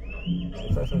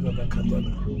 500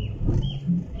 kandala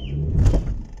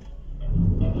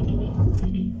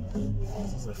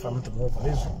this is a family to move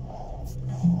this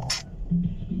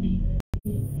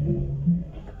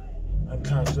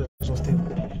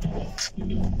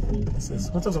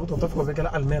Quantas outras ficou vendo aquela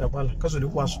Almera para caso de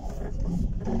quase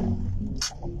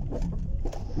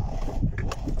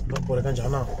não pode ganhar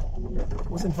não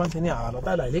você não faz nem a ala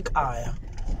tá lá ele caia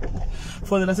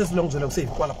foi na sessão longa você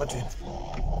qual a parte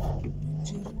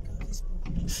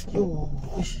eu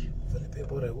falei para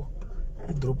por aí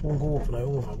e dropou golpe na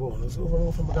eu vou não sou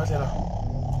vamos fazer lá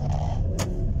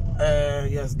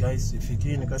yes guys if you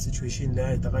in a situation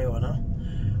there itakayiona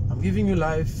I'm giving you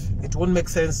life. It won't make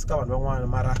sense.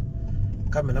 Mara.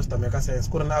 Come after make sense.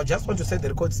 Now I just want to set the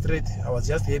record straight. I was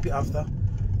just happy after.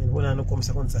 And when I know come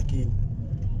second sakin.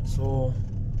 So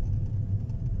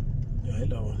yeah, I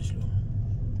don't want to.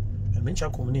 And mention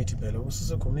community, but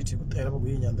also community. But I have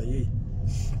going under ye.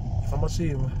 If I'm a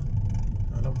swim,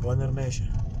 I love one nation.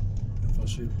 If I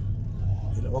swim,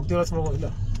 I walk the rest of my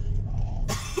life.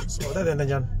 So that and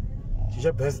then she's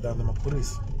just best than the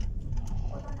police.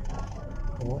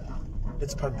 Oh,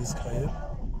 let's park this car here.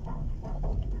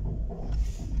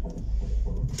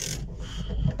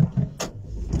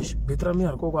 Better me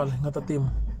go go ngata team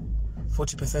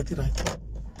 40% right.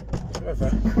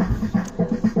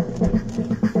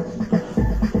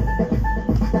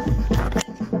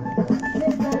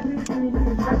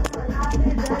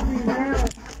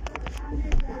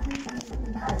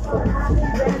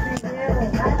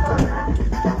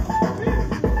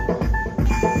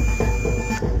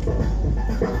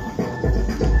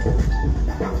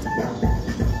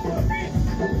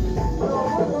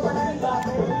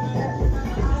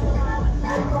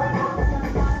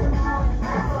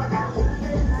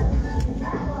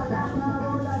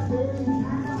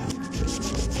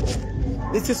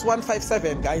 This is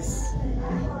 157 guys.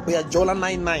 We are Jola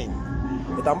 99.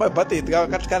 But I'm about to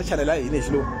catch channel in this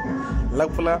low.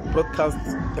 Like for broadcast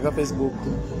like Facebook.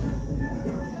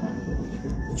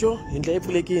 Joe in the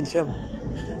Flekin Shem.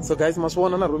 So guys must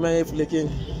want to room Flekin.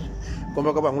 Come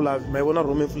back about my one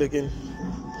room Flekin.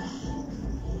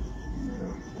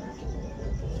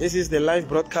 This is the live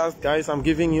broadcast, guys. I'm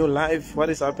giving you live what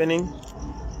is happening.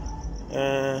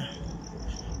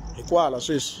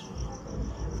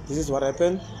 This is what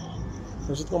happened.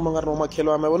 This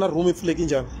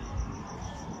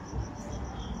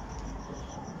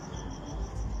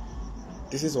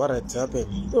is what had happened.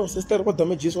 Oh, sister, what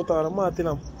damage is what I am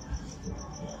Martina?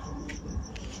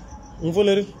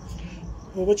 Involeri.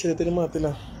 What you tell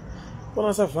Martina?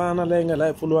 Kona savana leyi nga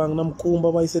la pfulwanga na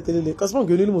mkumba va yisetelele kasi va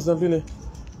nghenile musafile.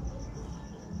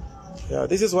 Yeah,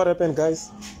 this is what happened,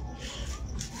 guys.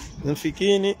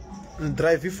 Nfikini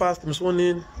drive fast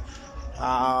msonini.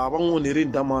 Va n'wi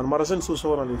damani mara swi ni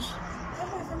swona leswi.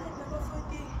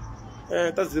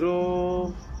 That's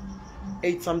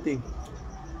 08 something.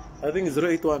 I think it's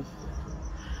 081.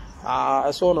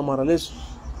 I saw na mara leswi.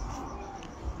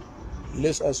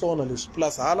 Leswi I saw na leswi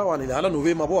plus hala wani hala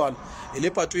nove mabo hala. Ile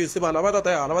patwini se bana va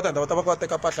ta hala va ta va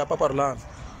teka pahla Papa Rhulani.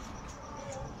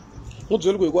 Mu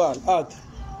byeli ku hikwala ati.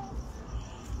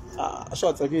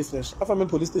 Swa tsakisi leswi. A fambe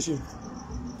police station.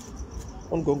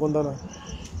 On gongondala.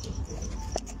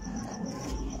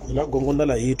 Ila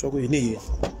gongondala hitwa ku yini hi.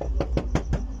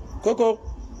 Koko.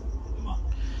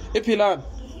 Philani.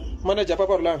 Manager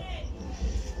Papa Rhulani.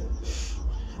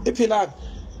 Philani.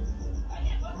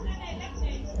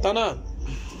 Tana.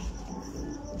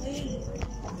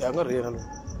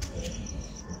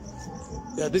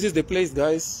 Yeah, this is the place,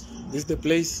 guys. This is the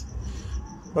place.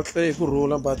 But they could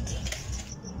roll but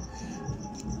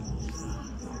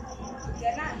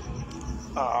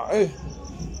hey.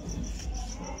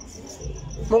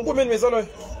 Mon combien de maisons là?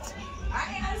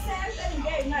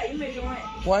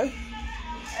 Why?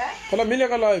 Kala mili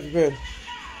ka live ben.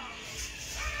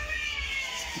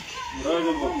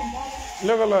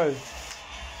 Lega live.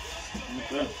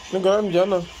 Ngaram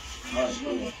jana.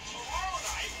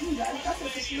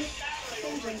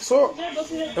 So,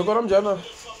 ngaram jana.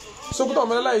 So kuta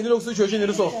mala ini lok situation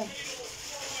ni so.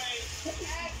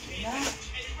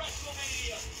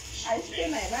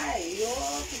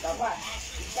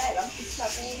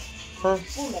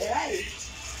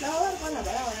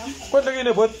 Kau lagi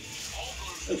ni buat?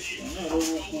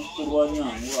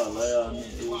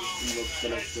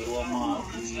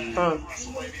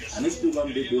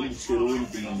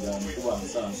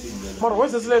 Mar,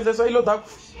 what's this land? That's why you look.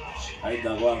 I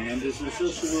don't know, and this is so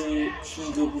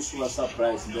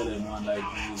surprise. Like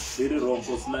very wrong,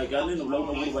 because like I didn't know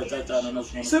about China.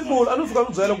 Simple, I don't forget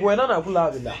to tell you when I'm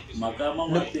laughing. Makama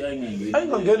mati I ain't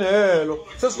gonna hello.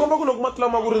 So stop looking at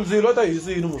Matlama Gurin Zero. That is,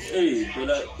 you know. Hey,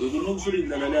 you know, free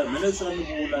the minutes and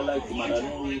like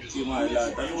Marano,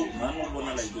 Kimala, Mano,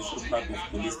 like the sort of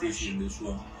police station. This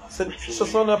one. So,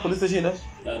 so police station, eh?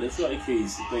 Yeah, that's why I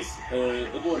case because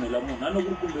everyone, I know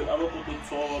who could be able to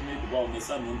forward me about my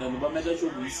son, and then but mega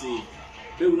should we say,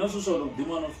 they will not sort of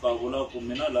demand of Kavula,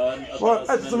 Kuminala. Well,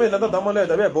 I just mean another Damale,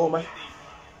 the Boma.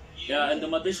 Yeah, and the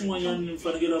Matation one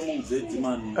for the moves,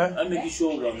 man. I make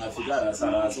sure I'm a figure as a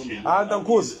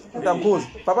course,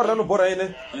 Papa Rhulani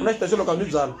Borane, next to look at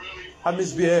Nizal. I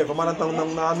misbehave, I'm not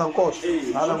on court.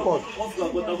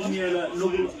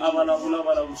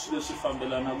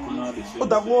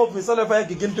 But I walk with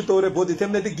Salafai again to Pretoria body,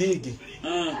 template gig.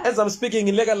 As I'm speaking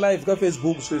in legal life, got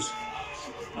Facebook.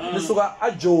 Misuga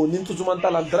Ajo, into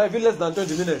Zumantala, drive less than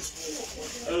 20 minutes.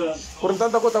 For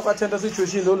instance, I got to attend the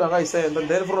situation, like I said, and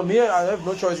then from here, I have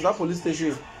no choice, that police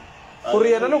station.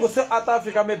 Korea, no go say at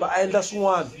Africa, maybe I end this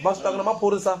one, but I'm not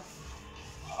Porisa.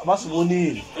 Mas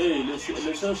bonito. Hey, let's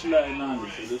lie now.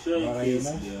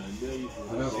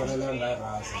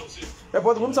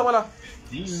 Pode vamos chamar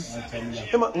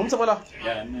vamos chamar lá.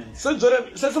 Se jore,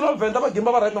 se só venda para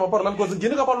gimba para não para lá coisa,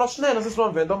 gini que para nós não, se só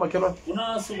venda mas aquilo.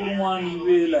 Una segurumani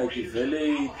we like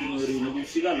vele kinori no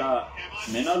fica lá.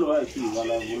 Mena lo aqui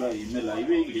wala imela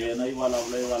ibe na wala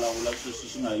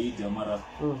so na ide mara.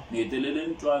 Ne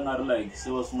telelen to anar like se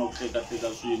was no teka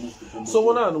so yemu. So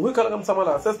wona we kala kam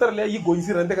samala. Sister le yi go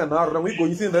isi rende kanar, we go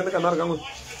isi rende kanar gango.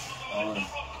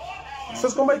 Se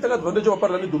como vai ter advantage para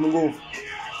para lá no domingo.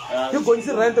 You go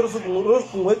isi rende so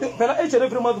com pela each and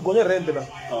every month go rende na.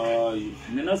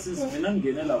 Mina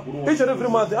ngene la bro. Each and every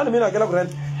month, ani mina akela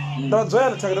rent. That's why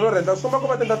I check the rent. So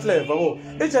come at that level.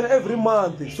 Each and every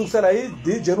month, successful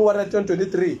di January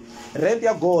 2023, rent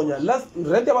ya gonya. Last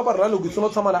rent ya Papa Rhulani ukisoma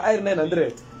tsama la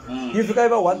 900. You fika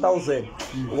iba 1000.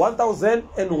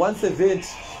 1170.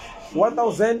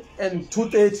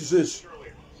 1230 swish.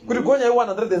 Could go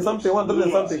 100 and something, 100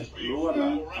 and something.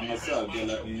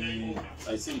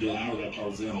 I think they are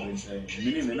 1,000.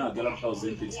 Minimum, I get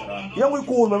 1,000 rand. Yeah, we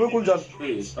cool, just.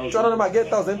 Chana ma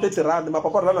get 1,030 rand. My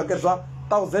Papa Rhulani get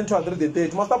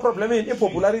 1,230. Must have problem in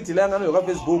popularity. Lang on your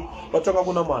Facebook, but Chaka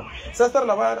Gunaman. Sister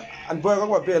Lavar and Boy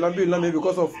Pay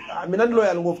because of I mean,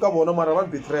 loyal of Cabo no matter what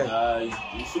betray.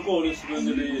 You should call this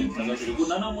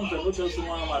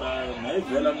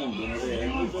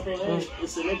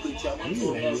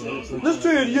Let's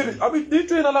train here. I mean, they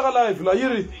train a lot of life. Like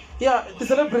here, yeah, the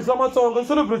celebrity some song and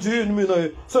celebrity in me.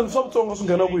 Some songs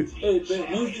can away. Hey,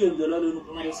 no,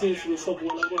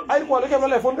 I call it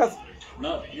a phone cast.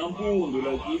 Nampundo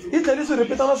like I tlhela swi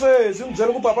repeat-ana sweswi mi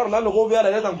byele ku Papa Rhulani loko u vuya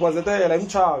la ta n'wi gwazetela hi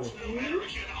michave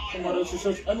mara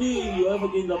you have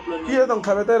again the plan yi ta n'wi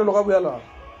tlhavetela loko a vuya laha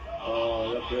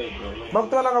yeah, ma ku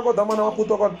tivela nga koda mana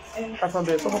maputo kona a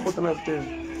fambe swa maputo na switeni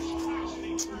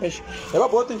hi va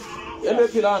boti eme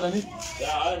Philani ni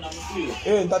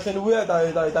ni ta tlhela ni vuya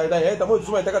ta heta mo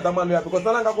tsutsuma hi teka damani luya because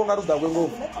tana nga ku nga ri dakwe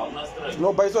ngopfu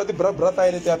no bayisiwa ti-bra ta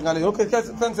yi letiya ti nga le okay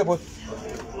thanks bot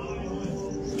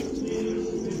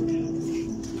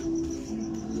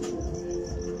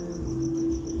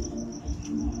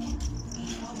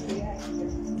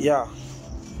yeah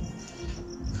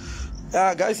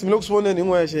guys, mi loko swoneni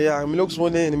n'wexe ya mi loko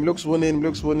swoneni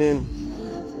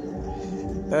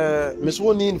mi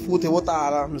swonini futhi wo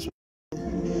tala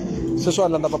sweswi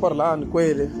landza Papa Rhulani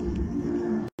kwele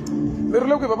mi ri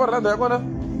le ku Papa Rhulani ya kona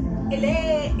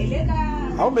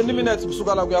how many minutes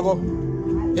kusuka la ku ya kona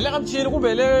hi le ka mchini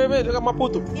kumbe le ka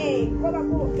maputo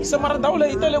se mara ndhawu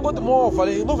leyi yi tele ngoti movha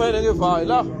leyi movha yi nge vayi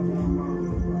la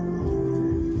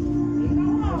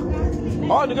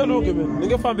ni nge luki mina ni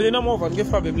nge fambi ni na movha ni nge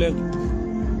fambi blank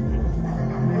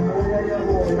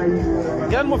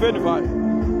ngeni movheni vayi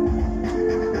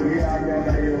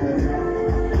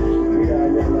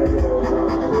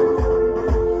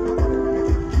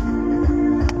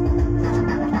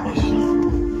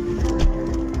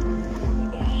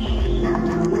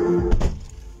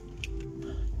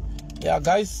yeah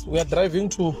guys, we are driving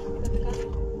to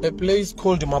a place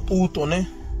called Maputo ne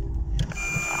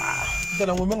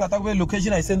tena ngome ngata ku ve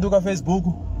location I send ka Facebook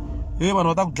vanhu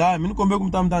va ta ku dlaya mi ni kombe ku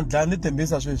mi ta dlaya ni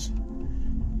tembisa sweswi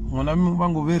n'wina mi va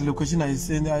ngo ve location I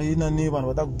send a yi na ni vanhu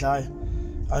va ta ku dlaya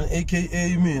and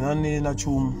aka mina ni na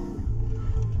chumu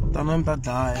tana mi ta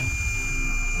dlaya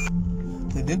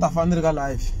ni ta fana ri ka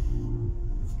live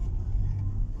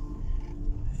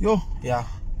yo yeah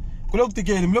ku le ku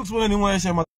tikeli mi le ku swi vona ni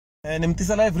n'wexe ni mi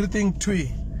tisela everything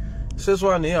twi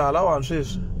sweswiwani hi hala wani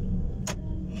sweswi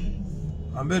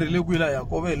hambi ri le kwila ya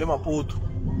kove le Maputo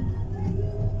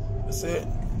se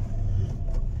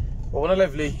wona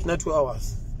live leyi na 2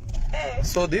 hours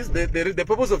so this the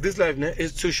purpose of this live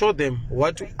is to show them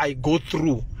what I go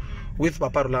through with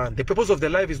Papa Rhulani. The purpose of the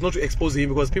live is not to expose him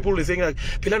because people are saying like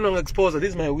Philani don't expose her.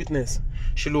 This is my witness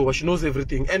Shiluva, she knows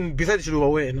everything and besides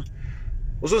Shiluva wena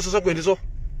uso sasa kwendi so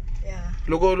yeah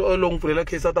loko long pfulela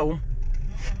case ata huma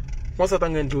n'wasati a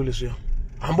nga endliwi leswiya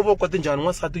hambi va kwate njhani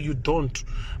n'wasati you don't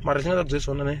mara xi nga ta byela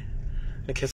swona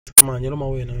ni khesa mahanyelo ma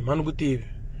wena mani ku tivi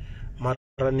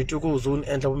mara ni twe ku uzo ni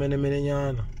endla vumenemene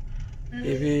nyana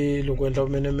ivi loko endla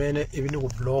vumenemene ivi ni ku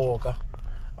bloka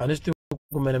a ni swi tivi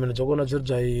ku vumenemene bya kona byi ri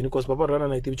bya yini because Papa Rhulani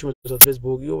na yi tivi nchumu bya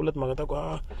Facebook yo vula timhaka ta ku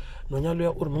nonya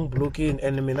luya u ri mi n'wi blokini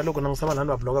and mina loko nangisama lani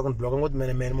va bloka ku ni bloka ngoti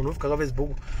menemene munhu wo fika ka Facebook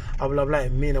a vulavula hi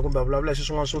mina kumbe a vulavula hi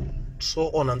swin'wana swo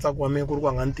onha ntsako wa mina ku ri ku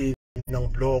a nga ni tivi na n'wi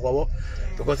bloka wavo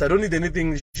because I don't need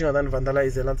anything xi nga ta ni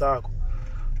vandalizela ntsako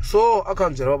so a kha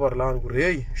ni byela Papa Rhulani ku ri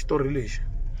heyi xitori lexi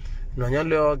nhwanyana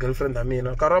leya wa girlfriend ya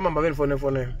mina nkarhi wa mamba ve ni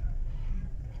fonefone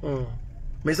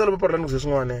meyisa lo Papa Rhulani ku ze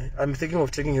swin'wana I'm thinking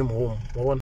of taking him home wa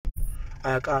vona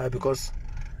a ya kaya because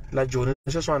la joni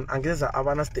sweswiwani a nge za a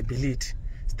va na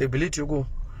stability ku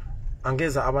a nge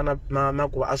za a va na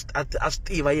ku a swi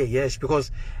tiva ye yexe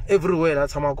because everywhere la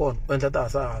tshama kona u endla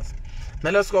tihasahasa na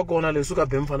le suka kona le suka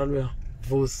be mfana luya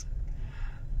vusi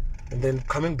and then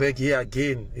coming back here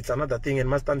again it's another thing and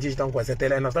must stand xi ta n'wi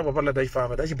gwazetela and asita Papa Rhulani ta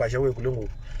xifamba ta xi baxa wehe kule ngopfu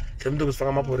tlhe mundzuku swi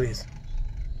fanga maphorisa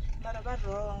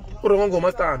u rhonga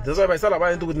ngoma stand that's why va yisa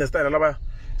lava endli ku witness ta hina lavaya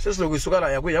sweswi loko hi suka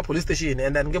laha ya ku hi ya police station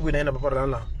and then nge vuyi na yena Papa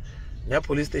Rhulani laha ni ya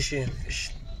police station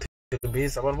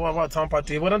Thembisa vanhu va tshama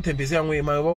patwini vona ni Thembisa ya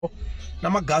n'wima vo na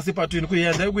magasi patwini ku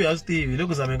endla hi ku ya swi tivi hi le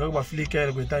ku zameni ka ku va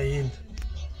flikela ku hi ta yindlu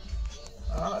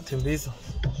Thembisa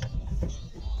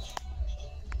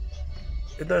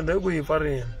i ta endla hi ku hi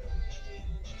pfarini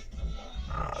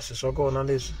swi swa kona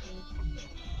leswi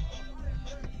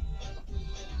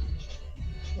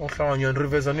u hlanganyani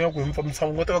reverse ni ya ku hi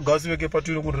mutshamo ngo teka gasi veke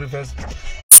patwini ku ri reverse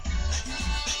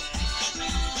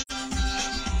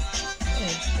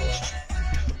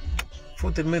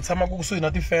futhi mi tshama ku kusuhi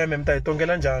na tifeme mi ta hi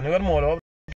tongela njhani va ri muholo wa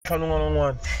ntlhanu n'wana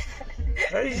n'wana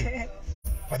hayi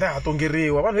va ta ha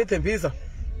tongeriwa vanhu hi Thembisa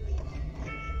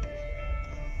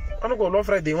a ni ku holo wa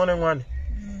Friday yin'wana na yin'wana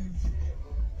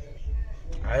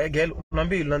hayi gel u na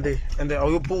mbilu na nde ende a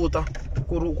wu yo puta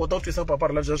ku ri u kota ku twisa Papa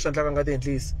Rhulani leswi swi endlaka nga ti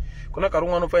endlisi ku na nkarhi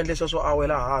wun'wana u pfa endle leswiya swo a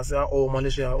wela hansi a oma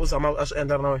leswiya u zama a swi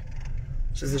endla ri na wena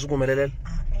swi ze swi ku humelelela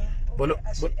bolo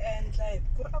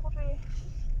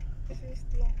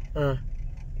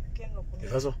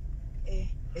so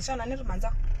hi swona ni ri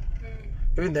mandza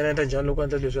ivi ndzi endla njhani loko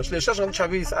endla leswiya swi leswiya swi nga ku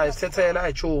chavisa a hi tlhetsela a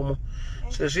hi chumu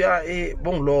sweswiya i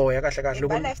vo n'wi loya kahle kahle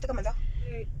loko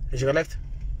Is collect?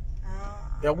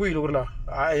 Ya ku ilo la.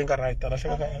 Ah, enga right. Dala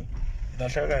hleka ka. Dala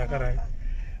hleka ka right.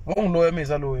 Wong lo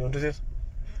emisa lo yo ntse.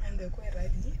 And the quite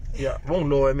right. Yeah, wong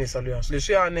lo emisa lo ya.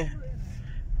 Leswiane.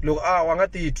 Loko wa nga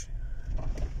titwi.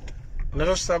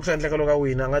 Naso swi ku endleka loko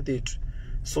wina nga titwi.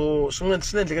 So swin'wana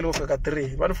swi endleke loko fika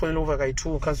 3. Va ni fonele loko fika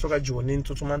 2 khanso ka Joni ni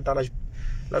tsutsuma ntala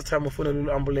last time u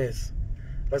fonele ambulance.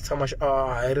 Last time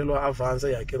hayirelwa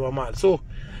avance yakeriwa mali. So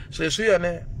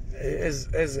leswiyane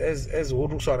as who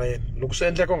looks on yena loko swi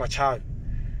endleka u nga chavi.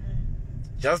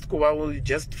 Just go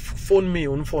just phone me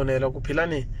unifonela ku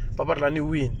Philani Papa Rhulani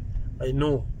win. I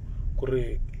know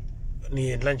kuri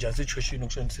ni endla njhani situation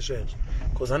ku sendisa sweswo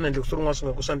because ani endle ku swin'wana swi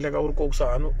nga ku sendleka u ri ko ku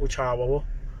sahani u chava wo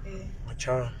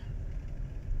chava.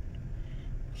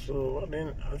 So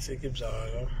then I'll say keeps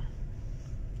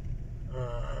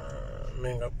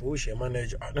menga bush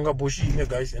manager ninga bush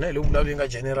guys ina ile vulavuli nga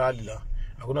general la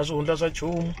akuna swihundla swa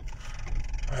chumu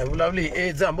hayi vulavuli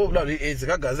AIDS hambo vulavuli AIDS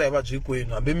ka gaza hi vabyi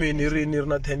kwenu hambi mini ri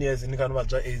na 10 years ni kana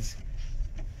vabya AIDS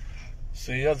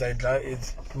so ya za idla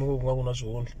AIDS mungu kunga kuna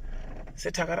swihundla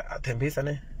se thakara athembisa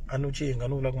ne anuchinga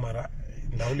no vula ku mara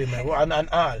ndawu le mayo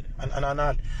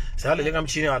an sale le ka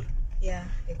mchini ala yeah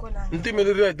ikona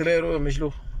ntimeli ri atlero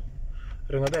mishlo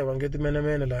ringa ta va ngeti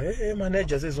mene la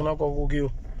manager se zona ko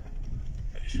kiyo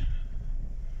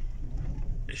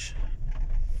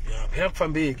ya phela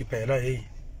kufambeki phela hey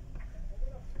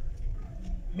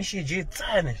mishiji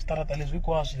tsane starata leswi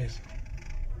kwaswo leswi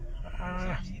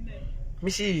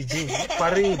mishiji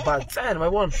kwariba tsane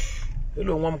mayibona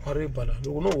lo n'wa mkwariba la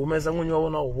loko no humesa n'winyi wa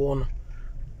vona u vona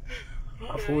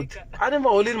afuthi ani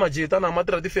maholini majita na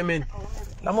matira tifemeni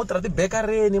la motira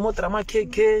tibekareni motira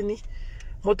makhekeni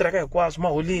motira ka hinkwaswo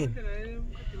maholini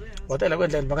wa ta hela ku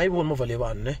endla va nga yi voni movha leyi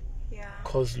vanhu ne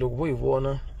cause loko vo yi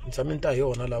vona ntshami ni ta hi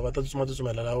yona lava ta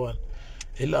tsutsumela la wona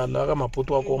hi la ka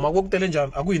mapoto wa kona maku ku tele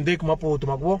njhani a ku hindzeki mapoto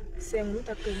makuvo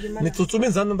ni tsutsumi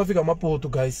ndzani ta fika mapoto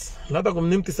guys la ta ku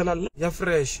ni mitisela ya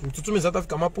fresh ni tsutsumi ndzani ta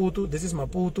fika mapoto this is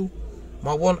mapoto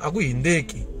mavona a ku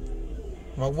hindzeki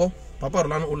makuvo Papa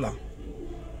Rhulani u la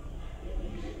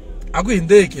a ku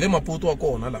hindzeki le mapoto wa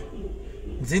kona la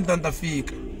ndzini ta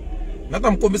fika na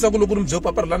ta mi kombisa ku loko ri mbyeo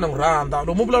Papa Rhulani n'wi rhandza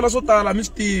loko mu vulavula swo tala mi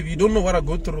swi tivi you don't know what I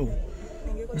go through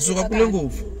ni suka kule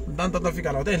ngopfu ta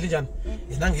fika laha ta endli njhani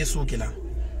hina nge suki la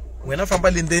wena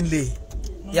famba lendeni leyi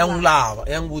ya n'wi lava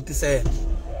ya n'wi vutisela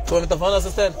so mi ta fana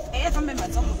assistant fambe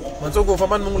matsongo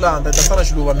famba ni n'wi landa ta fana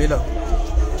xiluva mila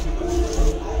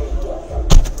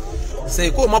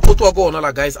se ko mapoto wa kona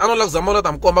la guys ano la ku zama la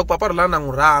ta mi komba ku Papa Rhulani na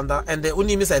n'wi rhandza ende u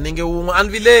ni yimisa hi nenge wun'we a ni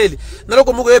vileli na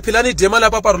loko mu ku Philani dye mali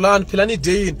ya Papa Rhulani Philani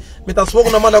dye yini mi ta swi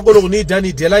vona mali ya ko loko ni yi dya ni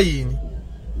yi dyela yini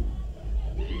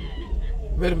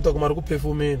veri mi ta kuma ri ku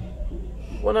phefumeni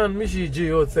vonani mi xiji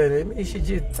yo tsene mi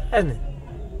xiji tsene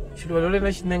xiluvelo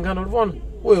lena xinengana ri vona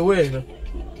wena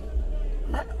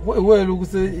loko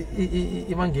se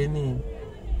i va nghenini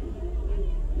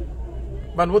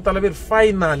vanhu vo tala veri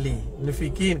finally ni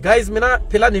fikini guys mina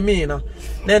Philani mina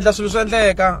ni endla swilo swo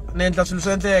endleka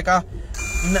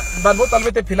vanhu vo tala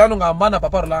vete Philani u nga hambana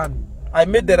Papa Rhulani I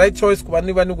made the right choice ku va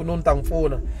ni ku no ni ta n'wi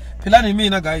pfuna Philani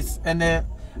mina guys ene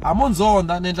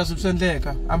amonzonda ni endla swilo swo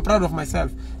endleka I'm proud of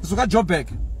myself ni suka Joburg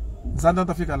ndzandza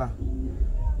ta fika laha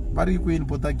va ri kwini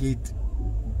bota gate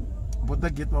va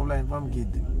vula yini va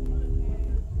mgate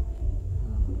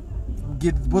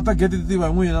bota gate ti tiva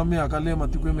n'wina mi yaka le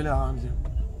matikweni ma le handle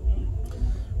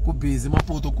ku busy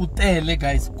mapoto ku tele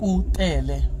guys ku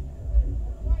tele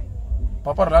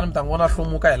Papa Rhulani mi ta n'wi vona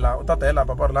hlumuka hi laha u ta ta hi laha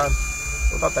Papa Rhulani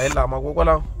u ta ta hi laha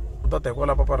makokwalaho u ta ta hi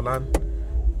kwalaho Papa Rhulani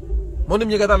mo ni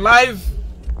mi nyiketa live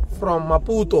from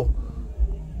Maputo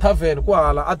tavern ku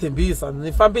hala a Thembisa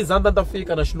ni fambi ndzandza ta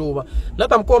fika na xiluva la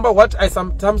ta mi komba what I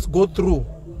sometimes go through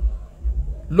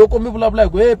loko mi vulavula hi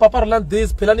ku hey Papa Rhulani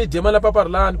this Philani dye mali ya Papa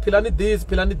Rhulani Philani this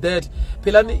Philani that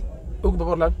Philani u ku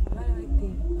Papa Rhulani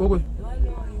u ku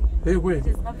hey kwe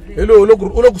hello loko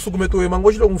u lo ku sukumetiwe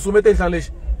mango xi loko ngusumete enhlang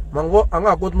lexi mango a nga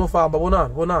ha koti no famba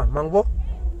vonani mango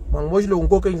xi loko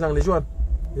nkoke enhlang lexiwani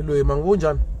hello mango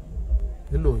njhani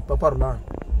hello Papa Rhulani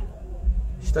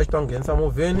xi ta nghenisa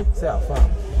movheni se a famba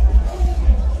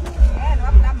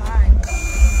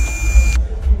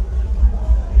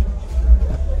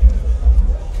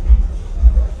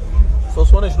so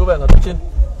swona xiluva hi nga ta cini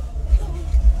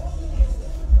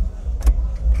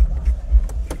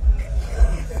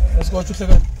esiko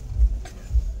chuhleka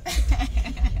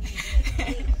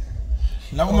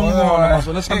la ku mi vona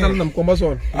maswona swikandlela na mi komba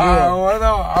swona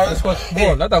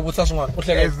la ta vutisa swin'wana u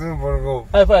hleka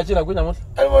a hi fa ya cina kwi namuntlha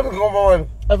a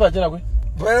hi fa ya cina kwi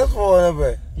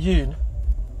yini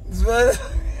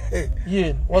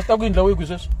yini wa swi ta ku yindla wihi kwi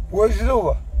sweswi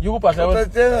yi ku pahla wena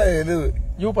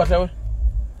yi ku pahla wena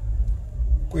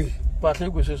Pahla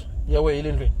yi kweswi ya we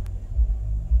ile ndlwini.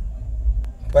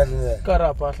 Pahla.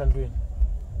 Kara pahla ndlwini.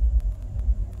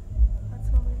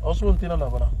 Awuswo ntina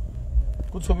lava la.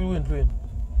 Ku tshoviwa ndlwini.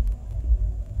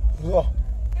 Yo.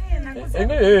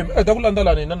 Ta ku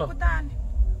landzela nina na.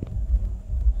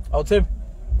 Awu tshembi.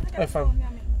 Ai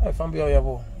fambi ya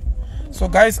vo. So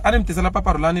guys, ani mtisela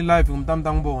Papa Rhulani live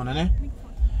ngumtamta ngibona ne.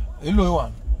 Hi loyi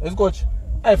wani. Escoach.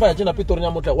 Ai fa ya cina Pretoria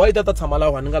namutlha. Why tata tshama la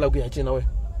wani ngala ku ya cina we.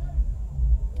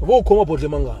 Vo khoma bodle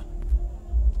mangana.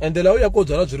 Ende la u ya ko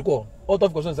byala byi ri kona. O ta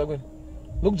fika swinisa kwini.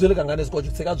 Loko byele kangana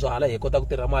Escoach tseka byala hi kota ku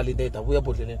tirha mali leyi ta vuya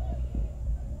bodleleni.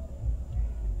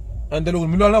 Ende loko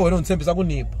milwana wena u ntshembisa ku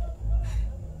nipa.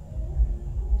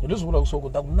 Hi leswi vulaka swo ku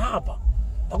ta ku napa.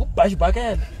 Ta ku bashi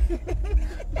bakela.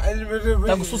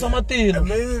 Ta ku susa matino.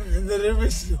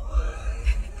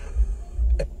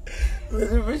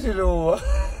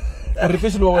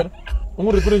 Refresh lo wena.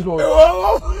 Ungu refresh lo wena.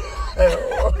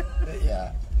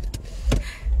 Yeah.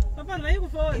 Papa la you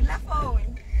phone, la phone.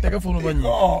 Take a phone banyi.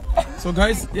 So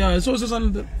guys, yeah, so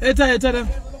eta.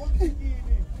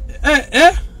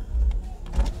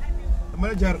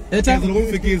 Manager. Eta Lo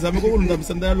kufikiriza mko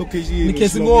kunindamisa ndaya location.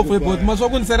 Nikesi ngopfu but maswa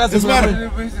ku nisera se. Ismara.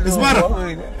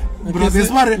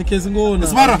 Nikesi ngona.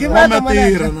 Ismara.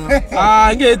 Wamatira na.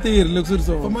 Ah, ngetirhi loko swi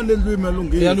so. Fama le ndlwini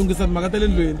malunghi. Ya lungisa makatele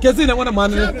ndlwini. Kesina n'wana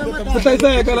mani. Ku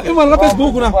hlayiseka la. I mali ka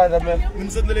Facebook na.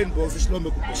 Nginisendeleni boss xilombe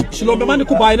ku. Xilombe mani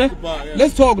ku buy ne.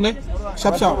 Let's talk ne.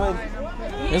 Sharp.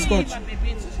 Let's coach.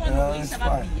 It's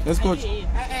fine. Let's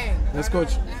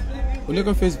coach.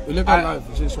 Uleka Facebook, uleka live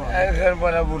seswana. Ai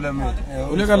bona bula mina.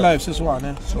 Uleka live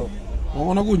seswana. So.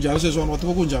 Wabona kunjani seswana wathi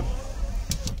kunjani.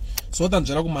 So ta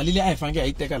byela ku mali leyi a yi fanele a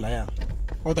yi teka laya.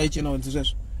 A ta yi cina wena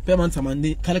sweswo. Pe mani tshama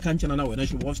ni khale kha ni cina na wena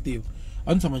xiboho Steve.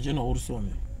 A ni tshama cina u ri so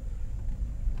mina.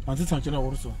 A ndzi tshama cina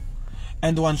u ri so.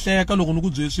 And wa nhleka loko ni ku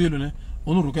byele swilo ne.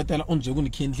 U ni rhuketela u ni byele ku ni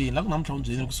khendlini. La ku namuntlha u ni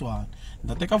byele kusuhani. Ni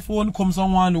ta teka phone khomisa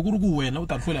n'wana ku ri ku wena u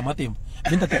ta hlula hi matimba.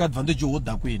 Ni ta teka advantage yo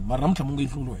dakwini. Mara namuntlha mu nge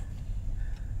hluli wena.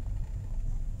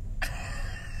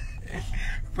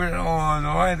 Pero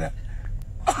no era.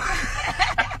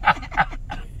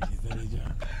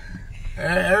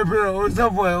 Pero usa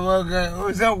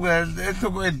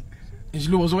esto con.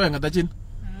 Xilo zo nga ta cina.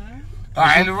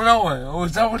 Ai no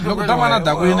usa Loko ta mana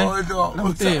dakwini.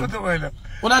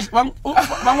 Una va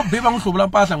n'wi biva n'wi hluvula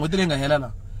mpahla n'hweti leyi nga hela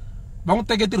la. Va n'wi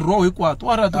teke ti-raw hinkwato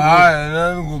wa rati.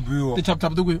 Na ni ku biwa.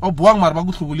 Ti-chap ti kwihi? A bohangi mara va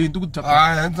ku hluvuleni ti ku ti-chap.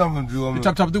 Ai ndza mu biwa.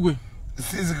 Ti-chap ti kwihi?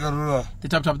 Sisi karula.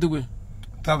 Ti-chap ti kwihi?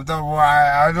 Tap I Ta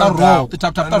raw,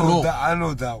 ti-chap ta raw. I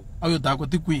know that. A yo dakwa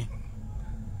ti kwihi?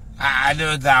 I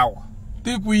know that.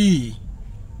 Ti kwihi?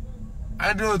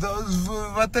 I know that.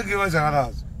 Va teke va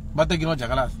jangalazo. Va tekini va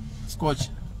jakalasa. Scotch.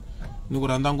 Ni ku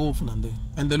rhandza ngopfu na nde.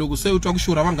 Ende loko se u twa ku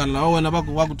xurha vanghana lava wena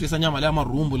va ku tisa nyama leya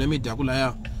marhumbu leyi mi dyaku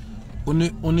laya. U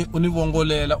ni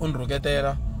vongolela u ni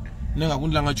rhuketela ni nga ku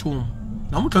ndlanga nchumu.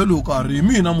 Namuntlha lowu karhi hi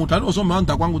mina muntlha ni oswo mhani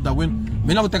dakwangu dakwini.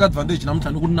 Mina ku teka advantage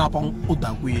namuntlha ni ku napa u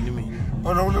dakwini mina.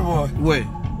 Ona ku le boy. We.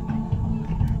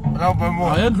 Na ba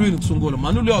mo. A ya ndlwini ku sungula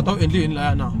mani loyi a ta u endle yini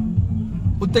laya na.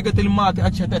 U teketeli mati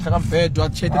a cheta ehenhla ka mbedo a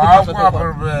cheta ti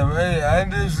problem. Hey, I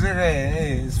understand.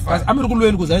 Hey, it's fine. A mi ri ku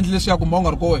lweni ku za endle leswiya kumbe u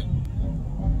nga ri kowe.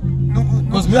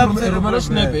 Because mi rhumela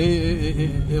xinepe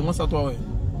hi n'wansati wa wena.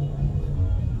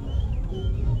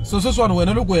 So sweswiwani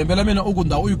wena loko u hembela mina u ku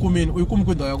ndhawu u yi kumini u yi kumi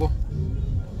kwi ndhawu ya kona.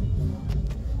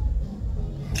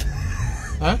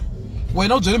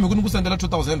 Wena u byele mi ku ni ku sendela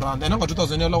 2000 rand ena nga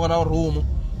 2000 ya loko na room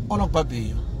o la ku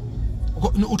babiya.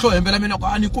 U tlho hembela mina ku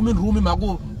a ni kumi room hi mhaka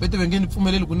ku vete ve nge ni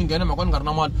pfumeleli ku ni nghena mhaka ni nga ri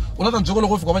na mali. U la ta byela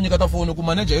loko u fika va nyika ta foni ku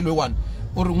manager hi loyi wani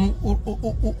u ri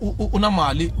u na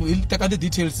mali hi teka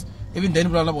ti-details ivi then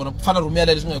vula na vona ku fana room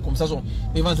yaleyo leswi nga hi khomisa swona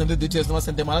ivi va ni sende details ni va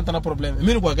sende mali a ni ta na problem i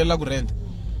mi ni ku hakelela ku rent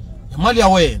hi mali ya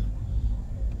wena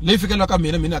leyi fikelelaka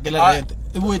mina ni hakela rent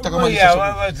ivi u yi teka mali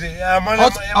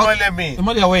i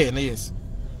mali ya wena yes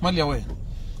mali ya wena.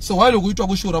 So why loko u twa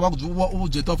ku xurha va ku u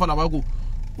byetiwa fana va ku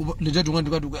leja dyin'wana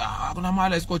dyin'wana a ku na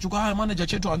mali Escoach ku hayi manager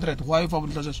che 200 why fa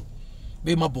vula sweswo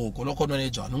ve maboko loko nwa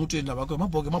njhani n'wi twini lava ku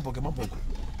maboko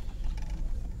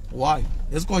why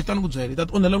Escoach ta ni ku byela ta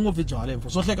onhela ngopfu byala mfo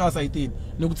swo hleka asayitini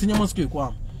ni ku tshinya masiku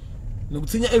hikwamo ni ku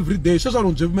tshinya every day sweswo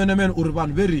loko byi mene u ri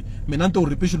vanhu veri mina ni to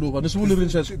ripi xiluva ni swi vulerini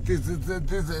sweswo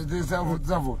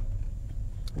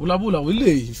vulavula hi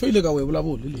leyi xo yi le ka wena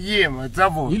vulavula hi leyi yema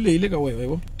tsavo hi leyi le ka wena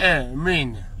yebo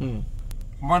mina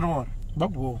mani va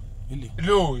ku vo hi leyi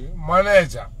loyi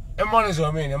manager I manager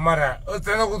wa mina mara u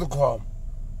tsena ku tikhoma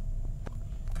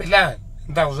Philani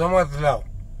ni ta ku zwa mati lawa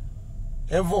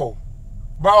evo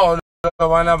va hola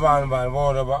vana vanhu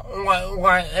vona va u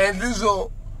nga endli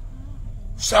swo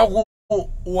swa ku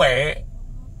wehe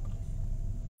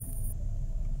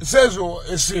sweswo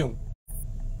i swin'we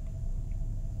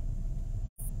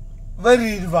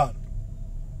very man.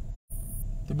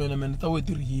 The man ta wait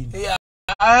yin. Yeah.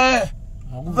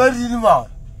 Very man.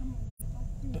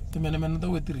 The man ta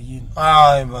wait yin.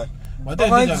 Ay man. But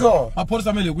then so. A por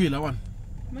samele kuila one.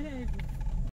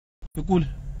 Cool.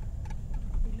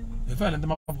 If I let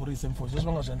them up for reason for just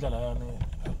long as I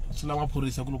Salama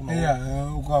police a look.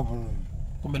 Yeah, couple.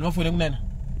 Come on for them.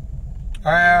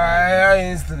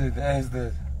 I instant. I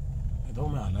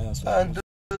don't know. And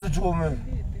the woman.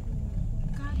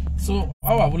 So,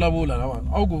 our bula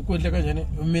I'll go quite like a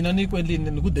minani quently in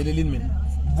the good daily min.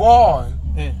 Boy,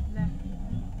 Eh.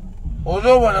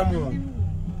 Although one a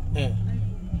moon. Eh.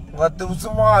 But there was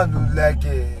someone like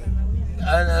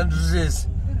and resist.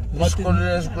 But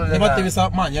there is a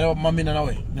man, you know, mammy and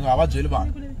away. Nava Jelba.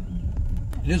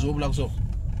 It is all black so.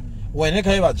 When I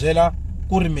came at Jella,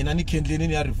 Kurimin and Kindlin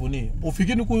in Arifoni, or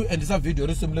Fikinu and this video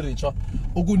is similar richer.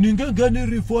 O good Ninga Gani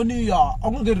Rifonia,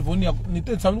 I'm going to get Rifonia,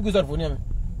 knitted some look at Rifonia.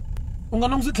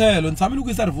 Unganong si Tel, and some look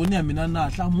at Rifonia, Minana,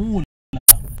 Samu.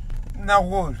 Now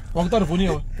what? Walked out of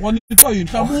Rifonia. One point,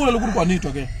 Samu look on it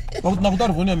again. Walked out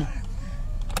of Rifonia.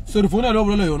 So Rifonia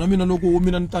over Leon, I mean a local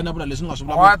woman and Tanabla listen. What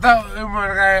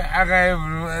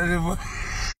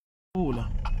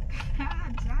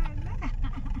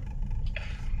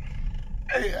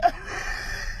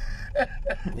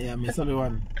yeah, Miss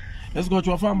Sullivan. Let's go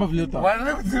to a farm of later. Why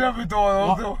let me tell you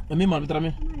also? And me, man,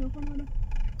 me.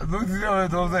 Look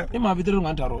at also. It might be the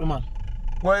Mantaro, man.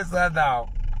 Why is that now?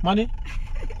 Money?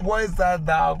 Why is that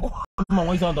now? Man,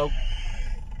 why is that dog?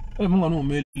 I'm going to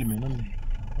mail me.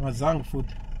 I'm zang food.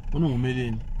 I'm going to mail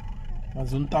in. I'm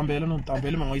going to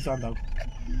tambel, man, why is that dog?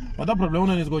 What the problem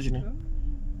is going?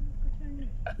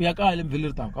 We are calling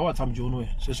Village Town. I want some Jono.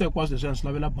 She said, "What's the sense?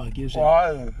 Lavela Baggy."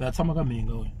 That's some of them. I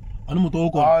know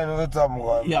Mutoko. I know it's some.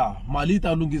 Yeah,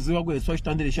 Malita Lungizo is so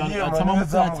standard. Some of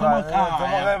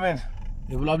them.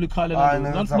 They will have called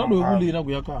not only in a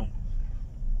we are car.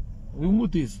 We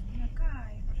move this.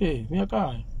 Hey, we are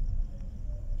car.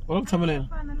 What time is it?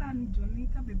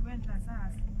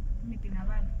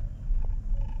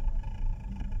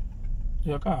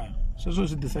 Your car. So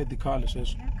she decide the car.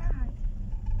 Says.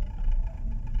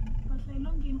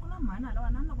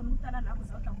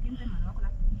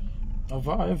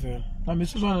 Ava ever. Na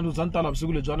Mrs. One and Zantala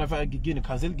Sigula John if I begin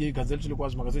cancel gay cancel to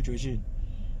was my situation.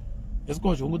 Let's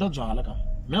go to Jalaka.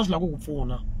 Mans like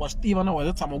phone was Steven or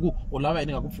that Samago or Lava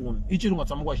any phone. Each of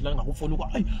some watch like a phone.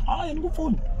 I am good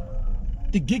phone.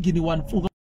 The gig in one phone.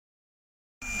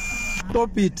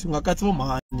 Stop it, Nakatso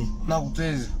money. Now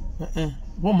this.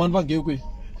 One man va give away.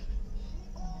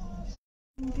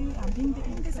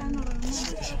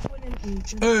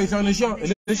 Hey,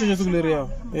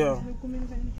 yeah.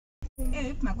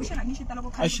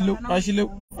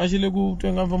 Actually, go to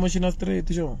an information straight.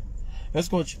 Let's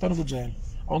go.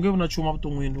 I'll give you a chum up to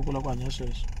win.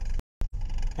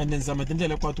 And then some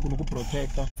attended to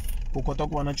protect her.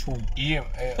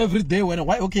 Every day when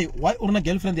why okay, why or a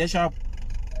girlfriend they sharp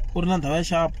or not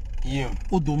sharp? Yeah,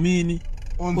 or domini.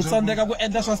 But Sunday I go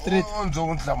enter straight.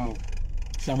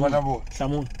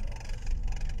 Samu.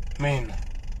 Man.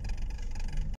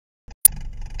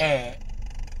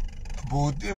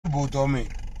 Boot me.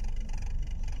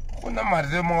 Kuna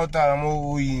marde mota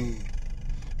mo uyi.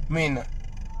 Mina.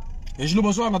 Ejlu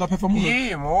boso anga ta perform.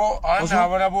 Yeah, mo anda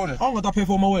bana bola. Anga ta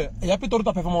perform we. Ya pitor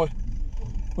ta perform we.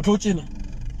 Uthotshina.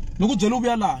 Nokuzela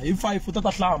ubuya la i5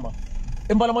 utata hlamba.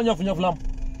 Embala manyavu nyavulamba.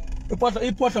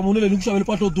 Ipahla munele nikushabela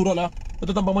ipahla odura la.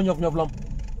 Utata mba manyavu nyavulamba.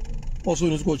 Oso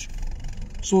yini scotch.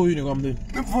 So yini kamdeni.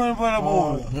 Ngifuna bana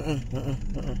bola.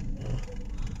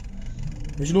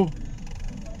 Ejlu.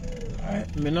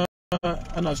 Mina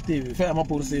ana Steve, fai ama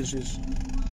por ser isso.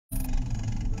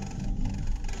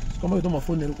 Como eu tô uma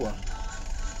fone no quarto.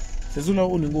 Vocês não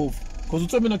o ninguém. Quando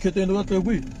tu mina que tem do outro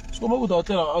aqui. Como eu tô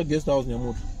até a guest house minha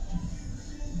moto.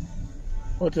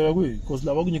 Outro aqui, cos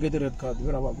lá alguém que tem red card,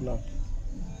 vera vai lá.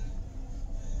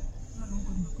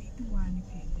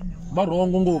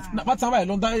 Barongo ngofu. Na batsama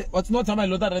londa, what's not sama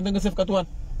londa rende ngese fika tuan.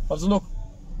 What's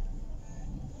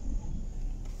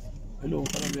hello,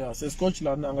 Canada. Se scotch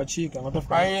la nga chika, nga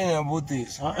tafika. Ai na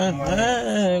butis.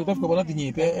 Utafika bona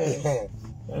tinyipe.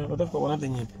 Utafika bona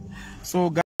tinyipe.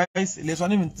 So guys, leswa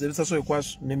ni mzebisa so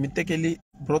ekwash nemitekeli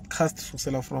broadcast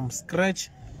kusela from scratch.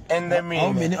 And the mean.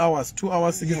 How many hours? 2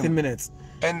 hours 16 minutes.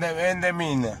 And the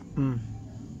mean.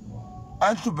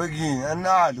 And to begin, and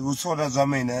now who saw the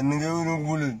Zamina and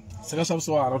the Sega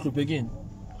Shabswara to begin.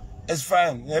 It's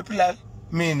fine. Happy like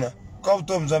Mina. Come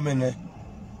to Zamina.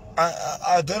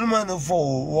 I don't know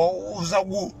for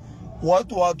what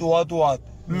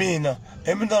Mina.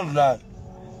 Emi don't lie.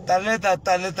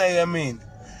 Taleta I mean.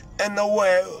 And the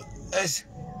way is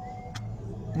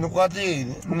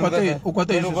Nukwatini.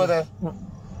 Ukwatini.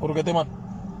 Urukete man.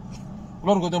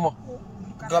 Urukete mo.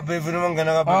 Ka beef ni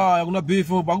mangana ka beef. Ah, kuna beef,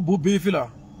 baku beef la.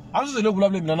 Anzo zile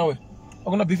problem mina nawe.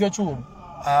 Akuna beef ya chumu.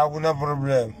 Ah, kuna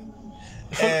problem.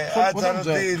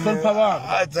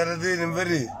 Atsaratini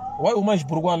mberi. Why uma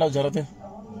xibhurukwana la jaratini?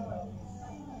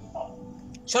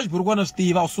 Xa xibhurukwana swi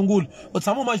tiva usunguli. U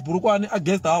tshama uma xibhurukwana a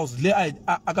guest house le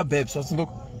aka bebs wa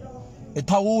sindoko. E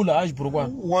thawula a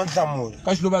xibhurukwana. One tamul.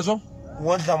 Ka xiluva so?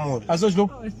 One tamul. A so xilo?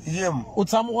 Yem. U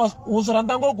tshama u swi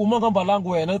rhandza ngopfu uma ka mbalangu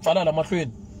wena pfala la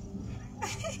mahlweni.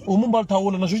 U mu mbala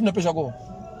thawula na xi nepe xa kona.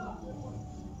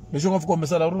 Leswi nga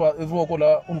fikombisela ri voko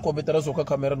la u nkombetela so ka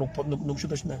camera no ku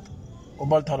xuta xinepe. U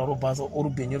mbala thana ro basa u ri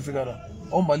benye ri fika la.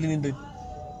 U mbalini ndeni.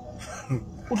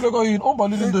 U tleka yini? U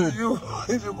mbalini ndeni. You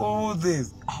come with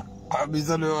this.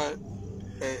 Abisa lo.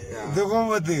 You come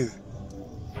with this.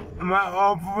 Ma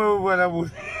opu wena bu.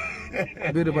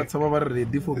 Bere ba tsama ba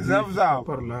ready for beef. Zap.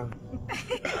 Parla.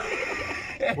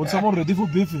 U tsama ready for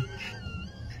beef.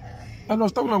 Ano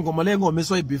sta kuna ngoma le ngoma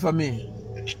so beef ami.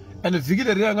 And viki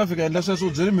leri nga fika endla sweswo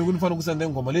byeri mi ku ni fana ku senda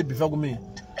ngoma le beef ku mi.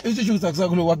 I xi tsakisa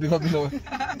ku lo wa beef lo.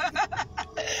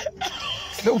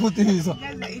 Lo vutisa.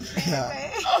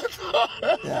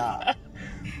 Yeah.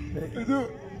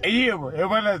 Yebo,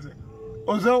 ebalaza.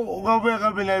 Ozo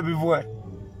ukabeka mina before.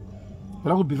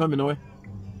 Bala ku beef mina we.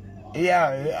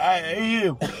 Yeah,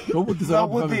 yebo. Lo vutisa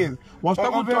ku beef. Wa sta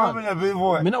ku twa.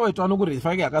 Mina we twa no ku ri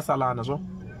fake aka salana so.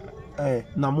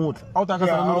 Namuhla awutaka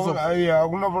salana so. Yeah,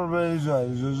 kuna problem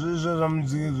zo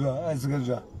zamzizwa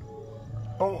asikazwa.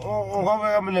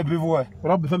 Ukabeka mina before.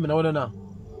 Ura beef mina wena na.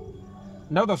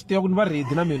 Na uta swi ku ni va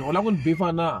ready na mina. Ola ku ni beef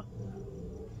na.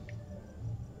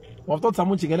 Wa to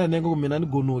tsamu chingela nengo ku mina ni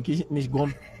gonoki ni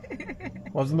xigono.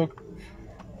 Wa swi nok.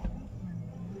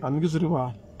 Ani ngi swi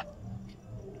rivala.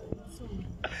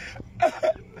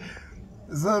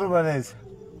 Sorry balesa.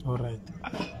 All right.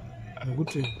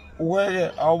 Ngikuthi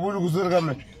wena awubuli kusori ka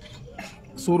mina.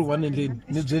 Sorry wa nendleni.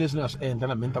 Ni byele leswi ni nga swi endla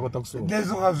na mina ta kota ku sori.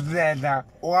 Leswi nga swi endla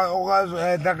u nga swi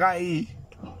endla ka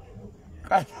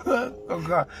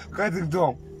ka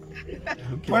TikTok.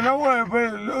 Wena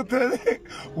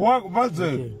wa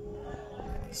bazwe.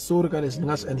 Sorry ka leswi ni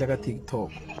nga swi endla ka TikTok.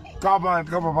 Ka Papa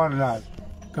Rhulani.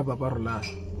 Ka Papa Rhulani.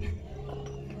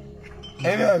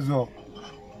 Elezo.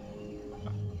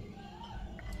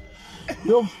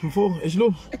 Yo, mfo,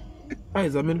 exilo. Ai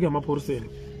zameni ku ya maphoriseni.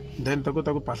 Then ta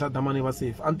kota ku phahla damani va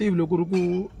safe. Antivi loko ri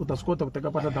ku u ta swi kota ku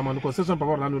teka phahla damani ko se swa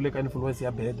Papa Rhulani le ka influence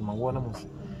ya bad mangwana mos.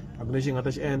 A ku lexi nga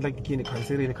ta xi endla kikini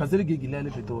cancel gig le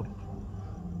Pretoria.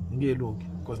 Nge lungi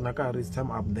because na ka is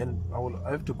time up then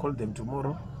I have to call them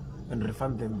tomorrow and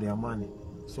refund them their money.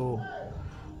 So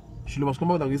xilo va swi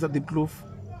komba ku ta ku yisa Deep Kloof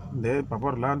the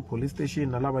Papa Rhulani police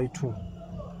station na lava yi2.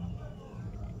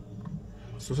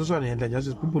 So sweswi ni endla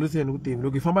njhani ku police yeni ku tivi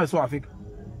loko yi famba hi so afika.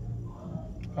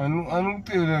 Anu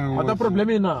tivi. Ata problem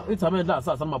ina i tshama endla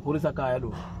sasa maphorisa kaya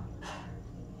lo.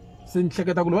 Se ni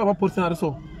hleketa ku lo va maphorisa na ri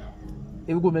so.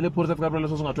 Ivi ku mele phorisa fika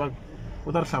leswo swi nga twaki.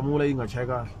 U ta ri hlamula yi nga chayi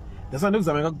kahle. Leswi ni ku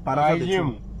zama ka ku bala for the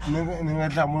team. Ni nga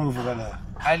hlamula ku fika la.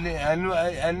 Ani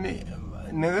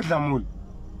ni nga hlamula.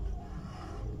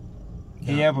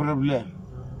 Iya problem.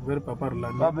 Very Papa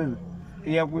Rhulani. Babe.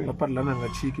 Iya ku. Papa Rhulani nga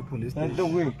chiki police station. Ento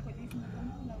ku.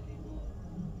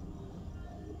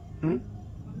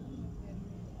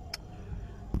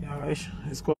 Yeah,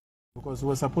 it's cool because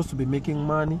we're supposed to be making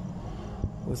money.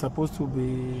 We're supposed to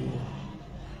be.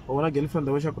 Ona girlfriend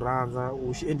da wesha kuranza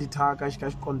u xi endli thaka xi ka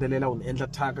xi kondelela u endla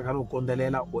thaka kana u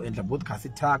kondelela u endla podcast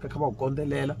thaka kha va u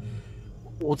kondelela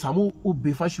u tshama u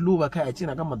bifa xiluva kha ya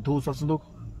cina ka madosa tsundzuka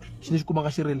xi ni xi kuma ka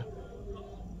xirila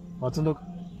wa tsundzuka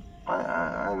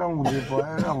ana nguripo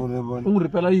u n'wi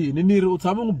ripela yini ni ri u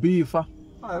tshama n'wi bifa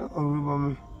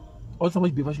u tshama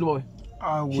xi bifa xiluva we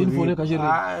xi ni fone ka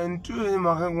xirila ntwini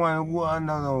mhaka n'wana ku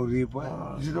anda nga uripo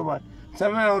xi to va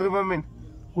tshama uripa mina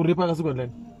ku ripa ka siku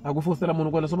endleni a ku fositela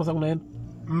munhu kwala swo masangu na yena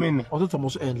mina u to tshama u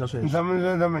swi endla sweswo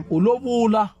tshama u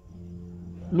lovula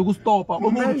ni ku stopa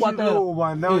u n'wi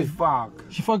kwatela now is fuck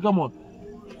xifaki ka mona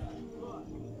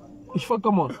xifaki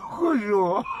ka mona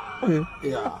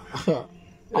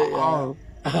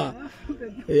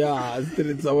ya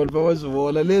switirhisa vanhu va va swi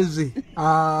vona leswi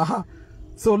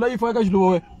so la yi faka ka xiluva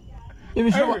we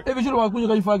ivi xiluva ku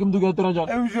nyika xifaki mundzuku ya tirha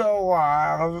njhani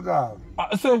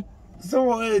se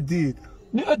wo edit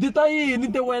ni edita yini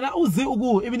te wena u ze u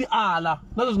ku ivi ni ala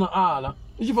na leswi na ala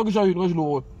i xifaki xa yini ka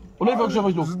xiluva u lo yi faka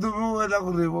xava xiluva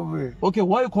okay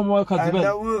why khoma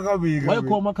khadzivele why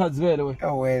khoma khadzivele we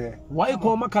why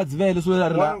khoma khadzivele so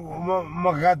la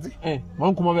magazi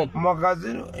wa khoma vele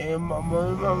magazi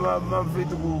ma fit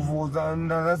ku vuza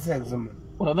na sex man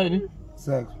u rhandza yini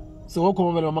sex So what come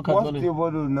over my car? What's the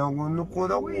bottle now?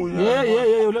 Yeah.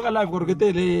 You look alive. Go get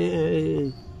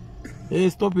it. Hey,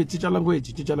 stop it. Teach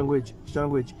language. Teach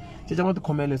about the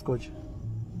comment. Let's coach.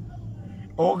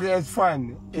 Okay, it's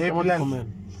fine.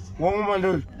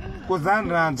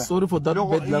 Sorry for that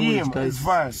bad language, guys.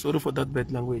 Sorry for that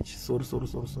bad language. Sorry.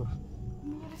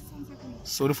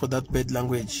 Sorry for that bad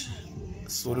language.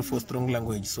 Sorry for strong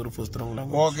language.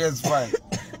 Okay, it's fine.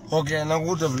 Okay, now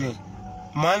good of me.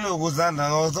 Man was under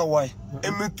also why?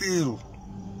 Emitiru.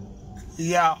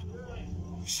 Yeah.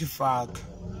 She fuck.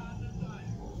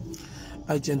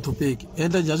 I tend to pick.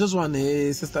 And the judges one,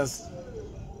 sisters.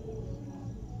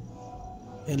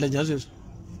 And the judges.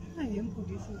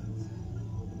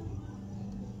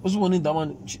 What's one in that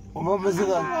one? She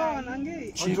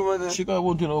got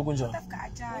one to know Gunja.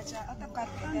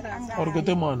 Or get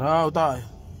them on. How die?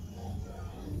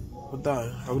 What die?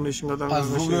 I'm going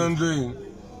to doing.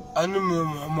 I know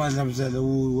what? I'm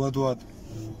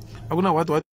going to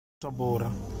what? Sabora.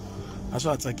 I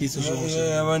saw it's a kiss.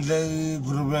 I want the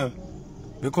problem.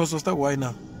 Because of that, why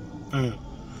now?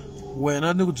 When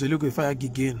I know to look if I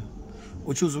again,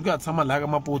 which was got some like a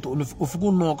mapoto, if you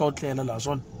go knock out Claire last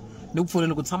one. Look for a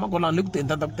look at some go and look at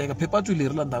take a paper to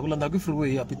Lirland,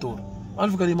 freeway up it all. I'll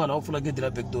forget him and hopefully get the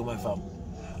back to my farm.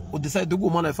 Or decide to go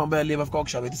man I found by a leave of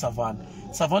cockshaw with Savan.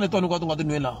 Savan, I don't know what to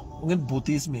do. When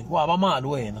booties me, what a man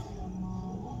when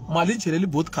my literally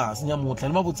boot cars, Yamut,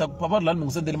 and Papa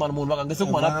Rhulani said the man moon and the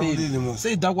one I paid.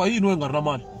 Say that why you know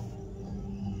Raman.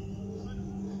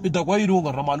 It's why you know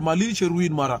Ramal, my little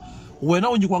ruin Mara. When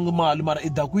I you want Mal, Mara,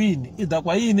 it's the queen, it's the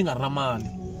queen in a Ramal.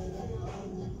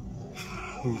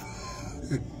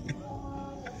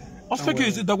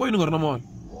 Is it the way you're normal?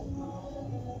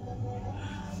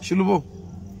 Shilubo,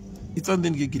 it's on the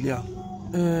Gilia.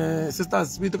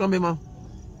 Sisters, we took a memo.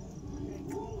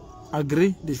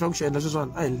 Agree, the function, that's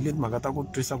one. I lead Magatago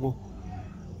Trisago.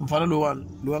 Mfana Luan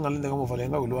and the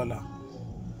Mofalenga Luala.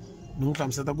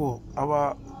 Nuncam Setago,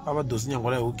 our dozen young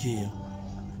okay.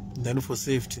 Then for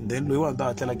safety, then we want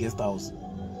that tell a guest house.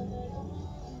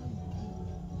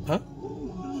 Huh?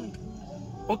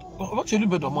 What should you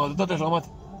bet on that? Ramat?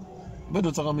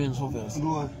 Better talk means so fast.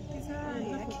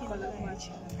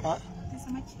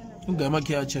 Okay, my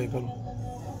care check.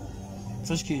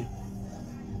 Such key.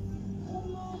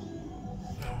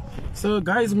 So,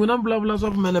 guys, when I'm blah blah of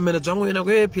Manamajango in a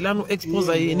way, Philani expose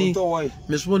any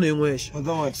Miss Winning wish.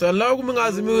 So, allow me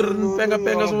as a mirror and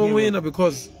pengas will win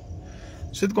because.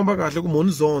 Sit come back at look moon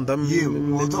zone, damn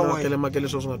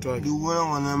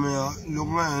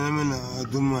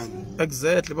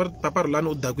exactly, but Papa Rhulani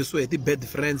would have sweaty bed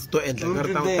friends to enter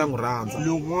town rounds.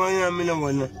 Look, why am I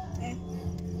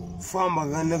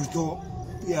farmer next door?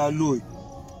 Yeah, Louis.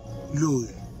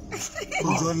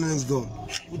 What's next door?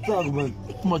 What's up, man?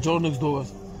 My jaw next door.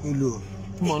 Hello.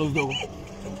 Come on, let's go.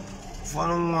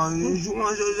 Farmer, you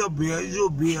want your beer, your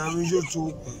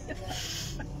talk.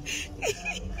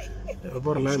 So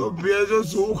beer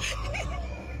just so.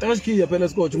 Let's key up,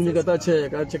 let's go. You got that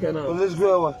check. I check it out. Let's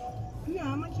go.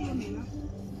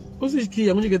 What's this key?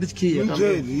 I'm going to get this key.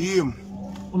 Him.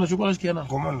 Una chocolate key now.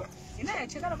 Come on.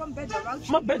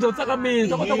 My bed of Takami,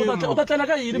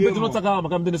 Otataka, you better not Takama,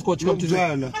 come to the Scotch. Come to the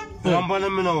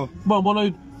Rambanamino.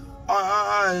 Bombono.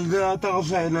 The attack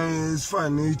is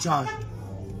fine. It's hard.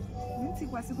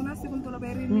 If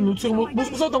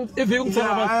you say,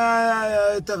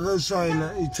 I take a sign,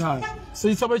 it's hard.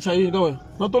 Say somebody going.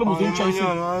 Not all Muslim Chinese.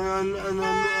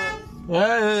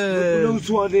 Looks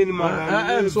what in my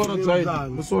I'm so not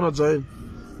giant. We're so not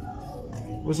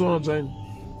giant.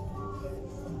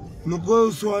 No go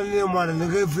so near man, the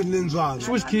gay feelings are.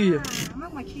 Which key?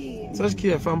 Such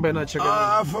key I found by not checking.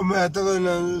 For me, I took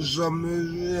some.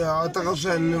 I took a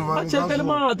sign. I checked the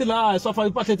man, so I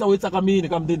pass it away. Takamini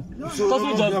come in. So,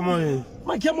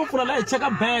 my camera for a light check a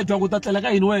bed with that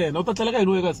Teleca in way, not a Teleca in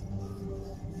way.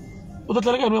 What the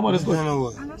Teleca in way is good.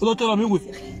 What tell me with?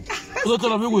 What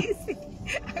tell me with?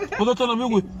 What tell me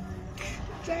with?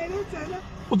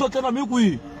 What tell me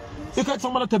with? You catch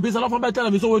someone at the base of my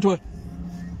telling me so way.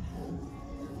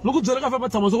 Look at the Teleca for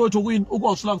someone so to win. Who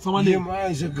got slugged from my name?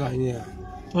 I said, yeah.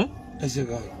 I said,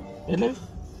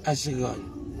 I said,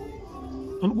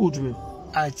 I'm good to me.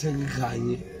 I take a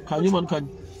can you man can?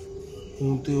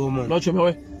 Not your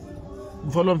way.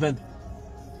 Follow vent.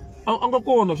 I'm going to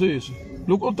go on of this.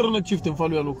 Look, alternative to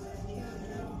follow. Look.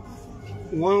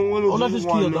 Let us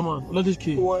kill the man. Let us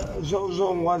kill.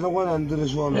 So, what I want under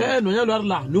this one. Eh, no, you're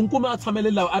not. Lunkuma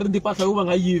Samela are the pass over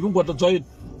and I even got to join.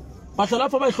 But I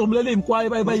love my from Lelim, quiet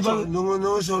by.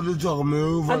 No, so the talk me.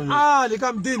 They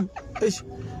come in. This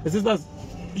is that.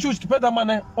 You should pay the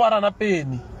money or an a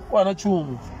penny or a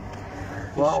chum.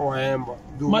 Wow, Emma.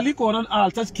 Mali kona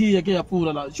alta skiya ke ya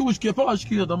pula la. Shu skiya pa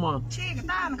skiya da man. Chika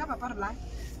tan ka Papa Rhulani.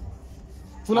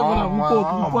 Fula kuna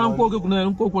mko kuna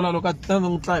mko kuna lo ka tana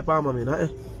mtlai pa mama mina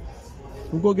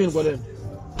mko ke ngole.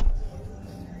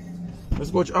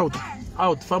 Let's go out.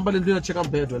 Out. Famba lendina check up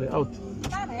bed wale out.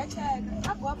 Tana ya cheka.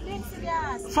 Akwa being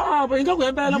serious. Famba inga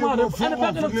kuembela mara. Ana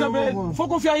paka lokutsabe.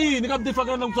 Foko fya yini kambe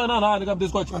faka namtsana la ni kambe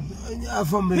scotch.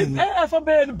 Afambeni.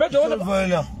 Afambeni bed wala.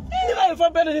 Vela. Ila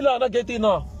afambeni hila na gate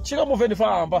na. Chika moveni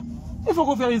famba.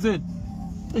 Ifoko fya yizeni.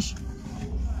 Ish.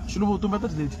 Shulubu tumbeta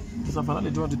leti. Safara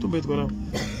leti wandi tumbeta kora.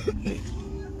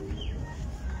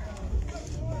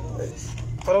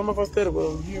 Fala uma pasteur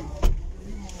go.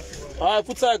 Ah,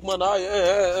 futsak man. Ai.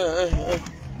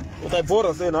 Wat hy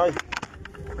bora sê nou.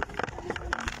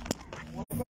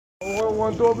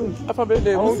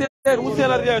 Afambeni. Você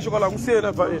na ria chocolate, você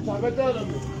na vai.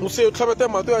 Você o trabalho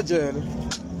tema tu ajele.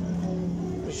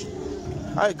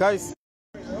 Ai guys.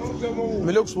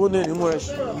 Me looks one ni moesh.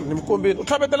 Ni mkombe. O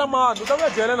trabalho dela mano, tá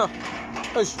ajele na.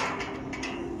 Eish.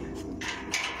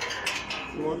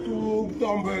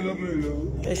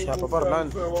 Eish, Papa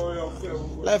Rhulani.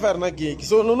 Life are not gig.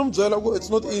 So no mjela, it's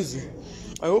not easy.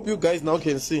 I hope you guys now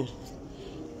can see.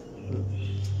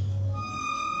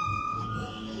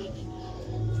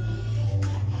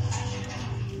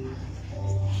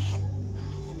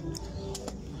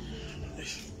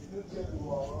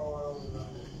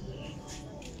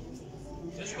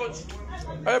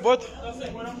 Hey, but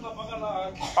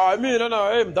I mean,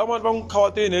 hey, that one bang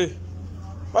kawatini.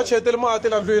 But she tell me I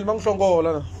tell him bang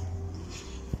songola.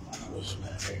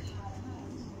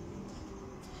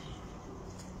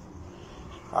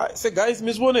 Say guys,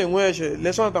 Miss One where she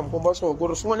let's not come back so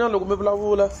go. Someone look me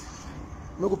blavula.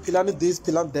 Me go Philani this,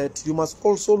 Philani that. You must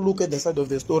also look at the side of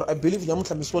the story. I believe you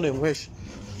must Miss One where she.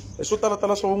 So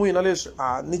tala so we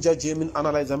ni judge him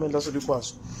analyze him that's what it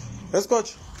was. Let's go.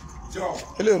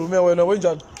 Hele rume wena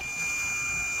wenjani?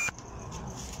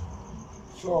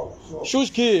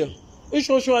 Shushki.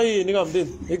 Isho yini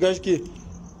ngamdeni? Igashki.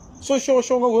 So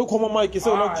ngo khoma mic se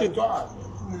una kuthini?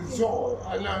 So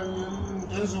ana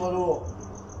ngizolo.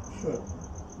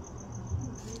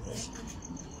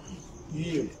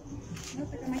 Yeah.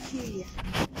 Nataka makia.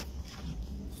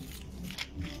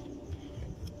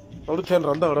 Alu 10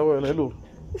 rand ara wena hello.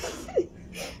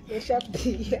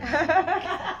 Yeshapia.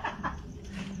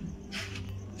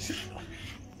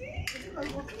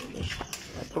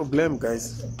 Problem,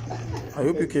 guys. I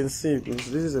hope you can see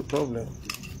because this is a problem.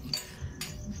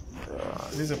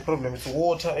 This is a problem. It's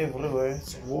water everywhere.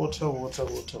 It's water.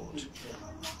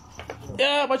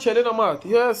 Yeah, but chele na mat.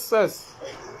 Yes.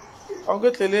 I'll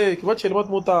get the lake. But chele mat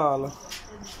motala.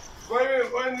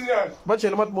 But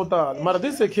chele mat motala. But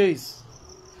this is a case.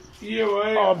 Yeah,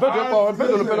 oh,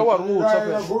 better what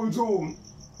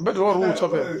roots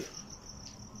up here.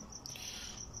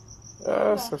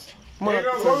 Yes. Oh,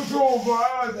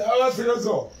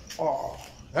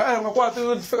 I'm quite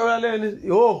figure.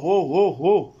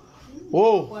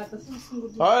 Oh.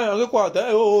 I quite.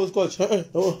 Oh, Scotch.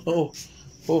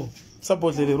 Oh.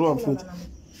 Suppose the wrong food.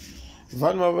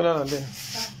 Van my banana there.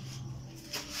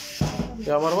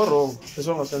 Yeah, what wrong? This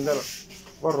one was sent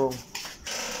what wrong?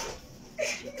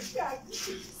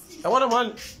 I want a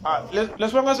man.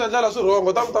 Let's go and tell us wrong.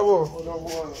 What up,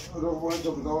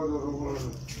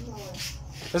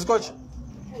 let's go.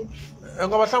 I'm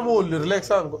going to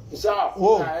relax.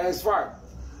 Oh, it's fine.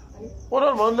 What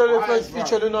on Monday? Let's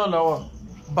each other now.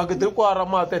 Bagatri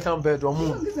Quarama, Tetam bed or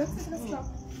moon.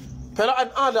 Pella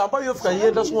and Ada, but you've got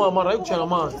here, that's one man, right?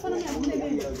 Chairman.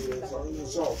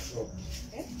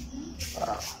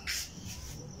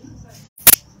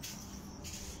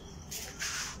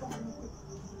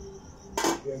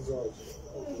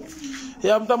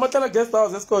 Yeah, I'm the matter guest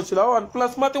house, let's go.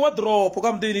 Plus, Mati, what drop?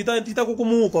 Come to the Tita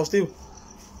Kukumu costume.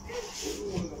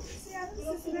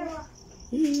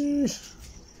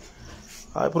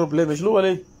 Hay problema, shlo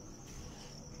wale.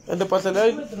 Ende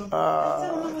pasalay.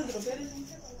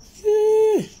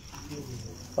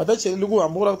 Pata cheli lugu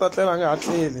ambola tatlela nga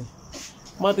atlele.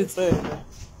 Mati tsele.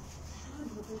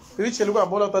 Kiri cheli lugu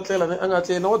ambola tatlela nga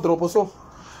atlele no drop so.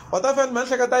 Pata fan man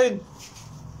shaka tain.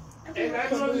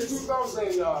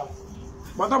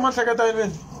 Mata man shaka tain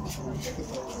men.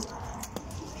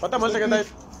 Pata man shaka tain.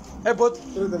 Eh bot.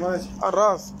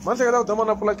 Arras. Man shaka tain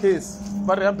tamana pula case.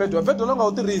 Bari ambedo. Bedo longa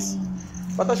utiris.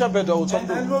 Pata sha bedo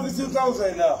utsomdo. And what is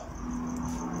 2000 now?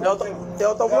 Ya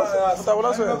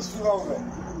utavula so.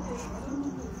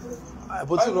 Ai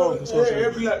bot so.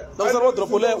 No sir,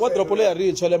 what dropole ya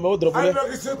reach ole me what dropole. I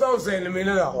look 2000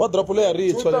 mina. What dropole ya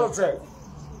reach ole. 2000.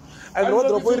 And what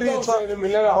dropole reach.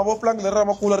 Mamo plank le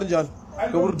rama kula rinjal.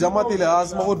 Ko jamati le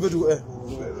as mamo bedu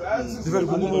Very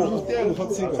good.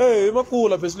 Hey,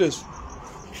 makula pesless.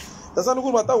 That's not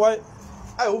good matter why.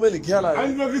 I will make it.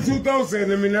 I'm making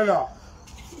 2,000 in Minella.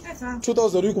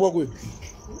 2,000 you come away.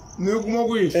 No, come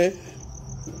away. Eh?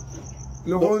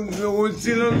 No one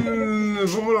children.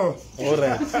 All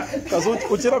right. That's what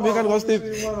Uchira Megan was Steve.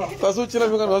 That's what Uchira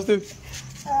Megan was Steve.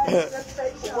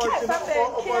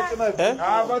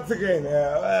 What's again?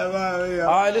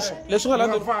 Let's go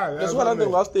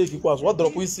and last take it was what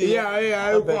drop we see.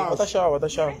 Yeah, what a shower.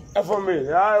 For me,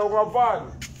 I got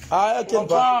fun. I can't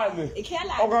buy.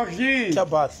 Okay,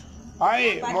 Chabat.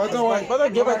 I But I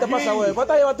give it the pass away.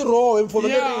 But I want to roll him for the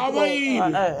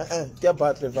yeah,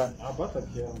 but Levi.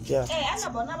 Yeah.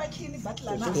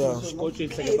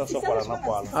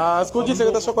 Scoot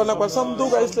like the chocolate, but some do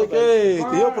guys like, hey,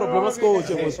 the problem is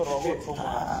coach.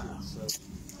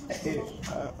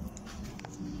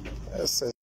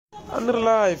 Under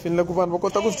life in Lakuban,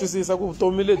 Bokotakus to see Saku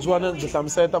Tomile Juana, the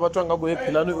Samseta, Batanga,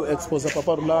 Philani expose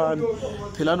Papa Rhulani,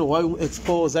 Philani, why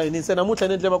expose? I need Senamuta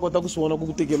and Levacotakus want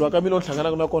to take a look. I'm not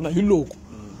Tangana, you look.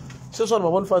 So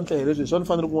one fun one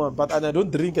fun one, but I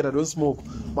don't drink and I don't smoke.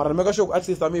 But I make a show at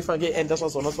least I may find and that's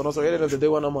also not so end of the day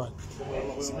one a man.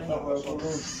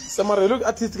 Somebody look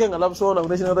at this gang, I love so on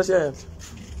national chance.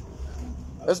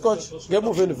 Let's go, get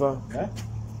moving.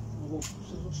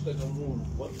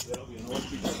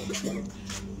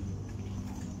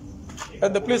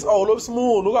 And the place all looks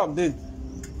small. Look, I'm dead.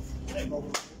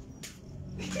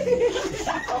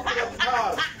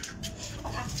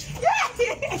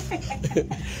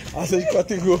 I said, got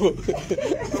to go.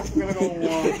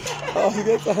 I'll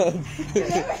get that.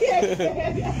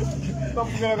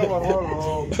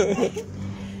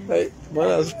 Hey,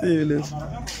 man, still is.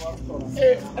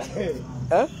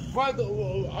 Eh? What do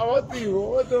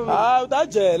That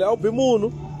jail, I'll be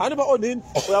moon. I never own in.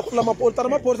 We are Plama Porta,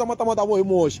 my porta, Matamata,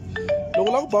 emotion.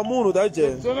 Don't like Bamuno, that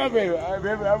jail. So, baby,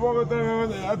 I want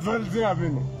to advance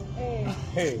happening.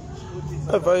 Hey,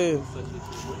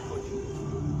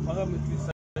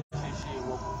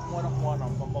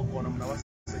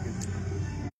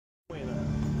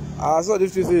 I saw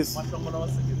this is.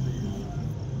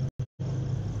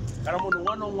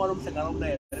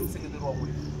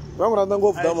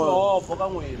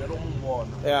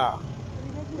 Yeah.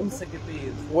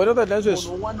 Why not that just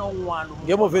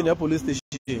game of a police station?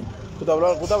 Could have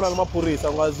run police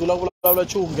and was Zula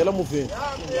Chung, get a movie.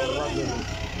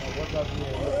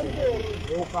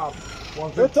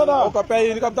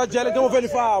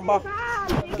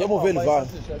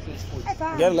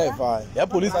 Get life. Yeah,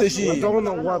 police station.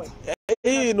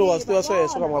 No, I still say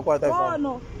so.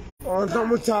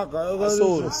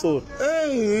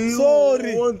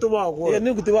 Sorry.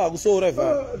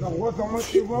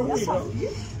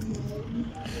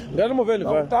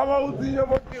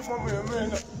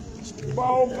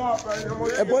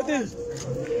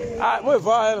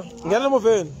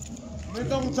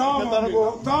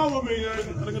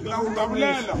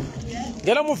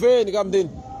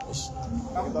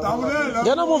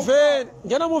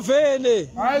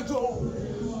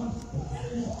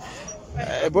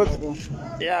 But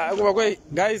yeah,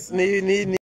 guys,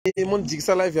 ni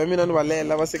jigsaw life ya mina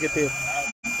nivalela vaseketeri.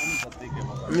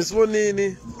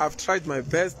 Misvonini, I've tried my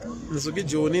best. Nisuki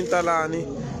Joni Ntalani.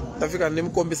 Tafika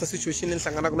nimkombisa situation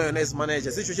lenhlangana kuna yona as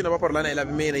manager. Situation Papa Rhulani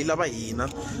ilava mina, ilava hina.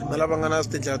 Nalava ngana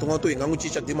stendlela tunga to inga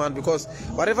nguchicha demand because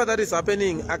whatever that is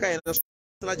happening aka yena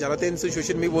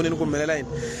situation me when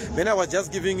I was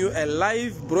just giving you a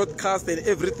live broadcast and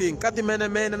everything. Kati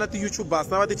mena na ti YouTubers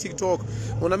na ti TikTok.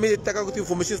 Una me taka ku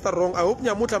information sta wrong. I hope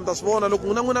nyamuthla mtasibona lokho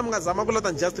nguna mngazama ku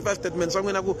lata justify statements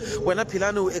wangena ku wena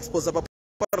Philani u expose Papa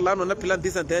Rhulani na Philani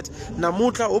this and that.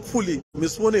 Namuthla hopefully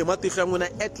miswone matihla nguna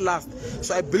at last.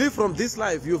 So I believe from this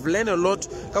life you've learned a lot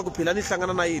ka ku Philani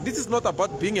hlangana na yini. This is not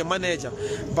about being a manager,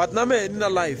 but name nina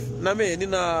life, name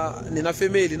nina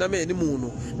family, name ni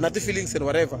munhu, not the feelings and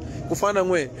whatever. Kufana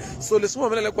ngwe. So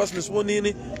lesumamela kwasi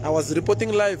miswonini. I was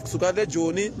reporting live kusuka le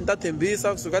Joni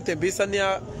ntathembisa kusuka thembisa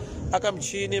niya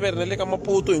akamchini berenele ka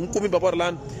maputo ngikumi Papa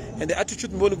Rhulani. And the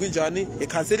attitude mboni kunjani e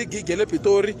cancel gig le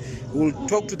Pretoria. We'll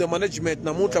talk to the management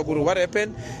namuthla ku what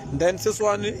happened. Then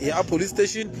seswani ya police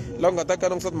station la ngataka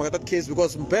na ngisat makata case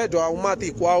because mbedo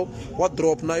awumati kwawo wa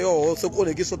drop na yo so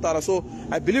konekisa tala. So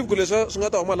I believe kuleswa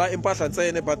singata uma la impahla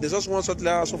ntsene but leswa swin'wana swa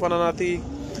tla swo fana na ti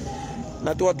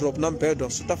wa drop na mbedo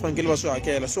so ta fanele va swi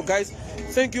hakela. So guys,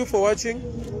 thank you for watching.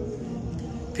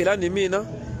 Philani mina,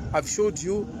 I've showed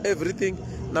you everything.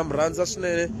 Namranza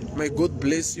swinene. May God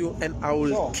bless you and I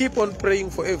will keep on praying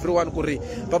for everyone kuri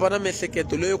baba na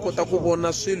mehleketo leyo kota ku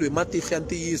vona swilo hi matihlo ya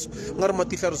ntiyiso ngari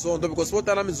matihlo ya rizondo because vo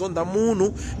tala mizonda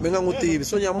munhu mi nga n'wi tivi.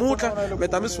 So nyamuthla mi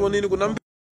ta mi swonini ku na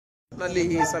na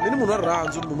lehisa mina munhu wa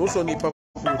rirhandzu munhu wo hlonipha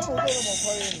futhi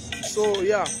so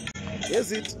yeah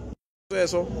here's it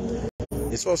sweswo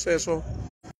hi sweswo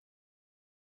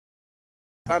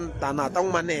na ta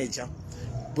n'wi manager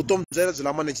vutomi bya byi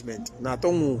la management na ta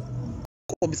n'wi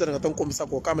kombisa ni nga ta n'wi kombisa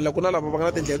kona kambe loko na lava va nga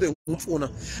na tindlela to hi n'wi pfuna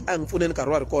a hi n'wi pfuneni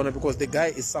nkarhi wa ri kona because the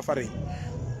guy is suffering.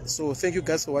 So thank you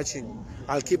guys for watching.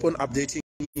 I'll keep on updating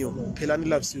you. Philani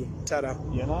loves you. Ta-da.